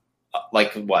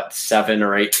what, 7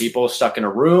 or 8 people stuck in a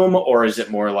room, or is it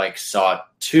more like Saw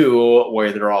 2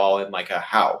 where they're all in like a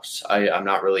house? I'm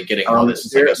not really getting how this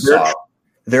is like a Saw.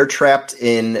 They're trapped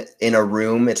in a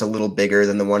room. It's a little bigger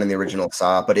than the one in the original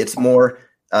Saw, but it's more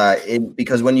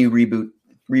because when you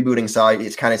rebooting Saw,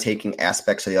 it's kind of taking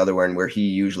aspects of the other one where he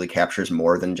usually captures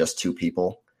more than just 2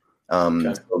 people.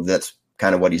 So that's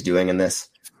kind of what he's doing in this.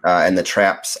 And the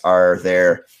traps are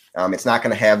there. It's not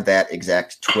going to have that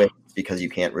exact twist because you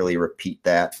can't really repeat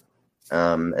that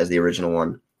as the original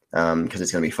one because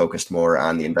it's going to be focused more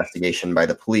on the investigation by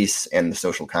the police and the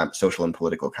social and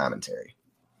political commentary.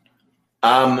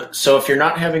 So if you're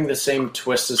not having the same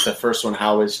twist as the first one,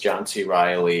 how is John C.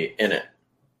 Reilly in it?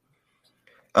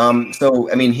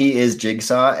 He is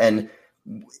Jigsaw, and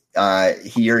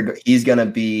he's going to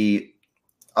be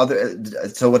other.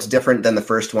 So what's different than the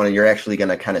first one, and you're actually going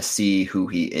to kind of see who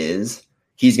he is.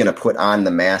 He's going to put on the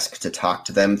mask to talk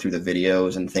to them through the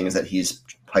videos and things that he's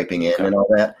piping in and all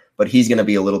that. But he's going to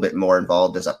be a little bit more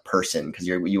involved as a person because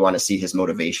you want to see his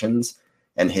motivations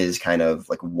and his kind of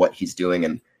like what he's doing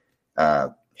and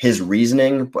his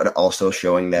reasoning, but also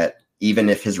showing that even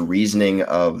if his reasoning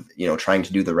of, trying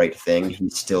to do the right thing,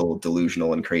 he's still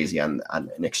delusional and crazy on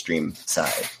an extreme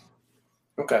side.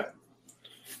 Okay.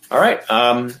 All right.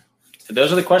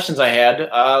 Those are the questions I had.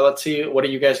 Let's see. What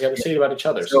do you guys got to say about each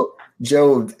other? So,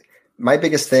 Joe, my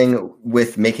biggest thing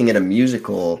with making it a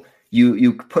musical,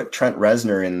 you put Trent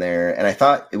Reznor in there, and I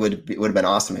thought it would have been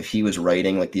awesome if he was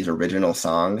writing like these original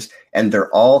songs, and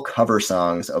they're all cover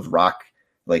songs of rock,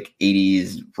 like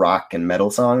 80s rock and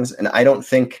metal songs. And I don't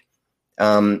think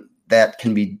that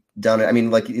can be done, I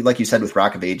mean, like you said with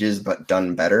Rock of Ages, but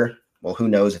done better. Well, who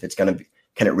knows if it's going to be,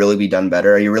 can it really be done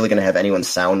better? Are you really going to have anyone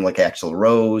sound like Axl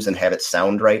Rose and have it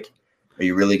sound right? Are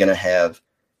you really going to have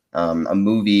a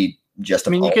movie just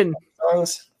of all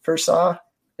songs for Saw?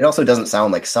 It also doesn't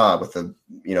sound like Saw with the,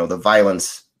 the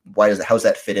violence. How's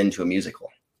that fit into a musical?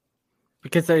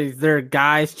 Because they're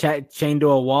guys chained to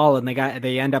a wall and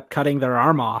they end up cutting their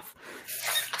arm off.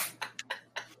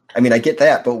 I mean, I get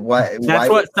that, but why? That's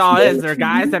what Saw is. They're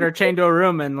guys that are chained to a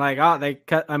room and they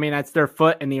cut. I mean, that's their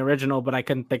foot in the original, but I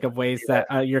couldn't think of ways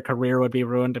that your career would be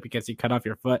ruined because you cut off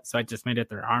your foot. So I just made it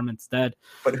their arm instead.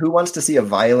 But who wants to see a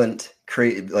violent,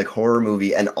 horror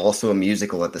movie and also a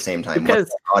musical at the same time?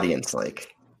 What's the audience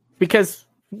like? Because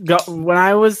when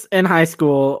I was in high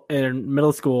school and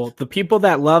middle school, the people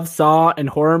that love Saw and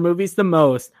horror movies the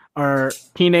most are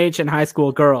teenage and high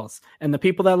school girls, and the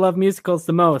people that love musicals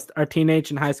the most are teenage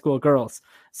and high school girls.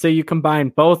 So you combine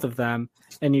both of them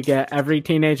and you get every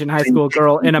teenage and high school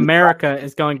girl in America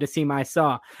is going to see my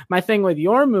Saw. My thing with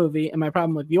your movie and my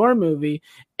problem with your movie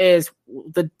is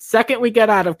the second we get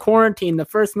out of quarantine, the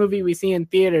first movie we see in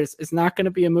theaters is not going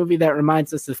to be a movie that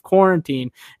reminds us of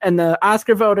quarantine. And the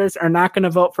Oscar voters are not going to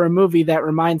vote for a movie that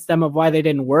reminds them of why they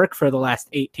didn't work for the last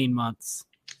 18 months.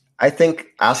 I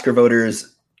think Oscar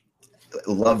voters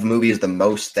love movies the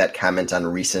most that comment on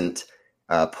recent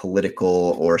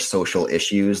political or social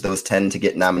issues. Those tend to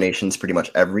get nominations pretty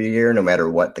much every year, no matter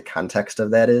what the context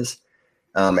of that is.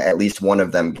 At least one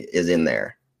of them is in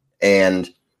there. And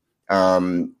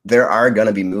there are going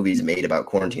to be movies made about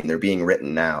quarantine. They're being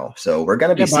written now. So we're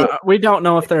going to be we don't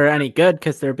know if they're any good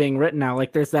because they're being written now.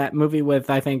 Like there's that movie with,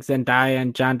 I think, Zendaya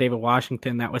and John David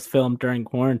Washington that was filmed during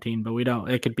quarantine, but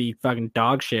it could be fucking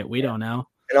dog shit. We don't know.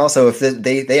 And also, if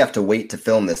they have to wait to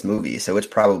film this movie, so it's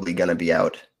probably going to be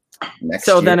out next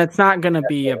year. So then it's not going to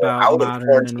be about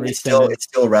modern and recent. It's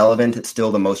still relevant. It's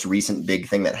still the most recent big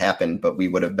thing that happened, but we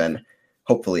would have been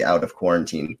hopefully out of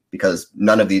quarantine because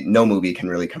no movie can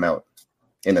really come out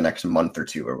in the next month or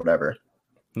two or whatever.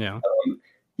 Yeah.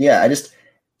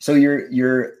 So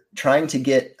you're trying to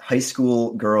get high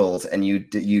school girls and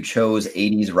you chose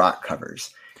 80s rock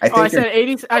covers. I said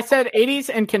 80s. I said 80s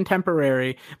and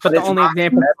contemporary, but the only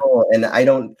example. And I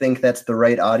don't think that's the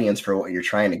right audience for what you're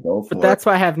trying to go for. But that's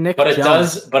why I have Nick. But it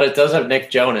does have Nick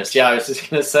Jonas. Yeah, I was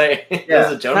just gonna say.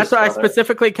 Yeah. That's why I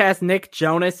specifically cast Nick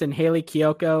Jonas and Haley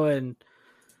Kiyoko and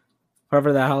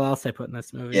whoever the hell else I put in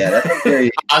this movie. Yeah, that's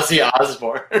very Ozzy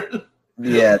Osbourne.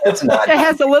 Yeah, that's not. It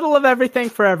has a little of everything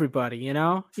for everybody,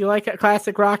 You like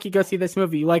classic rock, you go see this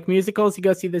movie. You like musicals, you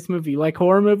go see this movie. You like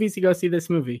horror movies, you go see this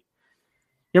movie.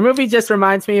 Your movie just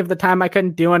reminds me of the time I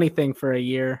couldn't do anything for a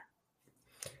year.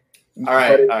 All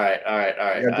right.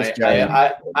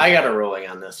 I got a ruling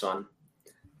on this one.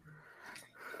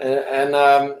 And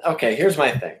okay, here's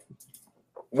my thing.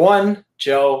 One,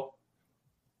 Joe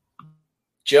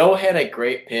had a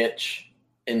great pitch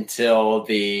until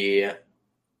the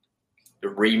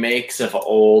remakes of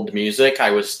old music.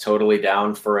 I was totally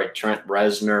down for a Trent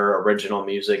Reznor original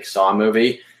music Saw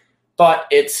movie. But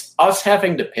it's us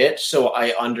having to pitch, so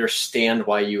I understand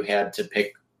why you had to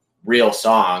pick real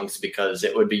songs because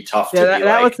it would be tough to be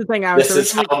that was the thing. This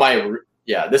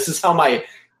is how my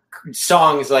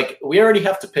songs, like, we already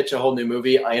have to pitch a whole new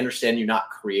movie. I understand you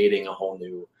not creating a whole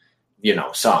new,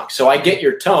 song. So I get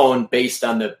your tone based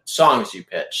on the songs you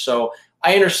pitch. So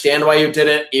I understand why you did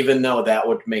it, even though that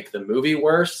would make the movie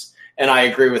worse. And I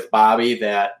agree with Bobby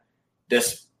that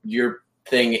your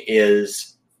thing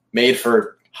is made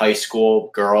for high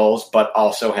school girls, but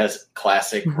also has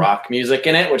classic rock music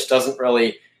in it, which doesn't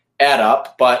really add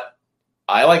up. But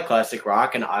I like classic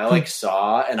rock, and I like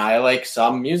Saw, and I like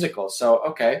some musicals. So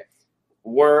okay,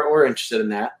 we're interested in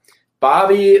that.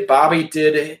 Bobby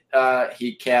did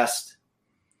he cast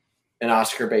an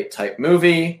Oscar bait type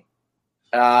movie.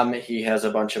 He has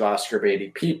a bunch of Oscar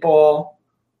baity people,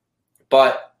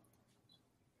 but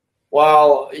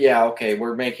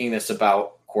we're making this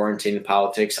about quarantine and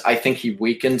politics. I think he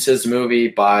weakens his movie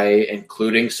by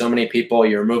including so many people.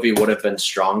 Your movie would have been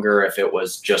stronger if it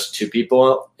was just two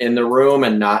people in the room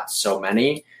and not so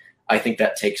many. I think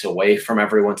that takes away from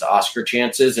everyone's Oscar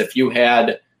chances. If you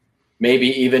had maybe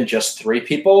even just three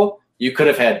people, you could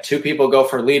have had two people go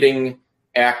for leading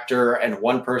actor and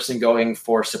one person going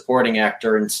for supporting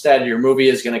actor. Instead, your movie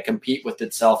is going to compete with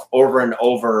itself over and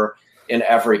over in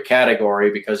every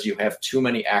category because you have too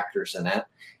many actors in it.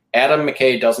 Adam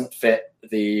McKay doesn't fit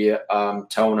the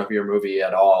tone of your movie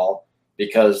at all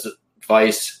because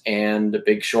Vice and The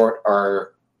Big Short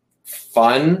are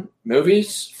fun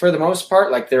movies for the most part.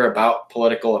 Like, they're about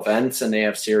political events and they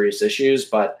have serious issues,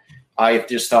 but I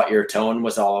just thought your tone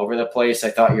was all over the place.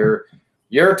 I thought your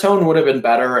Your tone would have been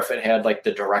better if it had like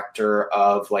the director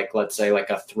of like, let's say like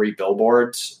a 3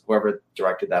 Billboards, whoever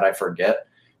directed that, I forget.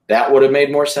 That would have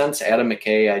made more sense. Adam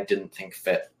McKay, I didn't think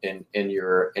fit in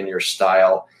your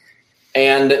style.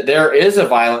 And there is a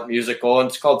violent musical, and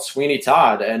it's called Sweeney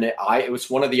Todd, and it was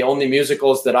one of the only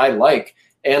musicals that I like.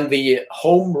 And the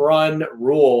home run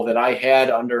rule that I had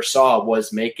under Saw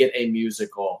was make it a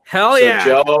musical. Hell yeah!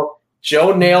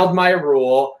 Joe nailed my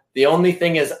rule. The only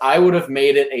thing is, I would have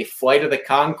made it a Flight of the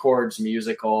Conchords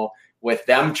musical with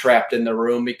them trapped in the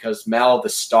room because Mel, the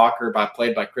stalker,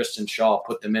 played by Kristen Shaw,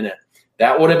 put them in it.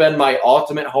 That would have been my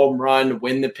ultimate home run,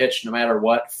 win the pitch no matter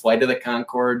what, Flight of the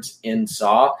Conchords in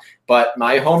Saw. But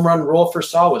my home run rule for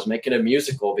Saw was make it a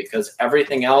musical because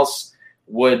everything else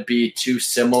would be too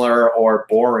similar or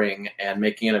boring, and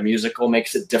making it a musical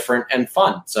makes it different and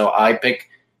fun. So I pick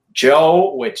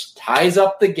Joe, which ties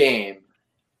up the game.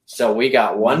 So we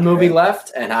got one movie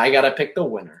left, and I got to pick the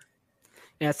winner.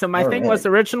 Yeah, so my thing was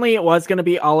originally it was going to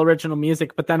be all original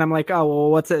music, but then I'm like, oh,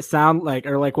 well, what's it sound like?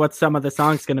 Or like, what's some of the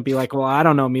songs going to be like? Well, I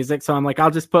don't know music. So I'm like,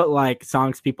 I'll just put like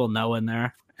songs people know in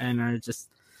there. And I just...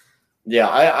 Yeah,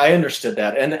 I understood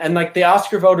that. And like the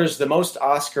Oscar voters, the most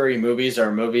Oscar-y movies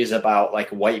are movies about like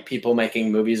white people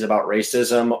making movies about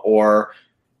racism or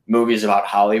movies about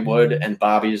Hollywood. And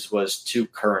Bobby's was too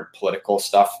current political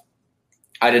stuff.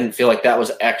 I didn't feel like that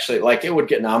was actually like it would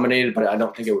get nominated, but I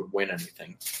don't think it would win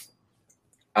anything.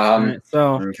 Right,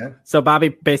 so Bobby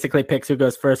basically picks who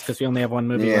goes first because we only have one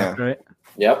movie left, right?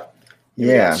 Yep.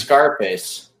 Yeah.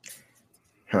 Scarface.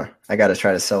 Huh. I got to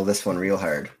try to sell this one real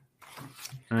hard.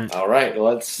 All right.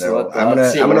 I'm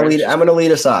gonna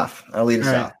lead us off. I'll lead us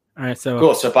off. All right. So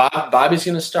cool. So Bobby's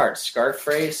gonna start.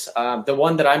 Scarface. The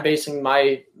one that I'm basing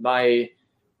my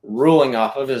ruling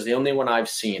off of is the only one I've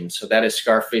seen. So that is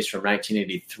Scarface from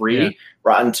 1983. Yeah.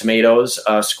 Rotten Tomatoes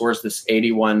scores this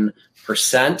 81%.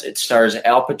 It stars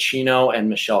Al Pacino and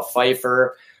Michelle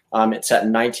Pfeiffer. It's set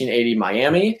in 1980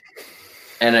 Miami,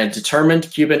 and a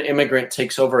determined Cuban immigrant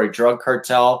takes over a drug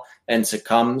cartel and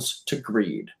succumbs to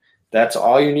greed. That's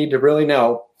all you need to really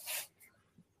know.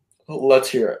 Let's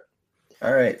hear it.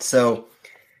 All right. So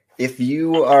if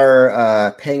you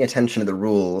are paying attention to the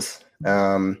rules,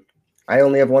 I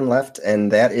only have one left,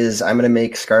 and that is I'm going to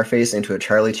make Scarface into a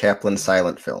Charlie Chaplin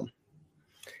silent film.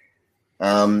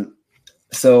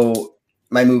 So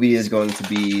my movie is going to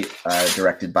be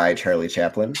directed by Charlie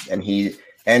Chaplin,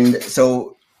 and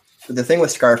so the thing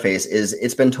with Scarface is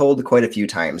it's been told quite a few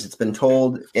times. It's been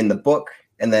told in the book,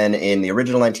 and then in the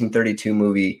original 1932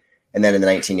 movie, and then in the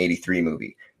 1983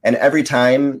 movie. And every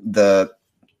time the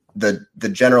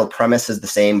general premise is the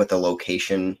same, but the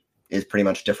location is pretty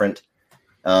much different.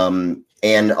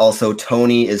 And also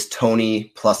Tony is Tony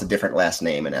plus a different last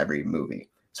name in every movie.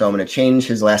 So I'm going to change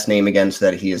his last name again so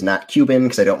that he is not Cuban,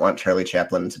 because I don't want Charlie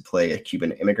Chaplin to play a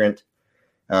Cuban immigrant.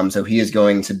 So he is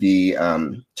going to be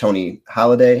Tony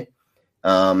Holliday.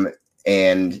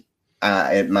 And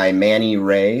my Manny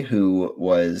Ray, who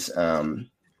was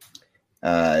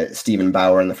Stephen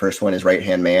Bauer in the first one, his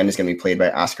right-hand man, is going to be played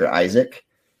by Oscar Isaac.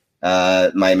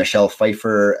 My Michelle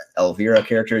Pfeiffer Elvira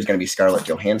character is going to be Scarlett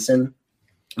Johansson.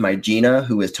 My Gina,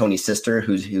 who is Tony's sister,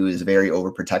 who is very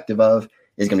overprotective of,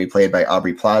 is going to be played by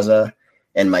Aubrey Plaza.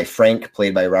 And my Frank,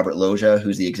 played by Robert Loggia,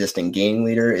 who's the existing gang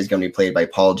leader, is going to be played by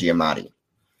Paul Giamatti.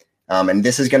 And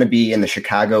this is going to be in the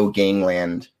Chicago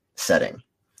gangland setting.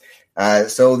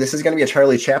 So this is going to be a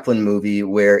Charlie Chaplin movie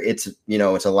where it's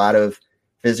a lot of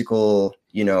physical,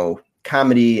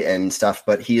 comedy and stuff,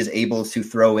 but he is able to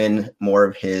throw in more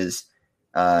of his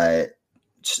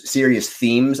serious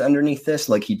themes underneath this,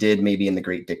 like he did maybe in The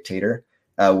Great Dictator,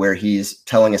 where he's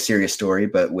telling a serious story,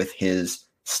 but with his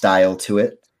style to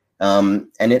it. And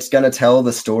it's going to tell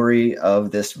the story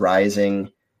of this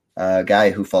rising guy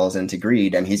who falls into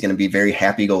greed, and he's going to be very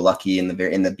happy-go-lucky in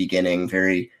the beginning.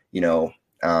 Very,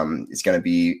 it's going to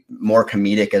be more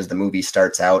comedic as the movie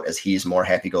starts out, as he's more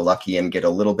happy-go-lucky, and get a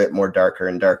little bit more darker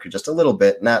and darker, just a little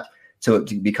bit, not so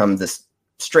it becomes this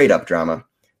straight-up drama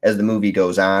as the movie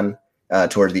goes on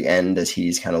towards the end, as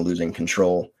he's kind of losing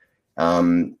control.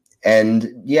 And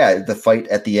yeah, the fight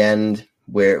at the end,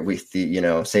 where we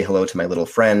say hello to my little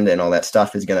friend and all that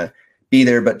stuff, is going to be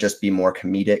there, but just be more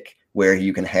comedic, where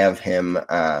you can have him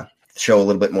show a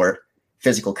little bit more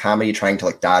physical comedy, trying to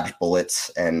like dodge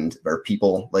bullets or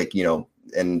people,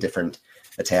 and different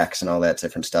attacks and all that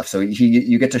different stuff. So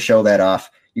you get to show that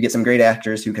off. You get some great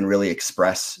actors who can really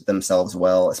express themselves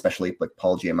well, especially like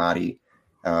Paul Giamatti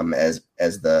as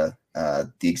the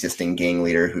existing gang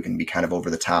leader, who can be kind of over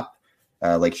the top,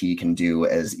 like he can do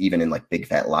as even in like Big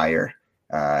Fat Liar.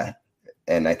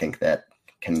 And I think that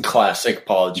can classic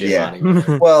Paul Giamatti.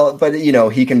 Yeah. Well, but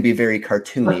he can be very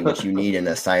cartoony, which you need in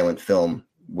a silent film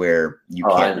where you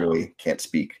can't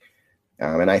speak.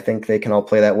 And I think they can all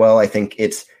play that well. I think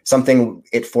it's something,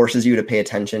 it forces you to pay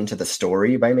attention to the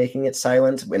story by making it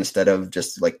silent instead of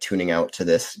just like tuning out to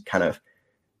this kind of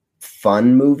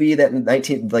fun movie that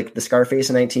like the Scarface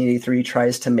in 1983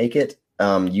 tries to make it.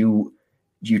 You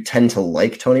tend to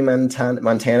like Tony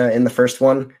Montana in the first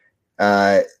one.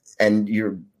 And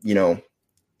you're,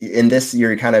 in this,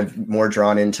 you're kind of more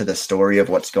drawn into the story of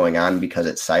what's going on because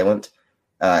it's silent.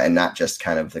 And not just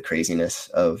kind of the craziness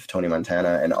of Tony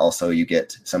Montana. And also you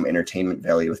get some entertainment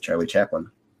value with Charlie Chaplin.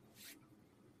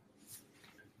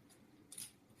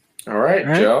 All right,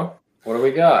 Joe, what do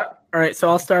we got? All right, so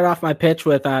I'll start off my pitch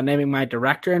with naming my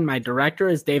director, and my director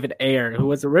is David Ayer, who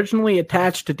was originally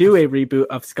attached to do a reboot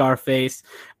of Scarface,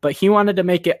 but he wanted to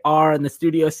make it R, and the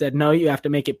studio said, no, you have to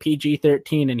make it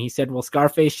PG-13, and he said, well,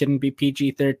 Scarface shouldn't be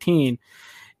PG-13,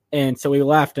 and so he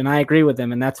left, and I agree with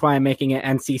him, and that's why I'm making it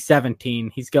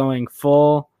NC-17. He's going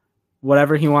full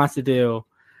whatever he wants to do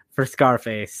for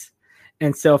Scarface.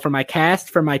 And so for my cast,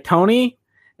 for my Tony,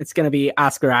 it's going to be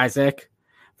Oscar Isaac.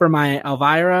 For my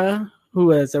Elvira, who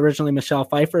was originally Michelle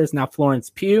Pfeiffer, is now Florence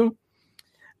Pugh.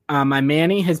 My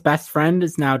Manny, his best friend,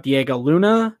 is now Diego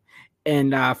Luna.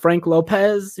 And Frank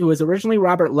Lopez, who was originally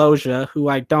Robert Loggia, who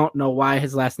I don't know why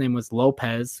his last name was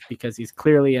Lopez, because he's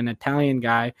clearly an Italian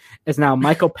guy, is now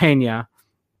Michael Pena.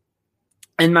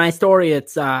 In my story,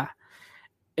 it's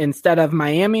instead of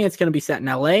Miami, it's going to be set in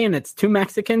LA, and it's two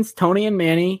Mexicans, Tony and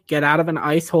Manny, get out of an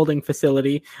ICE holding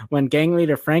facility when gang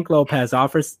leader Frank Lopez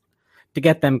offers to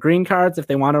get them green cards if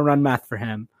they want to run meth for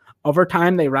him. Over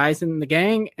time, they rise in the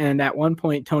gang, and at one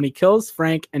point, Tony kills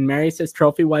Frank and marries his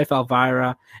trophy wife,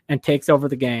 Elvira, and takes over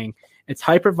the gang. It's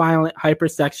hyper-violent,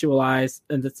 hyper-sexualized,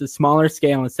 and it's a smaller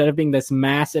scale. Instead of being this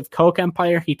massive coke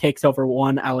empire, he takes over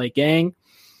one LA gang.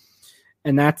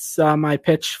 And that's my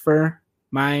pitch for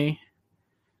my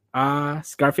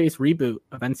Scarface reboot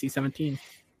of NC-17.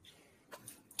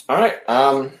 All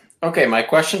right. Okay, my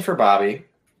question for Bobby.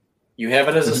 You have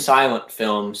it as a silent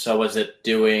film, so is it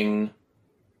doing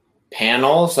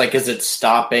panels? Like, is it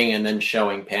stopping and then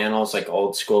showing panels like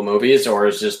old school movies, or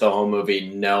is just the whole movie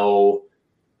no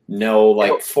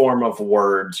like form of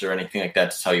words or anything like that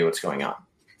to tell you what's going on?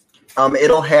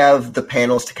 It'll have the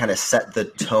panels to kind of set the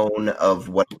tone of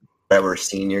whatever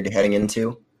scene you're heading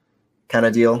into, kind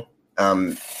of deal.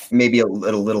 Maybe a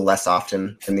little less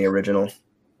often than the original,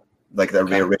 like the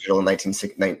original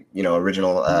 1960,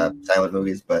 silent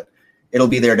movies, but it'll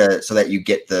be there so that you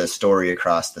get the story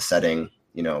across, the setting,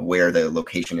 where the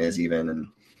location is even,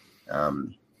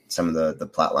 and some of the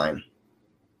plot line.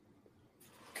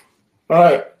 All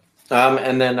right.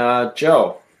 And then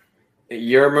Joe,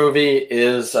 your movie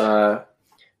is by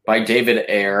David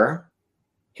Ayer.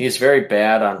 He's very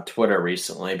bad on Twitter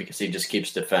recently because he just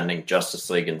keeps defending Justice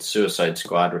League and Suicide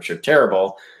Squad, which are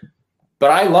terrible. But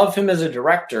I love him as a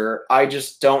director. I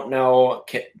just don't know.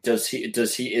 Is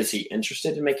he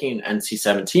interested in making an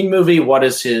NC-17 movie? What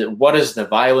does the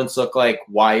violence look like?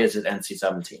 Why is it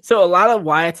NC-17? So a lot of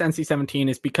why it's NC-17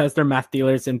 is because they're meth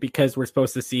dealers, and because we're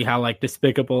supposed to see how like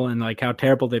despicable and like how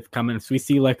terrible they've come in. So we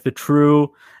see like the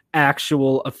true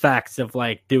actual effects of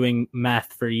like doing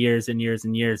meth for years and years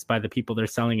and years by the people they're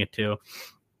selling it to.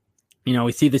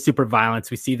 We see the super violence.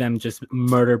 We see them just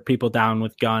murder people down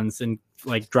with guns and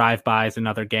like drive-bys and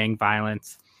other gang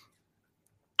violence.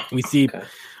 We see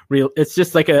it's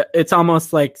just like it's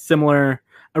almost like similar.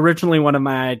 Originally, one of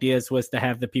my ideas was to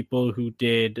have the people who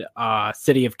did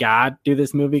City of God do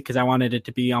this movie, because I wanted it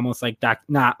to be almost like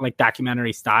not like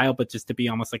documentary style, but just to be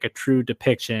almost like a true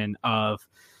depiction of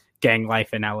gang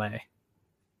life in LA.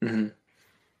 Mm-hmm.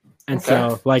 And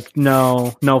so like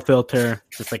no filter,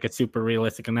 just like it's super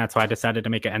realistic. And that's why I decided to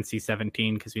make it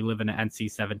NC-17, because we live in an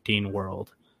NC-17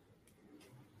 world.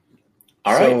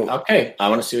 All right. Okay. I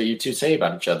want to see what you two say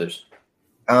about each other's.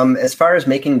 As far as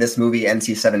making this movie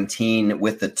NC-17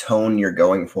 with the tone you're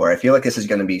going for, I feel like this is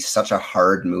going to be such a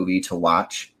hard movie to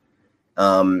watch.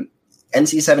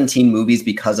 NC-17 movies,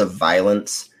 because of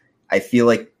violence, I feel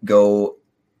like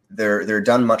they're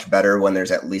done much better when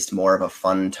there's at least more of a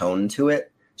fun tone to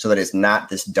it, so that it's not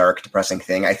this dark, depressing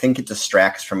thing. I think it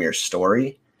distracts from your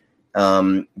story,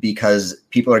 because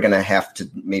people are going to have to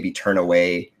maybe turn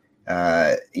away,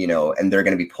 and they're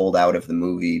going to be pulled out of the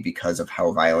movie because of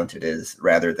how violent it is,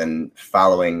 rather than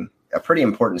following a pretty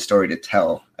important story to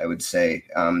tell, I would say,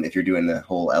 if you're doing the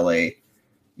whole LA,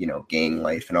 gang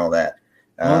life and all that.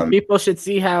 People should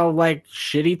see how like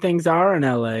shitty things are in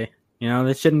LA.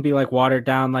 This shouldn't be like watered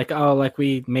down, like, oh, like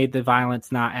we made the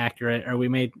violence not accurate, or we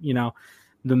made,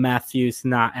 the meth use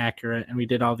not accurate, and we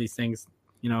did all these things.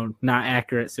 not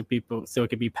accurate, so it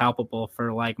could be palpable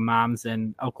for like moms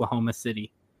in Oklahoma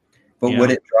City. But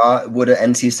would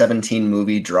an NC-17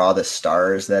 movie draw the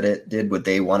stars that it did? Would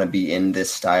they want to be in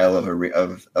this style of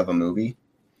a movie?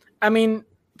 I mean,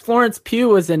 Florence Pugh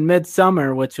was in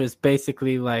Midsummer, which was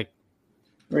basically like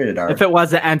rated R. If it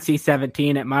was an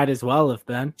NC-17, it might as well have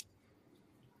been.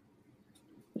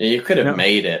 Yeah, you could have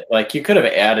made it. Like, you could have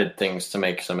added things to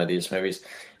make some of these movies.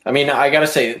 I mean, I gotta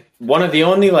say, one of the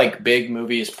only like big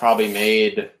movies probably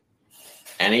made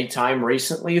anytime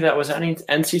recently that was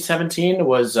NC-17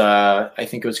 was I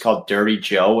think it was called Dirty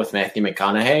Joe with Matthew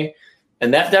McConaughey,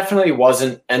 and that definitely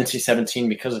wasn't NC-17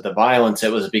 because of the violence.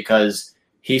 It was because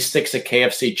he sticks a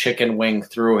KFC chicken wing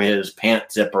through his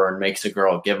pant zipper and makes a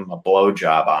girl give him a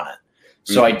blowjob on it.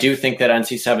 So I do think that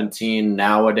NC-17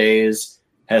 nowadays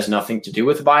has nothing to do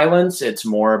with violence. It's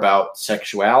more about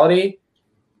sexuality.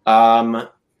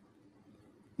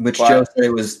 Which Joe said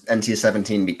it was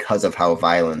NC-17 because of how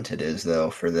violent it is, though,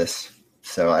 for this.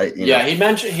 So he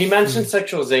mentioned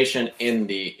sexualization in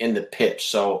the pitch.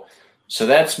 So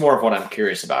that's more of what I'm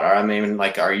curious about. I mean,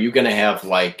 like, are you going to have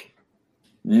like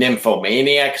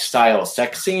nymphomaniac style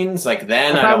sex scenes? Like,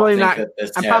 then I'm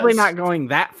probably not going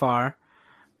that far,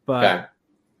 but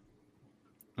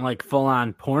like full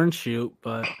on porn shoot.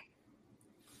 But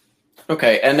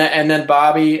okay, and then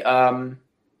Bobby.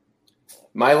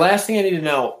 My last thing I need to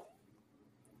know,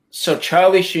 so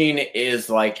Charlie Sheen is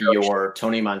like your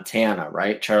Tony Montana,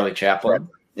 right? Charlie Chaplin?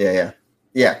 Yeah.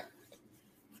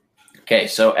 Okay,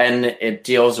 so, and it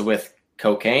deals with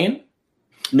cocaine?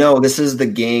 No, this is the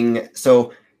gang.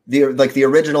 So the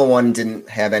original one didn't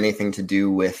have anything to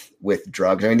do with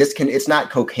drugs. I mean, it's not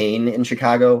cocaine in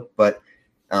Chicago, but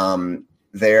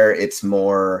there it's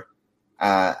more,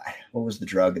 what was the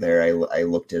drug there? I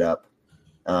looked it up.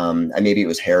 Maybe it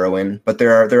was heroin, but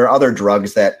there are other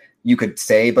drugs that you could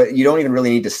say, but you don't even really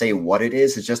need to say what it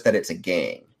is. It's just that it's a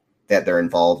gang that they're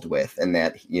involved with, and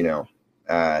that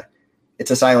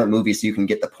it's a silent movie, so you can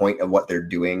get the point of what they're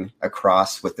doing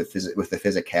across with the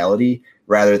physicality,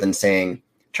 rather than saying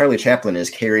Charlie Chaplin is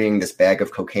carrying this bag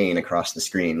of cocaine across the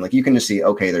screen. Like, you can just see,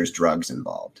 okay, there's drugs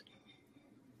involved.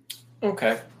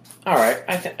 Okay, all right.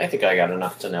 I think I got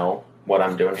enough to know what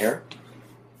I'm doing here.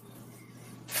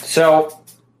 So.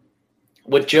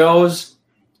 With Joe's,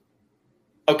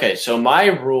 okay, so my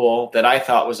rule that I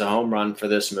thought was a home run for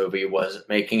this movie was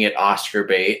making it Oscar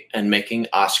bait and making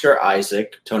Oscar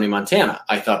Isaac Tony Montana.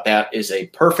 I thought that is a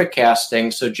perfect casting.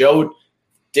 So Joe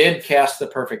did cast the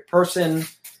perfect person,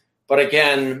 but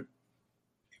again,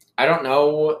 I don't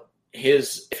know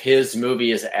if his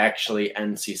movie is actually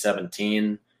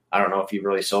NC-17. I don't know if you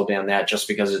really sold me on that just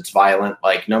because it's violent.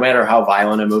 Like, no matter how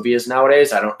violent a movie is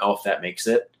nowadays, I don't know if that makes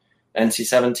it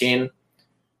NC-17.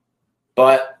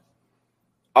 But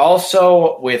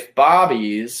also with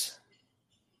Bobby's,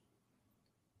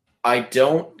 I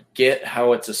don't get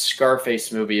how it's a Scarface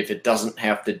movie if it doesn't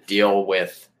have to deal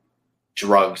with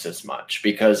drugs as much.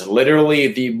 Because literally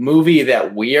the movie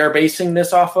that we are basing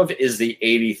this off of is the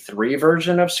 83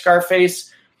 version of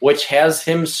Scarface, which has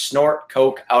him snort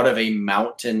coke out of a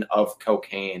mountain of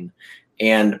cocaine.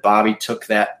 And Bobby took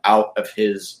that out of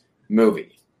his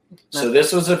movie. So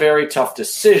this was a very tough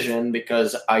decision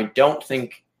because I don't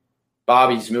think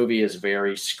Bobby's movie is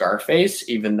very Scarface,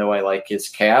 even though I like his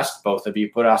cast. Both of you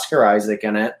put Oscar Isaac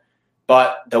in it.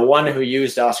 But the one who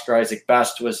used Oscar Isaac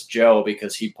best was Joe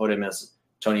because he put him as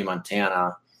Tony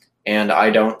Montana. And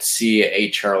I don't see a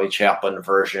Charlie Chaplin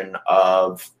version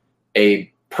of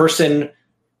a person.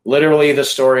 Literally, the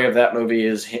story of that movie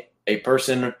is a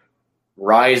person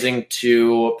rising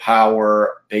to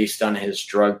power based on his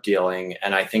drug dealing.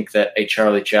 And I think that a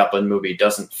Charlie Chaplin movie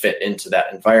doesn't fit into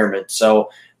that environment. So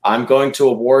I'm going to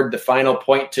award the final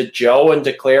point to Joe and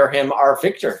declare him our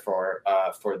victor for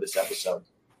this episode.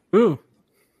 Ooh.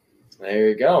 There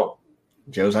you go.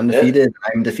 Joe's undefeated.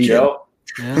 I'm defeated. Joe,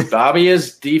 Bobby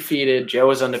is defeated.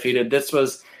 Joe is undefeated.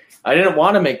 I didn't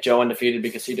want to make Joe undefeated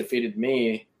because he defeated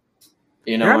me,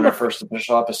 in our first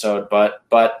official episode. But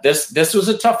this was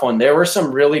a tough one. There were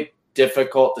some really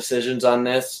difficult decisions on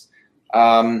this.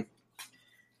 I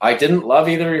didn't love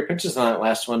either of your pitches on that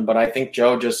last one, but I think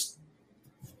Joe just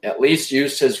at least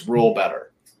used his rule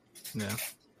better.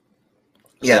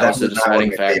 Yeah, that was the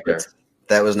deciding factor.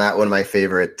 That was not one of my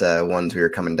favorite ones we were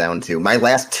coming down to. My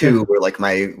last two were like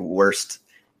my worst,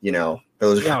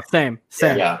 those. Yeah, same.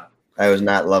 Yeah. I was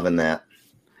not loving that.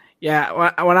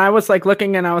 Yeah, when I was like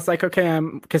looking and I was like, okay,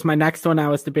 because my next one I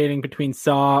was debating between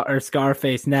Saw or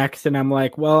Scarface next, and I'm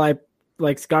like, well, I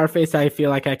like Scarface. I feel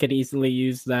like I could easily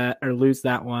use that or lose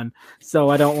that one, so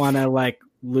I don't want to like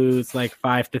lose like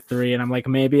 5-3, and I'm like,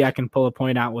 maybe I can pull a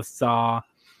point out with Saw.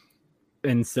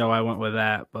 and so I went with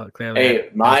that. But clearly,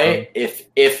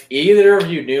 if either of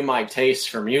you knew my taste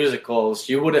for musicals,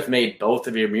 you would have made both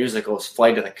of your musicals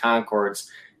Flight of the Conchords.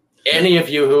 Any of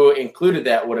you who included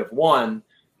that would have won,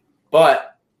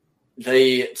 but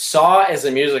the Saw as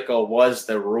a musical was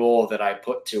the rule that I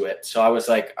put to it. So I was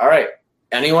like, all right,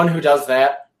 anyone who does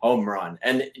that, home run.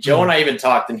 And Joe and I even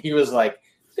talked, and he was like,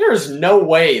 there's no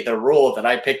way the rule that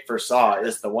I picked for Saw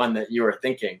is the one that you were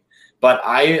thinking. But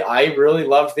I really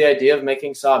loved the idea of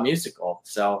making Saw a musical.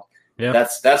 So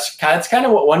that's kind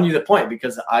of what won you the point,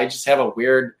 because I just have a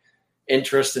weird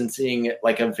interest in seeing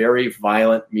like a very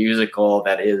violent musical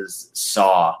that is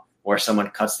Saw, where someone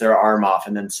cuts their arm off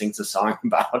and then sings a song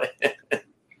about it.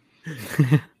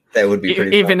 That would be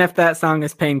pretty even fun. if that song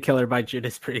is Painkiller by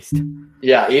Judas Priest.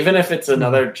 Yeah, even if it's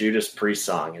another Judas Priest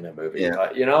song in a movie. Yeah.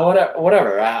 But,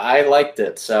 whatever. I liked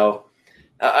it. So,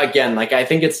 again, like, I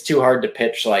think it's too hard to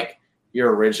pitch, like,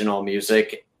 your original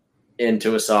music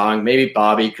into a song. Maybe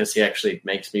Bobby, because he actually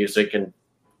makes music and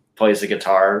plays the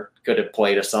guitar, could have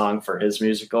played a song for his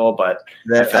musical, but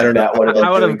I don't know. I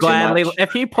would have gladly,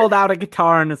 if he pulled out a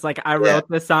guitar and it's like, I wrote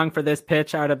this song for this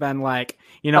pitch, I would have been like,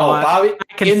 what? Bobby, I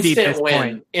concede instant this win.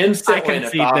 point. Instant win.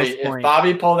 If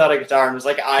Bobby pulled out a guitar and was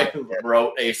like, I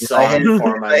wrote a song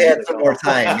for my If I had some more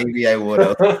time, maybe I would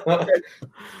have.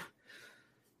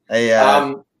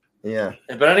 Yeah.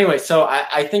 But anyway, so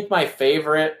I think my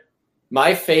favorite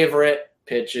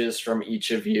pitches from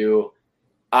each of you,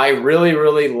 I really,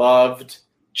 really loved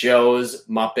Joe's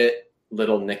Muppet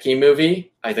Little Nicky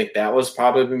movie. I think that was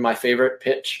probably my favorite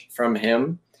pitch from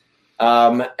him.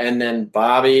 And then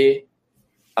Bobby,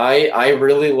 I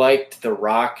really liked The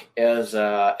Rock as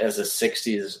a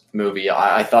 60s movie.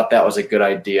 I thought that was a good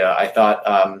idea. I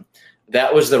thought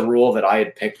that was the rule that I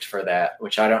had picked for that,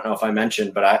 which I don't know if I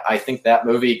mentioned, but I think that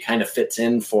movie kind of fits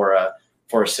in for a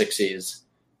 60s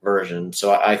version.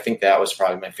 So I think that was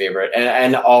probably my favorite.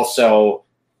 And also,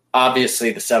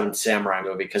 obviously, the Seventh Samurai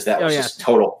movie, because that was just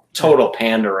total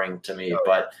pandering to me.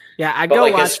 But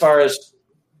as far as,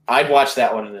 I'd watch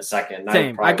that one in a second.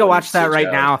 Same. I'd go watch that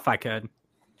right now if I could.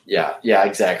 Yeah,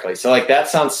 exactly. So like that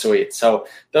sounds sweet. So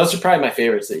those are probably my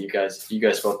favorites that you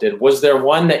guys both did. Was there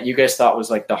one that you guys thought was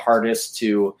like the hardest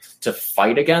to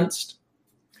fight against?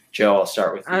 Joe, I'll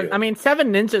start with you. I mean,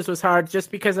 Seven Ninjas was hard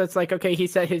just because it's like, okay, he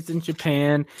set his in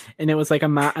Japan, and it was like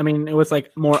it was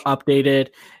like more updated.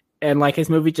 And like his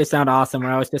movie just sounded awesome,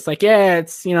 where I was just like, yeah,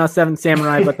 it's, Seven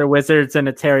Samurai, but they're wizards and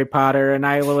it's Harry Potter. And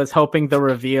I was hoping the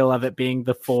reveal of it being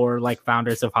the 4 like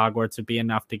founders of Hogwarts would be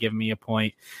enough to give me a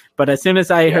point. But as soon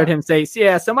as I heard him say,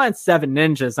 someone's Seven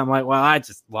Ninjas, I'm like, well, I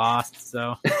just lost.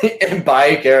 So and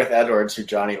by Gareth Edwards, who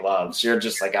Johnny loves, you're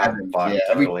just like, I'm fine.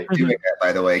 Totally. Doing that,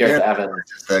 by the way. Gareth Evans.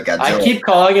 I keep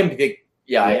calling him.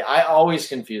 I always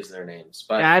confuse their names.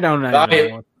 But I don't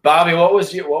know. Bobby, what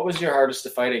was your hardest to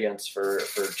fight against for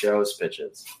Joe's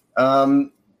pitches?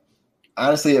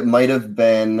 Honestly, it might have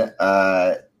been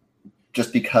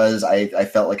just because I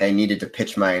felt like I needed to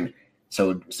pitch mine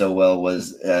so well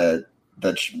was the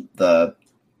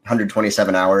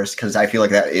 127 hours, because I feel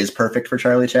like that is perfect for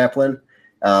Charlie Chaplin.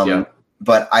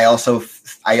 But I also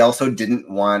didn't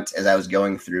want, as I was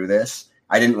going through this,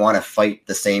 I didn't want to fight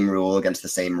the same rule against the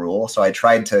same rule, so I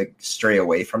tried to stray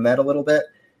away from that a little bit.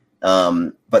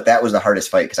 But that was the hardest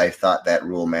fight because I thought that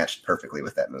rule matched perfectly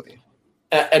with that movie.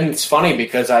 And it's funny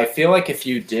because I feel like if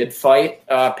you did fight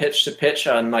pitch to pitch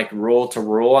on like rule to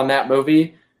rule on that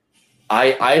movie,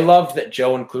 I love that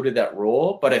Joe included that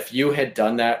rule. But if you had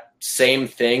done that same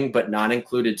thing but not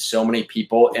included so many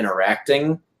people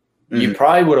interacting, you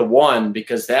probably would have won,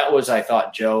 because that was, I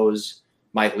thought,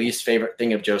 my least favorite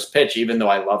thing of Joe's pitch, even though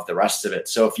I love the rest of it.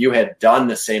 So if you had done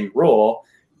the same rule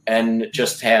and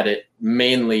just had it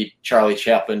mainly Charlie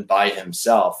Chaplin by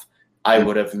himself, I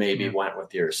would have maybe went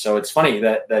with yours. So it's funny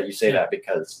that you say that,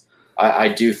 because I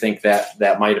do think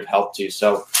that might have helped you.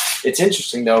 So it's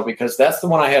interesting, though, because that's the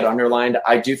one I had underlined.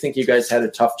 I do think you guys had a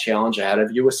tough challenge ahead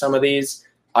of you with some of these.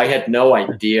 I had no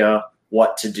idea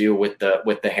what to do with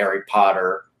the Harry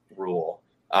Potter rule.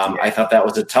 I thought that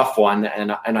was a tough one,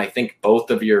 and I think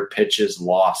both of your pitches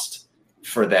lost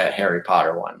for that Harry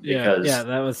Potter one.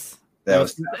 Because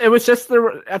it was just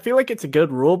I feel like it's a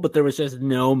good rule, but there was just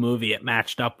no movie it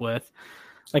matched up with.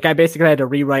 Like, I basically had to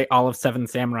rewrite all of Seven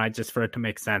Samurai just for it to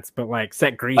make sense. But like,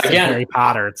 set Grease and Harry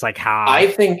Potter, it's like, how? I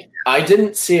think I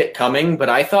didn't see it coming, but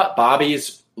I thought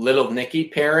Bobby's Little Nicky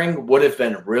pairing would have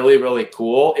been really, really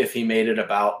cool if he made it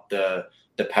about the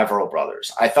Peveril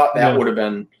brothers. I thought that would have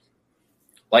been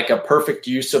like a perfect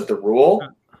use of the rule.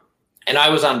 And I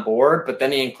was on board, but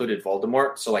then he included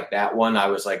Voldemort. So like that one, I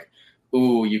was like,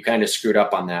 ooh, you kind of screwed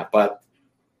up on that. But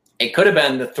it could have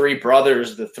been the 3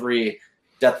 brothers, the 3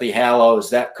 Deathly Hallows,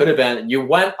 that could have been, you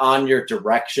went on your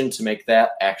direction to make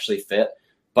that actually fit.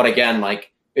 But again,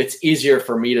 like, it's easier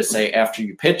for me to say after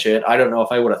you pitch it. I don't know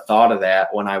if I would have thought of that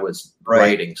when I was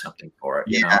writing something for it.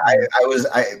 You know?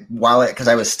 Because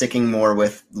I was sticking more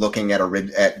with looking at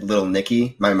Little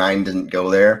Nicky, my mind didn't go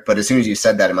there. But as soon as you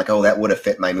said that, I'm like, oh, that would have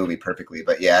fit my movie perfectly.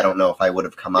 But yeah, I don't know if I would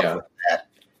have come up with that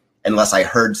unless I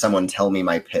heard someone tell me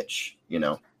my pitch, you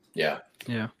know? Yeah.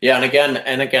 And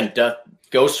again,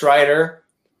 Ghost Rider,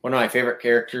 one of my favorite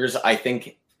characters. I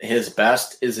think his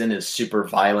best is in his super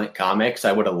violent comics.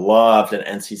 I would have loved an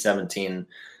NC-17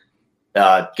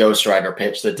 Ghost Rider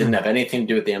pitch that didn't have anything to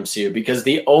do with the MCU, because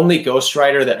the only Ghost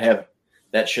Rider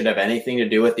that should have anything to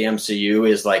do with the MCU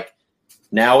is like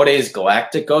nowadays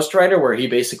Galactic Ghost Rider, where he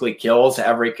basically kills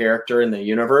every character in the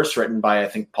universe, written by, I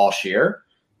think, Paul Scheer,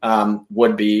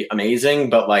 would be amazing.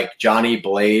 But like Johnny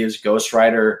Blaze Ghost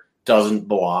Rider doesn't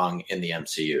belong in the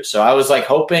MCU. So I was like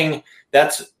hoping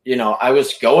I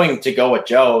was going to go with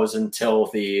Joe's until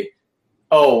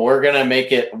we're going to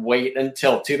make it wait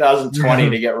until 2020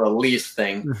 to get released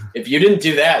thing. If you didn't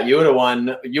do that, you would have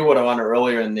won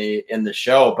earlier in the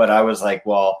show. But I was like,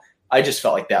 well, I just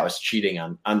felt like that was cheating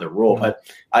on the rule. But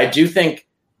I do think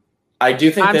I'm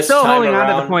this still time holding around,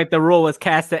 on to the point the rule was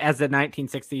cast it as a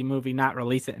 1960 movie, not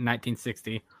release it in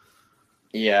 1960.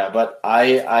 Yeah, but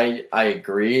I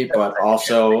agree, but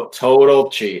also total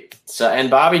cheat. So, and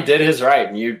Bobby did his right,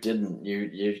 and you didn't.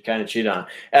 You kind of cheated on it.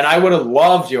 And I would have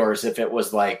loved yours if it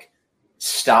was like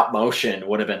stop motion.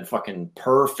 Would have been fucking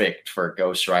perfect for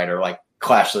Ghost Rider, like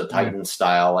Clash of the Titans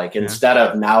style. Like instead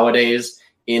of nowadays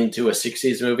into a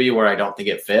 60s movie where I don't think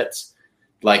it fits.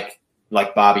 Like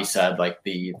Bobby said, like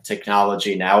the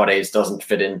technology nowadays doesn't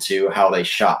fit into how they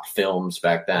shot films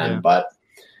back then, But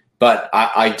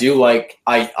I do like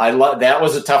I love that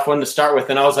was a tough one to start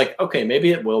with, and I was like, okay, maybe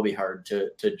it will be hard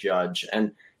to judge,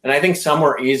 and I think some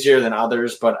were easier than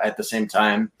others, but at the same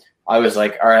time, I was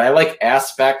like, all right, I like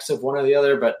aspects of one or the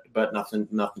other, but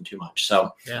nothing too much.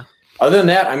 So other than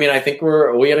that, I mean, I think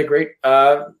we had a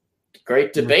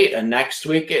great debate, and next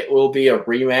week it will be a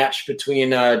rematch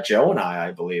between Joe and I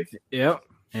believe. Yep.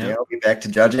 Yeah, I'll be back to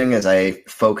judging as I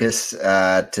focus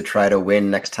to try to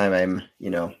win next time I'm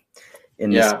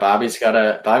Bobby's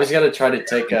gotta try to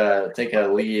take a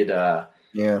lead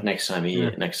next time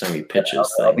he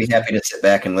pitches. I'll be happy to sit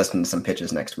back and listen to some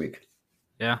pitches next week.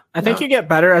 Yeah, I think you get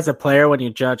better as a player when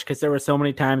you judge, because there were so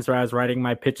many times where I was writing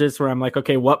my pitches where I'm like,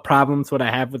 okay, what problems would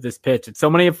I have with this pitch? And so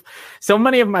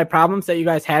many of my problems that you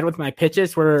guys had with my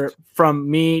pitches were from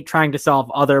me trying to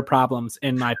solve other problems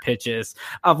in my pitches.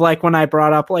 Of like when I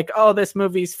brought up like, oh, this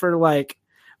movie's for like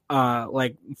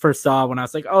for Saw, when I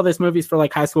was like, oh, this movie's for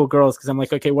like high school girls, because I'm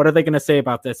like, okay, what are they going to say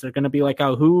about this? They're going to be like,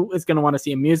 oh, who is going to want to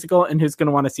see a musical and who's going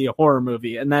to want to see a horror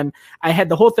movie? And then I had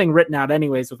the whole thing written out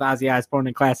anyways with Ozzy Osbourne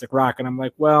and classic rock, and I'm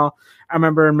like, well, I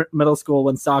remember in middle school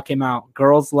when Saw came out,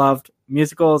 girls loved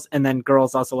musicals, and then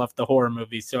girls also loved the horror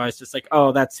movies. So I was just like,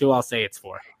 oh, that's who I'll say it's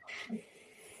for.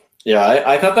 Yeah,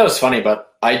 I thought that was funny, but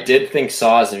I did think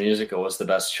Saw as a musical was the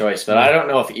best choice. But I don't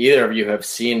know if either of you have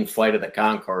seen Flight of the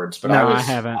Conchords. But no, I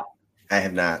haven't. I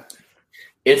have not.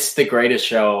 It's the greatest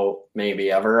show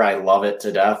maybe ever. I love it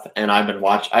to death, and I've been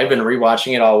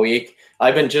rewatching it all week.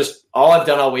 All I've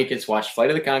done all week is watch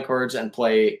Flight of the Conchords and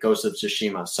play Ghost of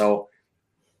Tsushima. So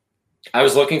I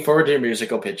was looking forward to your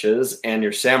musical pitches and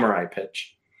your samurai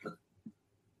pitch.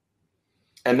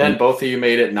 And then both of you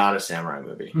made it not a samurai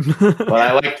movie, but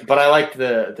I liked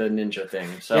the ninja thing.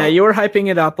 So yeah, you were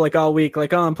hyping it up like all week,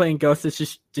 like, oh, I'm playing Ghost of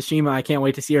Tsushima. I can't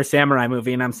wait to see your samurai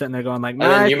movie, and I'm sitting there going like,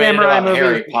 nah, you made it about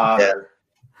Harry Potter.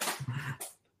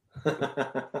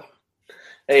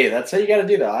 Hey, that's how you got to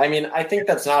do that. I mean, I think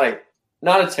that's not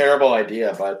a terrible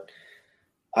idea, but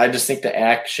I just think the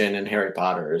action in Harry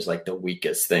Potter is like the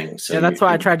weakest thing. So yeah, that's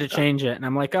why I tried to change it, and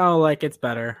I'm like, oh, like it's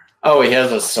better. Oh, he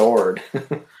has a sword.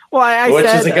 Well, which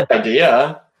is a good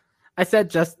idea. I said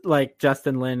just like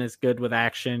Justin Lin is good with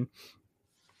action.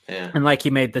 Yeah. And like he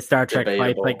made the Star Trek fight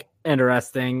Debatable. like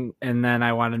interesting, and then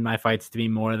I wanted my fights to be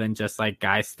more than just like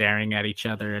guys staring at each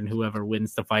other, and whoever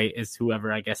wins the fight is whoever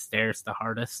I guess stares the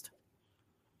hardest.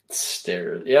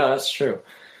 Yeah, that's true.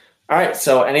 All right,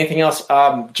 so anything else?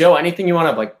 Joe, anything you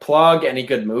want to like plug? Any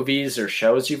good movies or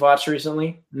shows you've watched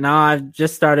recently? No, I've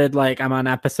just started I'm on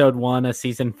episode 1 of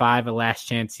season 5 of Last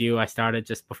Chance U. I started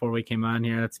just before we came on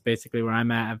here. That's basically where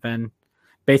I'm at. I've been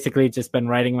basically just been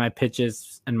writing my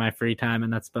pitches in my free time,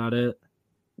 and that's about it.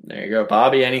 There you go.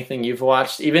 Bobby, anything you've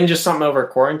watched? Even just something over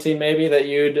quarantine maybe that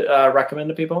you'd recommend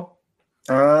to people?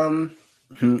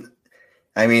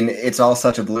 I mean, it's all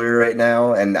such a blur right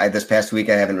now, and this past week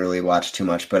I haven't really watched too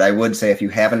much, but I would say if you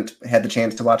haven't had the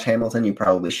chance to watch Hamilton, you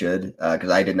probably should, because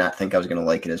I did not think I was going to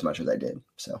like it as much as I did.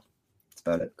 So that's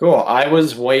about it. Cool. I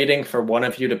was waiting for one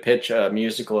of you to pitch a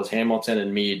musical as Hamilton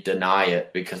and me deny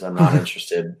it because I'm not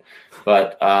interested.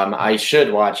 But I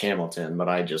should watch Hamilton, but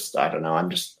I don't know.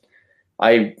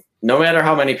 No matter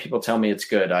how many people tell me it's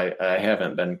good, I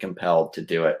haven't been compelled to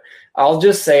do it. I'll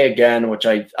just say again, which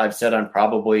I've said on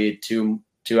probably two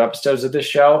episodes of this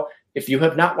show, if you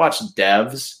have not watched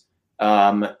Devs,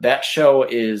 that show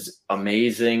is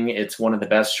amazing. It's one of the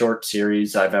best short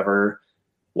series I've ever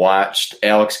watched.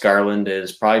 Alex Garland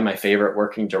is probably my favorite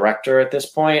working director at this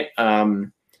point,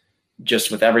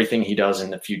 just with everything he does in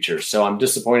the future. So I'm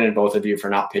disappointed in both of you for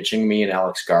not pitching me an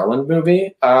Alex Garland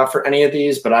movie for any of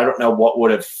these, but I don't know what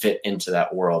would have fit into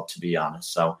that world, to be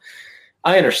honest. So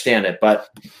I understand it, but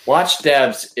watch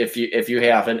Devs if you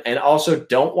haven't, and also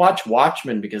don't watch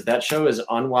Watchmen because that show is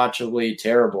unwatchably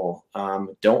terrible.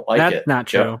 Don't like it. That's not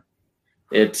true.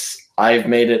 I've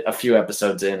made it a few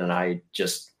episodes in, and I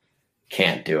just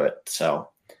can't do it. So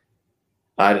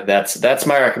that's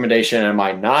my recommendation and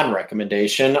my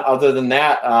non-recommendation. Other than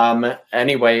that,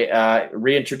 anyway,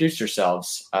 reintroduce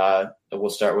yourselves. We'll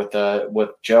start with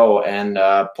Joe and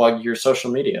plug your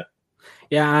social media.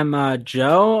 Yeah, I'm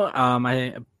Joe.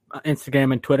 My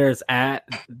Instagram and Twitter is at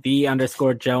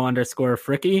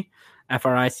 @the_Joe_Fricke,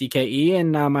 Fricke.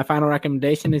 And my final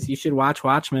recommendation is you should watch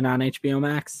Watchmen on HBO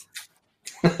Max.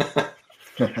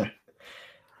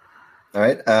 All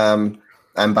right.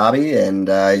 I'm Bobby, and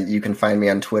you can find me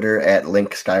on Twitter at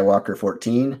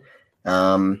LinkSkywalker14.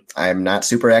 I'm not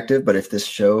super active, but if this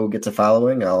show gets a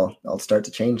following, I'll start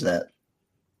to change that.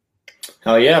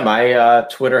 Oh yeah, my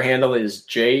Twitter handle is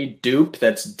jdoop.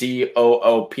 That's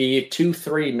DOOP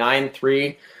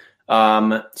 2393.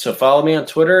 So follow me on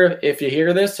Twitter if you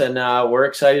hear this, and we're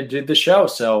excited to do the show.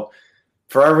 So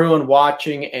for everyone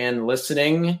watching and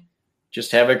listening,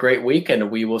 just have a great week,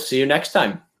 and we will see you next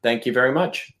time. Thank you very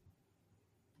much.